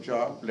doing a good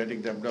job,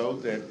 letting them know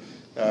that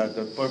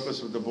the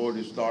purpose of the board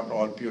is not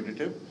all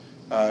punitive.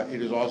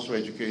 It is also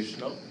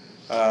educational.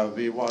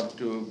 We want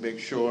to make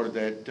sure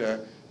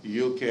that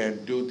you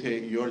can do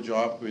your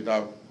job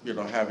without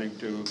having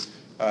to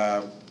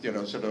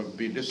sort of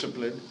be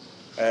disciplined.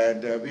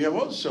 And we have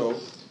also,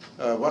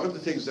 one of the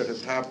things that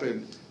has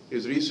happened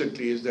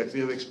recently is that we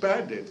have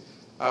expanded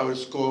our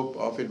scope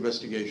of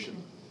investigation.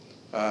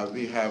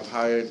 We have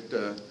hired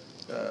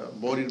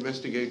more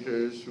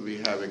investigators. We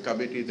have a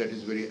committee that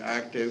is very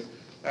active,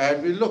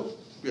 and we look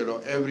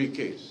every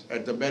case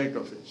at the merit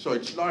of it. So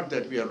it's not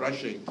that we are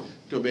rushing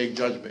to make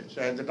judgments.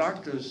 And the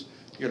doctors,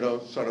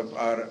 sort of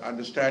are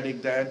understanding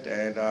that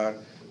and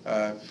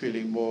are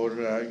feeling more,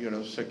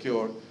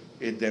 secure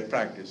in their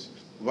practice.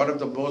 One of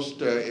the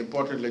most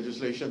important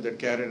legislation that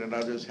Karen and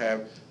others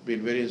have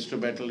been very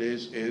instrumental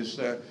is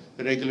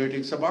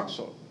regulating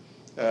Suboxone,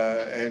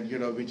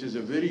 and which is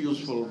a very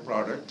useful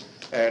product.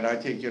 And I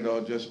think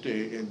just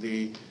in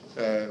the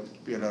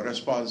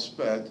response,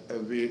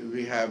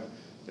 we have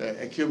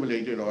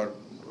accumulated, or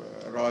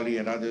Raleigh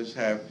and others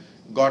have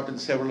gotten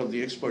several of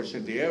the experts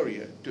in the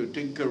area to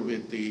tinker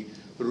with the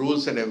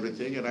rules and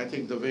everything, and I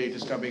think the way it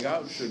is coming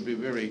out should be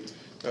very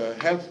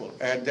helpful.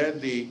 And then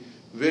the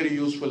very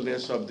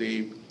usefulness of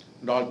the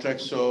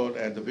naltrexone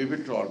and the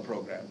Vivitrol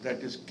program that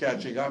is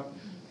catching up,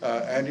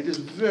 and it is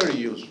very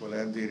useful,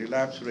 and the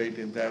relapse rate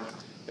in that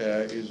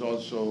is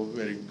also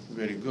very,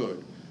 very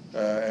good.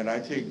 And I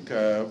think,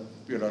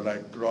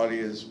 like Raleigh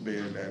has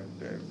been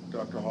and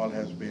Dr. Hall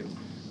has been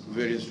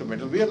very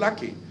instrumental. We are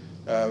lucky.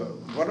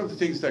 One of the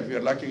things that we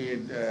are lucky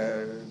in,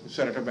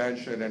 Senator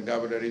Manchin and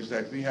Governor, is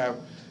that we have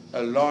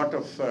a lot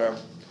of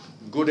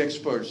good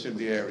experts in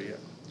the area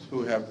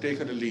who have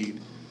taken a lead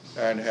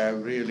and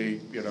have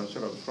really,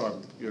 sort of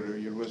from your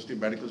university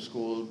medical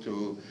school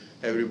to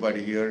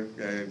everybody here,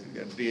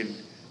 Dean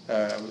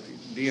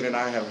Dean and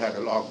I have had a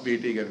long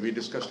meeting and we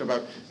discussed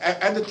about,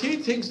 and the three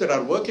things that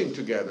are working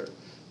together,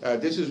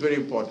 this is very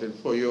important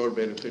for your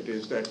benefit,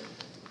 is that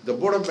the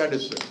Board of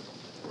Medicine,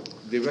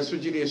 the West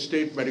Virginia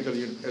State Medical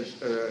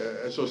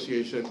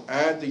Association,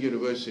 and the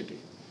university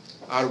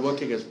are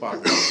working as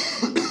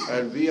partners,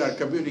 and we are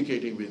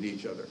communicating with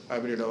each other. I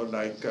mean,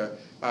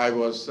 I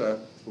was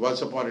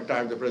once upon a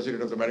time the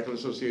president of the Medical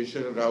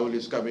Association. Raul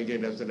is coming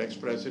in as the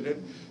next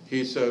president.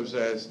 He serves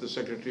as the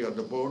secretary of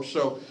the board.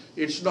 So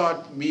it's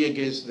not me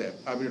against them.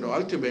 I mean,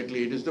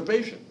 ultimately it is the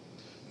patient.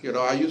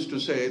 I used to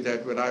say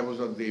that when I was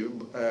on the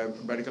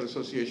Medical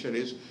Association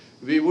is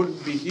we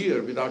wouldn't be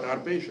here without our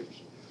patients.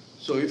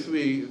 So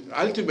ultimately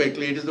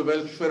it is the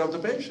welfare of the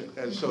patient,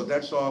 and so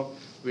that's all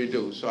we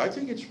do. So I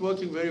think it's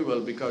working very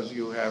well because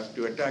you have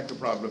to attack the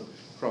problem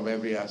from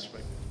every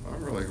aspect.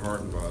 I'm really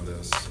heartened by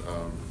this.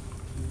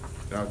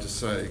 I'll just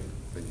say,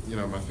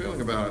 my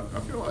feeling about it, I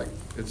feel like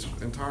it's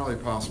entirely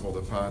possible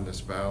to find this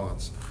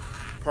balance.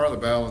 Part of the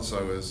balance,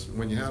 though, is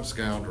when you have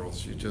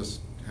scoundrels, you just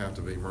have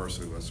to be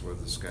merciless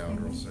with the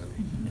scoundrels.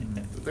 And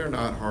they're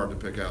not hard to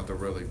pick out the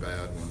really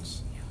bad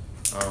ones.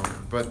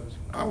 But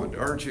I would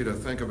urge you to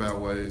think about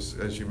ways,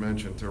 as you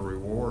mentioned, to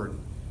reward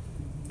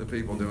the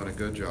people doing a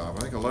good job.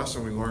 I think a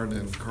lesson we learned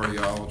in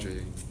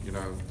cardiology,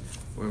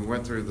 when we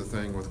went through the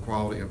thing with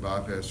quality and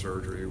bypass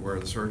surgery, where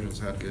the surgeons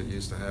had to get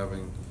used to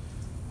having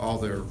all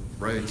their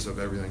rates of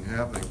everything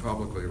happening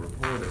publicly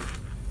reported.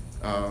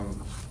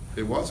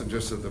 It wasn't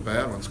just that the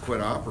bad ones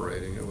quit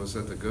operating, it was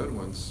that the good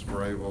ones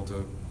were able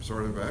to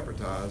sort of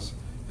advertise,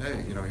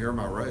 hey, here are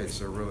my rates,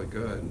 they're really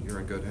good, you're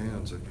in good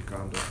hands if you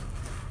come to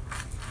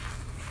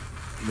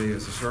me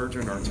as a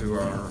surgeon or to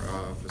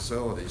our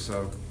facility.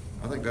 So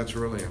I think that's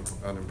really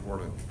an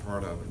important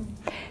part of it.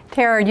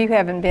 Tara, you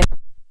haven't been,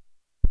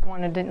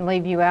 I didn't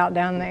leave you out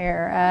down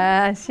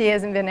there. She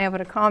hasn't been able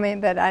to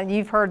comment, but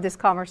you've heard this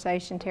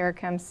conversation. Tara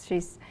comes,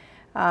 she's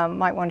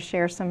might want to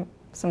share some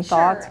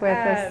thoughts with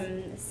us.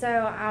 So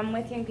I'm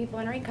with Young People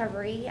in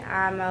Recovery.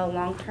 I'm a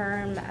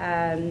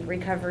long-term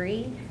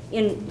recovery,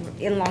 in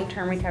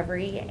long-term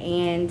recovery,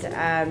 and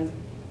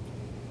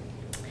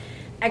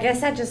I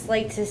guess I'd just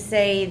like to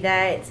say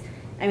that,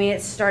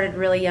 it started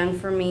really young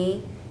for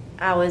me.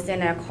 I was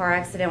in a car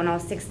accident when I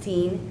was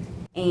 16,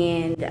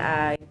 and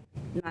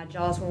my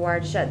jaws were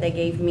wired shut. They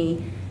gave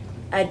me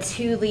a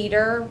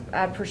 2-liter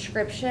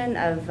prescription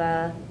of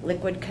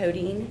liquid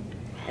codeine,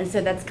 and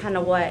so that's kind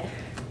of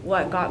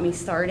what got me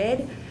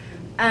started.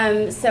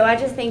 So I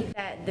just think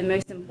that the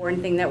most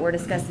important thing that we're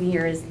discussing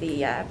here is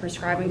the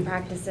prescribing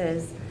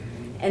practices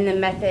and the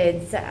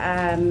methods,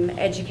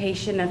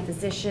 education of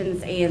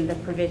physicians, and the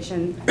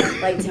prevention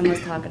like Tim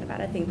was talking about.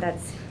 I think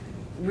that's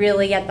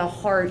really at the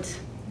heart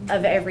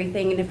of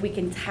everything, and if we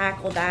can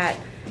tackle that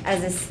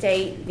as a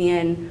state,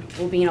 then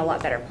we'll be in a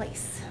lot better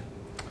place.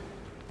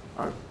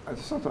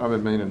 Something I've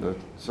been meaning to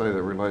say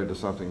that related to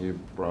something you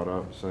brought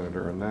up,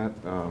 Senator, and that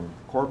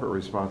corporate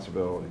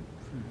responsibility.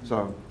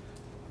 So,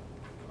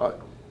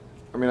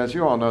 as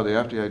you all know, the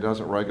FDA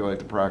doesn't regulate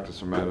the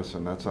practice of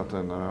medicine. That's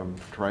something that I'm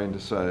trained to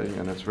say,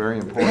 and it's very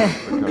important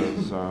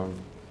because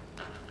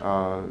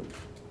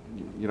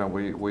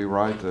we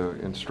write the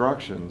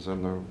instructions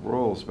and the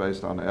rules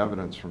based on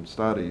evidence from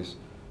studies.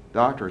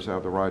 Doctors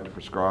have the right to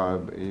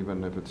prescribe,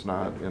 even if it's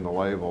not in the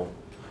label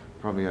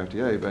from the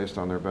FDA, based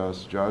on their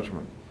best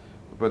judgment.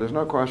 But there's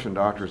no question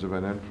doctors have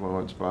been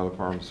influenced by the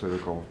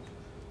pharmaceutical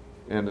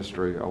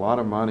industry. A lot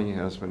of money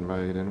has been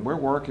made, and we're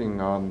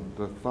working on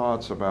the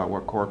thoughts about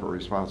what corporate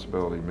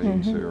responsibility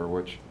means here,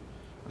 which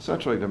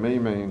essentially to me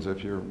means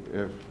if you're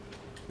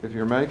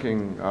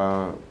making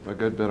a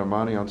good bit of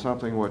money on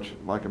something, which,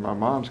 like in my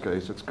mom's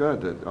case, it's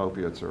good that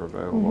opiates are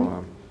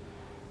available.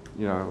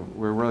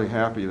 We're really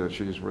happy that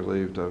she's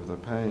relieved of the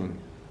pain.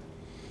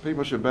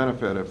 People should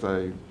benefit if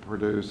they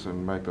produce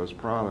and make those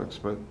products,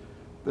 but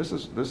this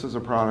is a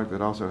product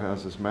that also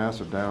has this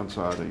massive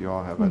downside that you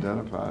all have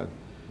identified.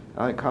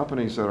 I think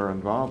companies that are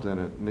involved in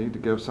it need to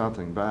give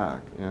something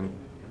back, and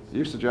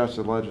you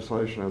suggested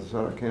legislation. As I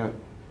said, I can't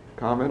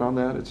comment on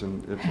that. It's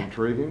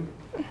intriguing,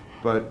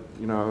 but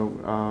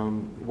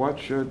what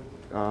should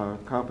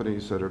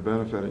companies that are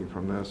benefiting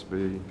from this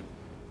be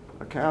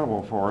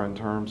accountable for in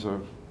terms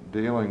of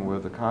dealing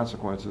with the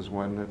consequences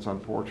when it's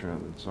unfortunate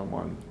that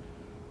someone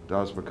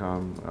does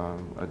become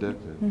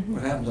addicted?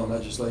 What happens on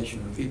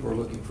legislation, when people are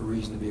looking for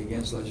reason to be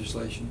against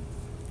legislation,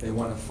 they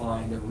want to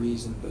find a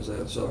reason, because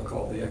that's what I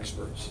call the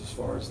experts, as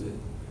far as the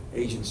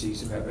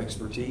agencies who have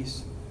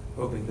expertise,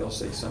 hoping they'll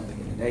say something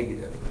in the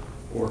negative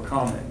or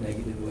comment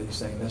negatively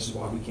saying this is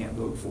why we can't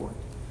vote for it.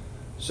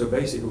 So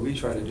basically what we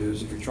try to do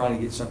is if you're trying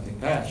to get something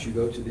passed, you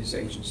go to this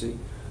agency,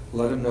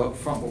 let them know up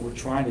front what we're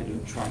trying to do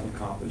and trying to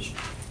accomplish.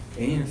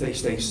 And even if they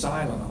stay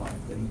silent on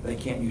it, then they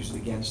can't use it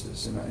against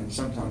us. And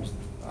sometimes,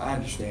 I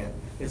understand,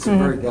 it's a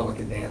very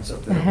delicate dance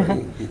up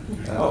there.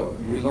 But,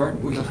 we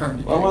learned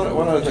to well,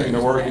 one other thing in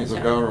the workings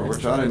of government,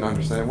 which I didn't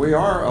understand, we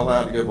are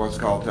allowed to give what's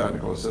called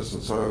technical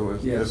assistance. So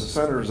if the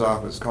senator's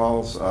office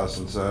calls us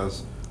and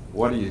says,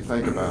 what do you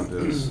think about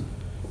this?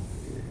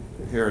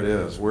 Here it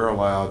is. We're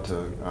allowed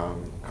to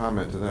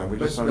comment to them. We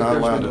just But are not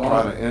there's allowed been to a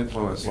try lot to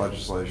influence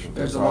legislation.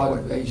 There's a through lot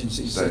public of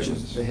agencies, such as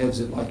statements. the heads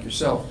that, like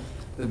yourself,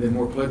 that have been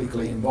more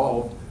politically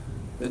involved,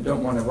 that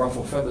don't want to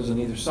ruffle feathers on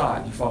either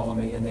side, you follow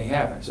me, and they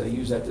haven't, so they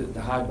use that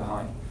to hide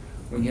behind.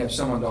 When you have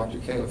someone, Dr.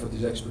 Califf, with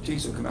his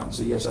expertise, will come out and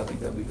say, yes, I think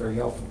that would be very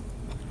helpful.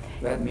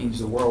 That means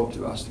the world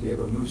to us to be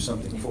able to move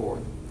something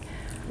forward.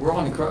 We're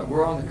on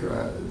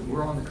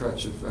the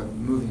crutch of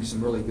moving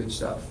some really good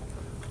stuff,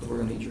 but we're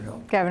going to need your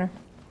help. Governor.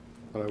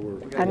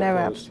 I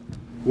know.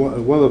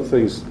 One of the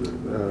things,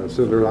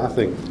 Senator, I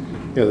think,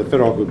 the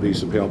federal would be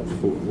some help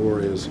for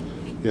is,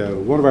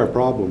 one of our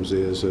problems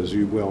is, as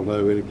you well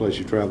know, any place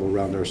you travel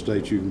around our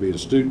state, you can be in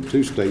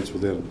 2 states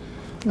within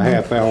a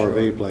half hour of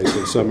any place.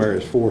 In some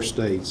areas, 4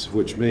 states,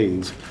 which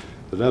means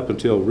that up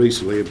until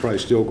recently, and probably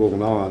still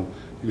going on,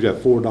 you could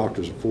have 4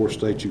 doctors in 4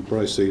 states you could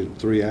probably see in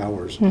 3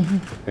 hours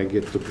and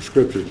get the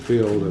prescriptions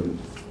filled, and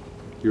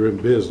you're in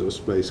business,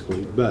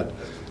 basically. But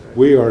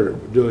we are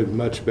doing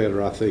much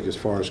better, I think, as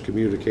far as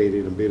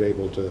communicating and being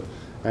able to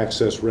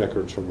access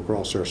records from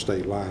across our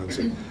state lines.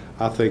 And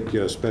I think,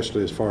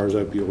 especially as far as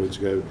opioids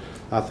go,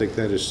 I think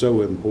that is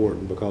so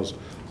important because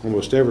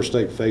almost every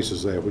state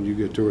faces that. When you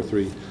get 2 or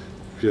 3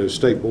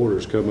 state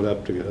borders coming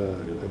up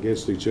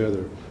against each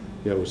other,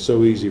 it's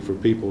so easy for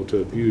people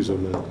to abuse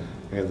them.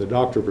 And the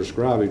doctor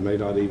prescribing may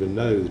not even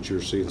know that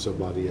you're seeing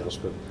somebody else.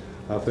 But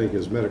I think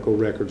as medical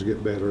records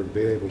get better and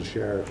being able to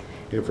share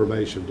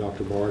information,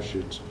 Dr. Marsh,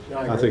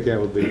 I think that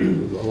would be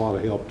a lot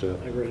of help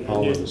to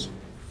all of us.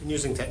 And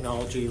using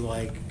technology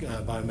like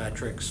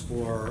biometrics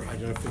for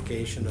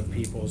identification of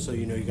people so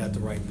you know you got the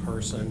right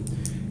person.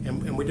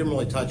 And we didn't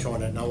really touch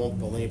on it, and I won't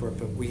belabor it,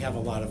 but we have a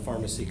lot of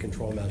pharmacy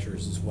control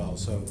measures as well.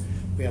 So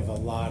we have a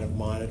lot of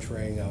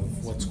monitoring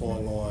of what's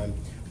going on.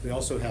 We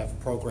also have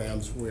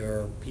programs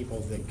where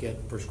people that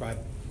get prescribed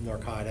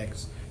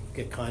narcotics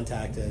get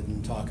contacted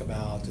and talk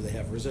about, do they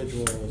have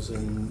residuals,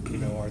 and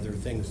are there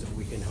things that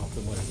we can help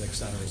them with, et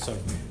cetera.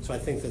 So I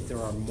think that there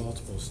are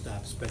multiple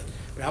steps. But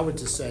I would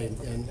just say,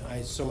 and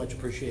I so much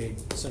appreciate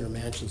Senator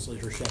Manchin's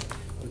leadership,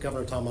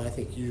 Governor Tomblin, I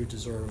think you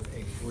deserve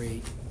a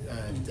great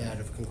debt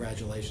of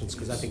congratulations,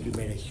 because I think you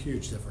made a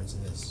huge difference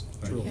in this.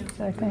 Truly.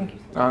 So thank you.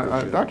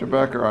 Dr.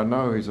 Becker, I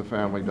know he's a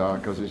family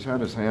doc because he's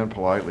had his hand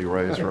politely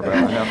raised for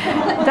about half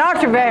an hour.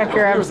 Dr.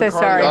 Becker, I'm so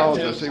sorry.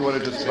 He would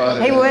have just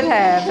butted He in. would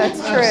have. That's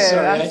true.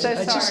 I'm I'm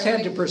so I just sorry.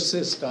 had to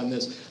persist on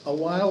this. A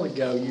while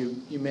ago,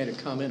 you made a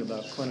comment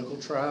about clinical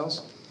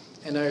trials,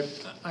 and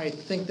I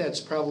think that's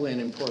probably an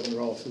important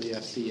role for the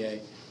FDA,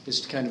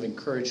 is to kind of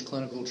encourage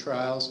clinical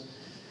trials.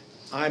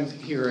 I'm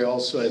here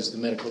also as the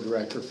medical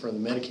director for the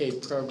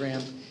Medicaid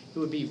program. It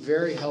would be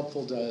very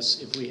helpful to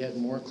us if we had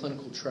more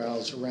clinical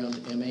trials around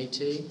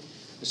MAT,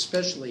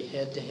 especially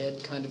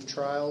head-to-head kind of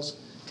trials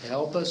to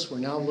help us. We're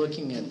now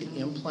looking at the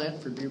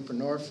implant for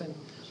buprenorphine.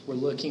 We're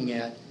looking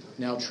at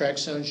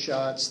naltrexone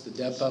shots, the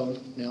depot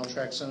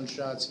naltrexone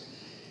shots.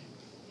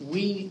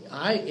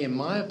 In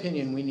my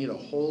opinion, we need a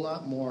whole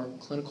lot more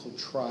clinical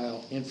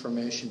trial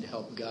information to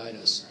help guide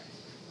us.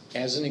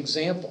 As an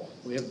example,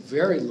 we have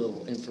very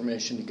little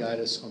information to guide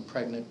us on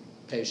pregnant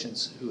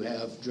patients who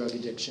have drug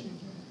addiction.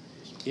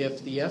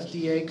 If the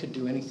FDA could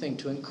do anything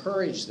to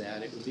encourage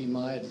that, it would be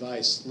my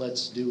advice,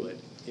 let's do it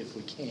if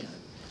we can.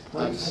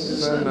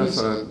 Send us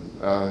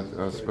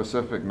a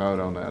specific note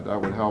on that. That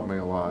would help me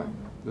a lot.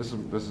 This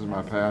is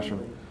my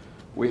passion.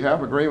 We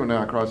have agreement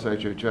now across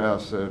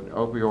HHS that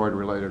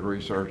opioid-related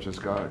research has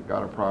got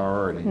a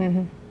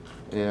priority.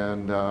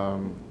 And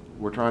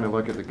we're trying to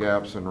look at the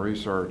gaps in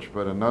research,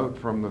 but a note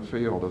from the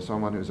field of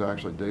someone who's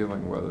actually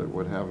dealing with it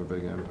would have a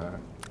big impact.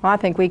 Well, I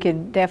think we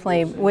could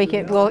definitely,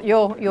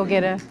 you'll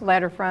get a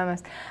letter from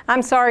us.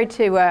 I'm sorry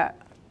to,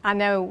 I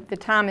know the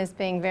time is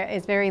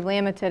very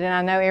limited, and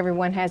I know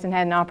everyone hasn't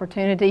had an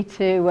opportunity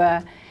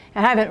to, I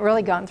haven't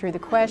really gotten through the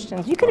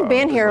questions. You could have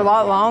been here a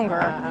lot longer.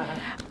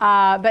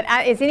 But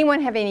does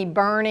anyone have any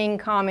burning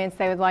comments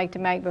they would like to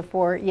make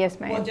before? Yes,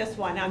 ma'am. Well, just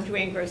one. I'm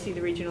Joanne Grossi,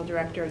 the Regional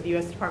Director of the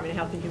U.S. Department of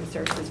Health and Human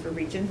Services for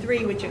Region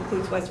 3, which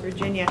includes West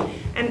Virginia.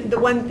 And the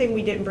one thing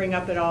we didn't bring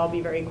up at all, I'll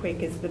be very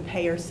quick, is the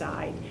payer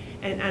side.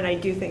 And I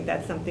do think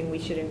that's something we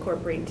should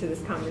incorporate into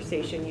this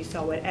conversation. You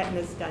saw what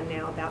Aetna's done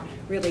now about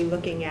really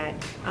looking at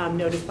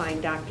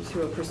notifying doctors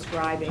who are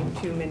prescribing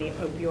too many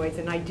opioids.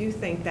 And I do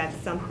think that's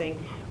something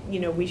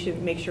we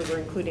should make sure we're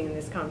including in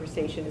this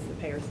conversation is the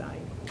payer side.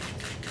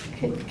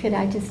 Could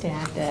I just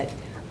add that,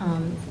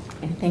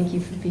 and thank you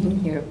for being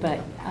here,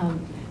 but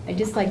I'd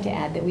just like to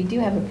add that we do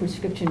have a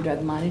prescription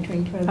drug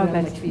monitoring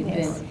program, which we've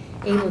been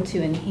able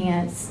to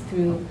enhance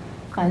through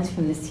funds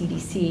from the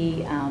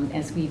CDC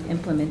as we've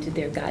implemented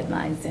their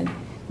guidelines, and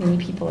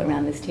many people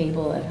around this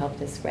table have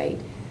helped us write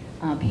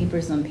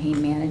papers on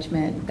pain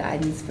management,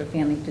 guidance for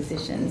family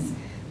physicians,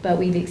 but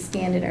we've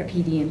expanded our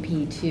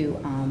PDMP to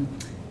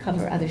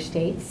cover other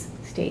states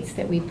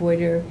that we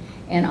border,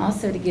 and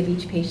also to give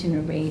each patient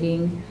a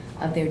rating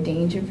of their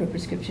danger for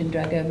prescription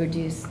drug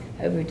overdose,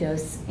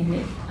 and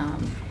it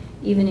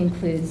even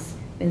includes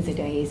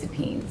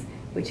benzodiazepines,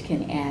 which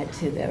can add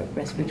to the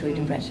respiratory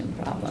depression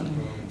problem.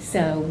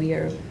 So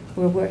we're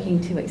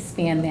working to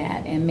expand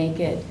that and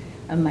make it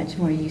a much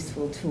more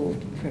useful tool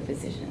for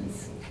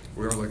physicians.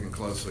 We are looking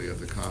closely at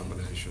the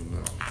combination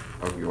of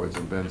opioids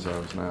and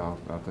benzos now.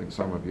 I think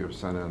some of you have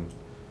sent in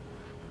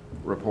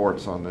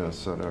reports on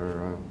this that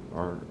are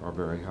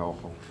very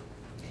helpful.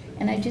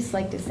 And I'd just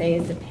like to say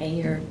as a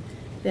payer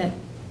that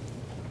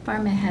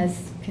pharma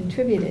has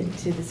contributed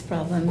to this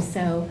problem,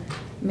 so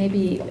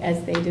maybe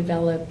as they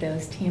develop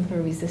those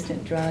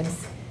tamper-resistant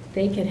drugs,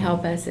 they could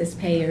help us as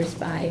payers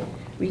by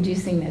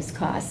reducing those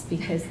costs,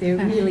 because they're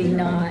really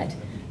not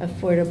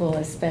affordable,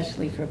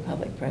 especially for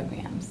public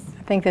programs.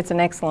 I think that's an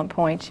excellent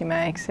point she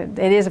makes. It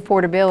is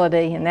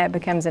affordability, and that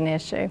becomes an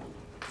issue.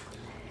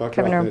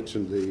 Dr. I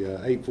mentioned the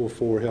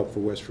 844 Help for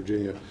West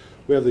Virginia.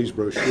 We have these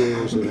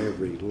brochures in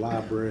every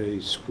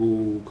library,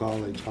 school,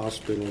 college,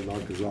 hospital,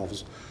 doctor's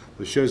office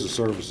that shows the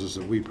services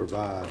that we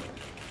provide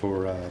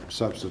for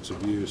substance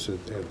abuse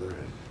and the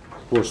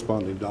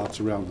corresponding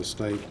dots around the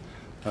state.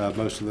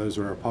 Most of those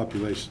are our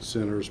population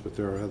centers, but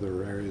there are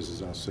other areas,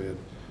 as I said,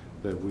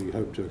 that we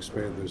hope to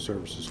expand those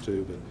services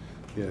to.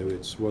 But you know,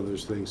 it's one of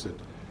those things that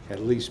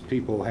at least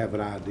people have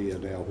an idea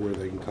now where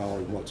they can call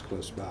and what's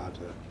close by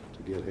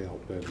to get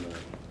help. And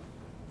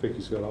I think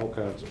he's got all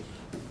kinds of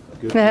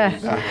good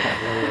things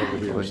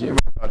over here.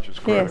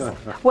 Yes.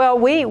 Well,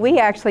 we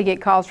actually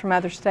get calls from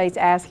other states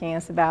asking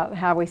us about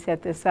how we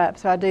set this up.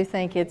 So I do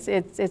think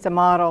it's a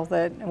model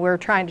that we're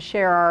trying to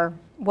share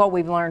what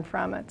we've learned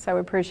from it. So we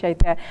appreciate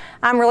that.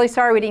 I'm really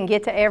sorry we didn't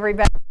get to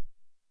everybody,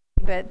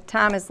 but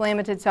time is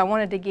limited. So I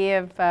wanted to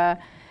give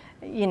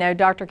you know,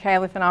 Dr.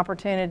 Califf an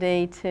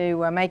opportunity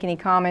to make any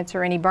comments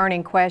or any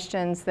burning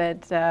questions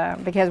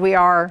that because we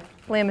are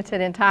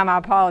limited in time. I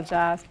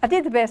apologize. I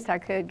did the best I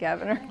could,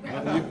 Governor.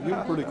 You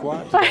were pretty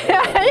quiet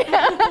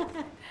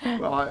today.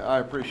 Well, I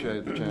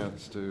appreciate the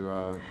chance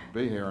to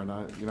be here, and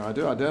I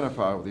do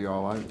identify with you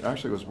all. I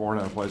actually was born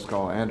in a place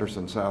called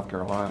Anderson, South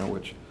Carolina,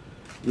 which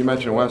you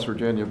mentioned West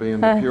Virginia being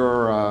the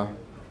pure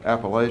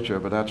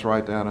Appalachia, but that's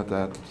right down at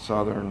that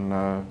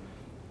southern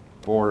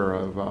border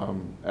of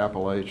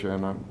Appalachia,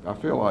 and I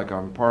feel like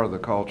I'm part of the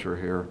culture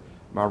here.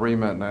 My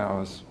remit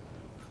now is,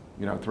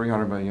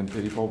 300 million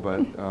people,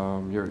 but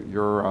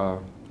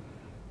you're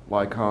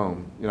like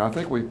home. I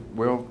think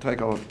we'll take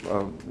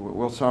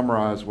we'll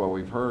summarize what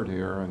we've heard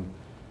here and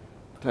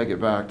take it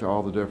back to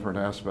all the different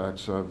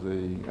aspects of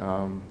the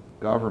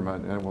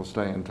government, and we'll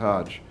stay in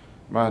touch.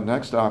 My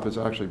next stop is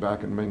actually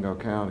back in Mingo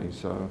County,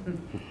 so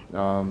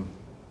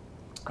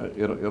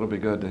it'll be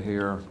good to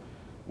hear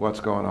what's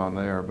going on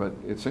there. But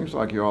it seems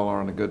like you all are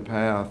on a good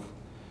path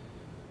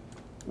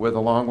with a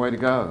long way to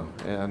go,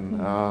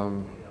 and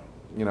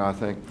I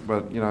think,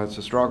 but it's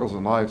the struggles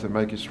in life that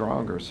make you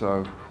stronger.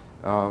 So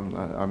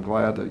I'm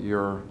glad that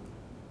you're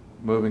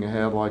moving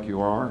ahead like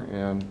you are,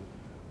 and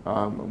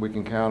we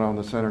can count on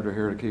the senator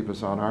here to keep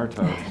us on our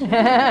toes.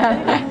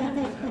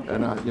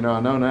 And I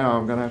know now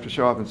I'm going to have to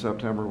show up in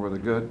September with a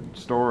good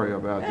story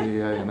about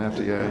DEA and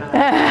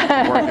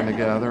FDA working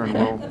together, and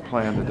we'll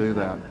plan to do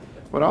that.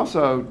 But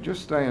also,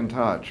 just stay in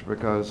touch,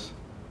 because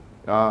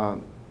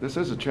this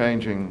is a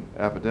changing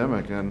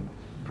epidemic, and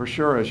for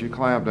sure, as you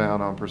clamp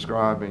down on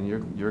prescribing,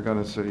 you're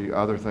going to see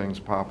other things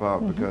pop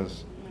up,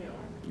 because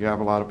you have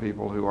a lot of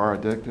people who are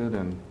addicted,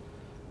 and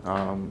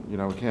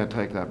we can't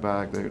take that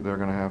back. They're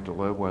going to have to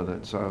live with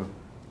it. So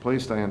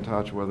please stay in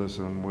touch with us,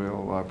 and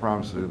we'll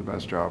promise to do the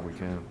best job we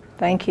can.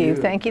 Thank you.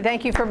 Thank you.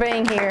 Thank you for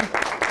being here.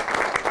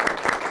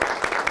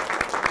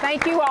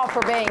 Thank you all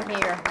for being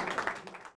here.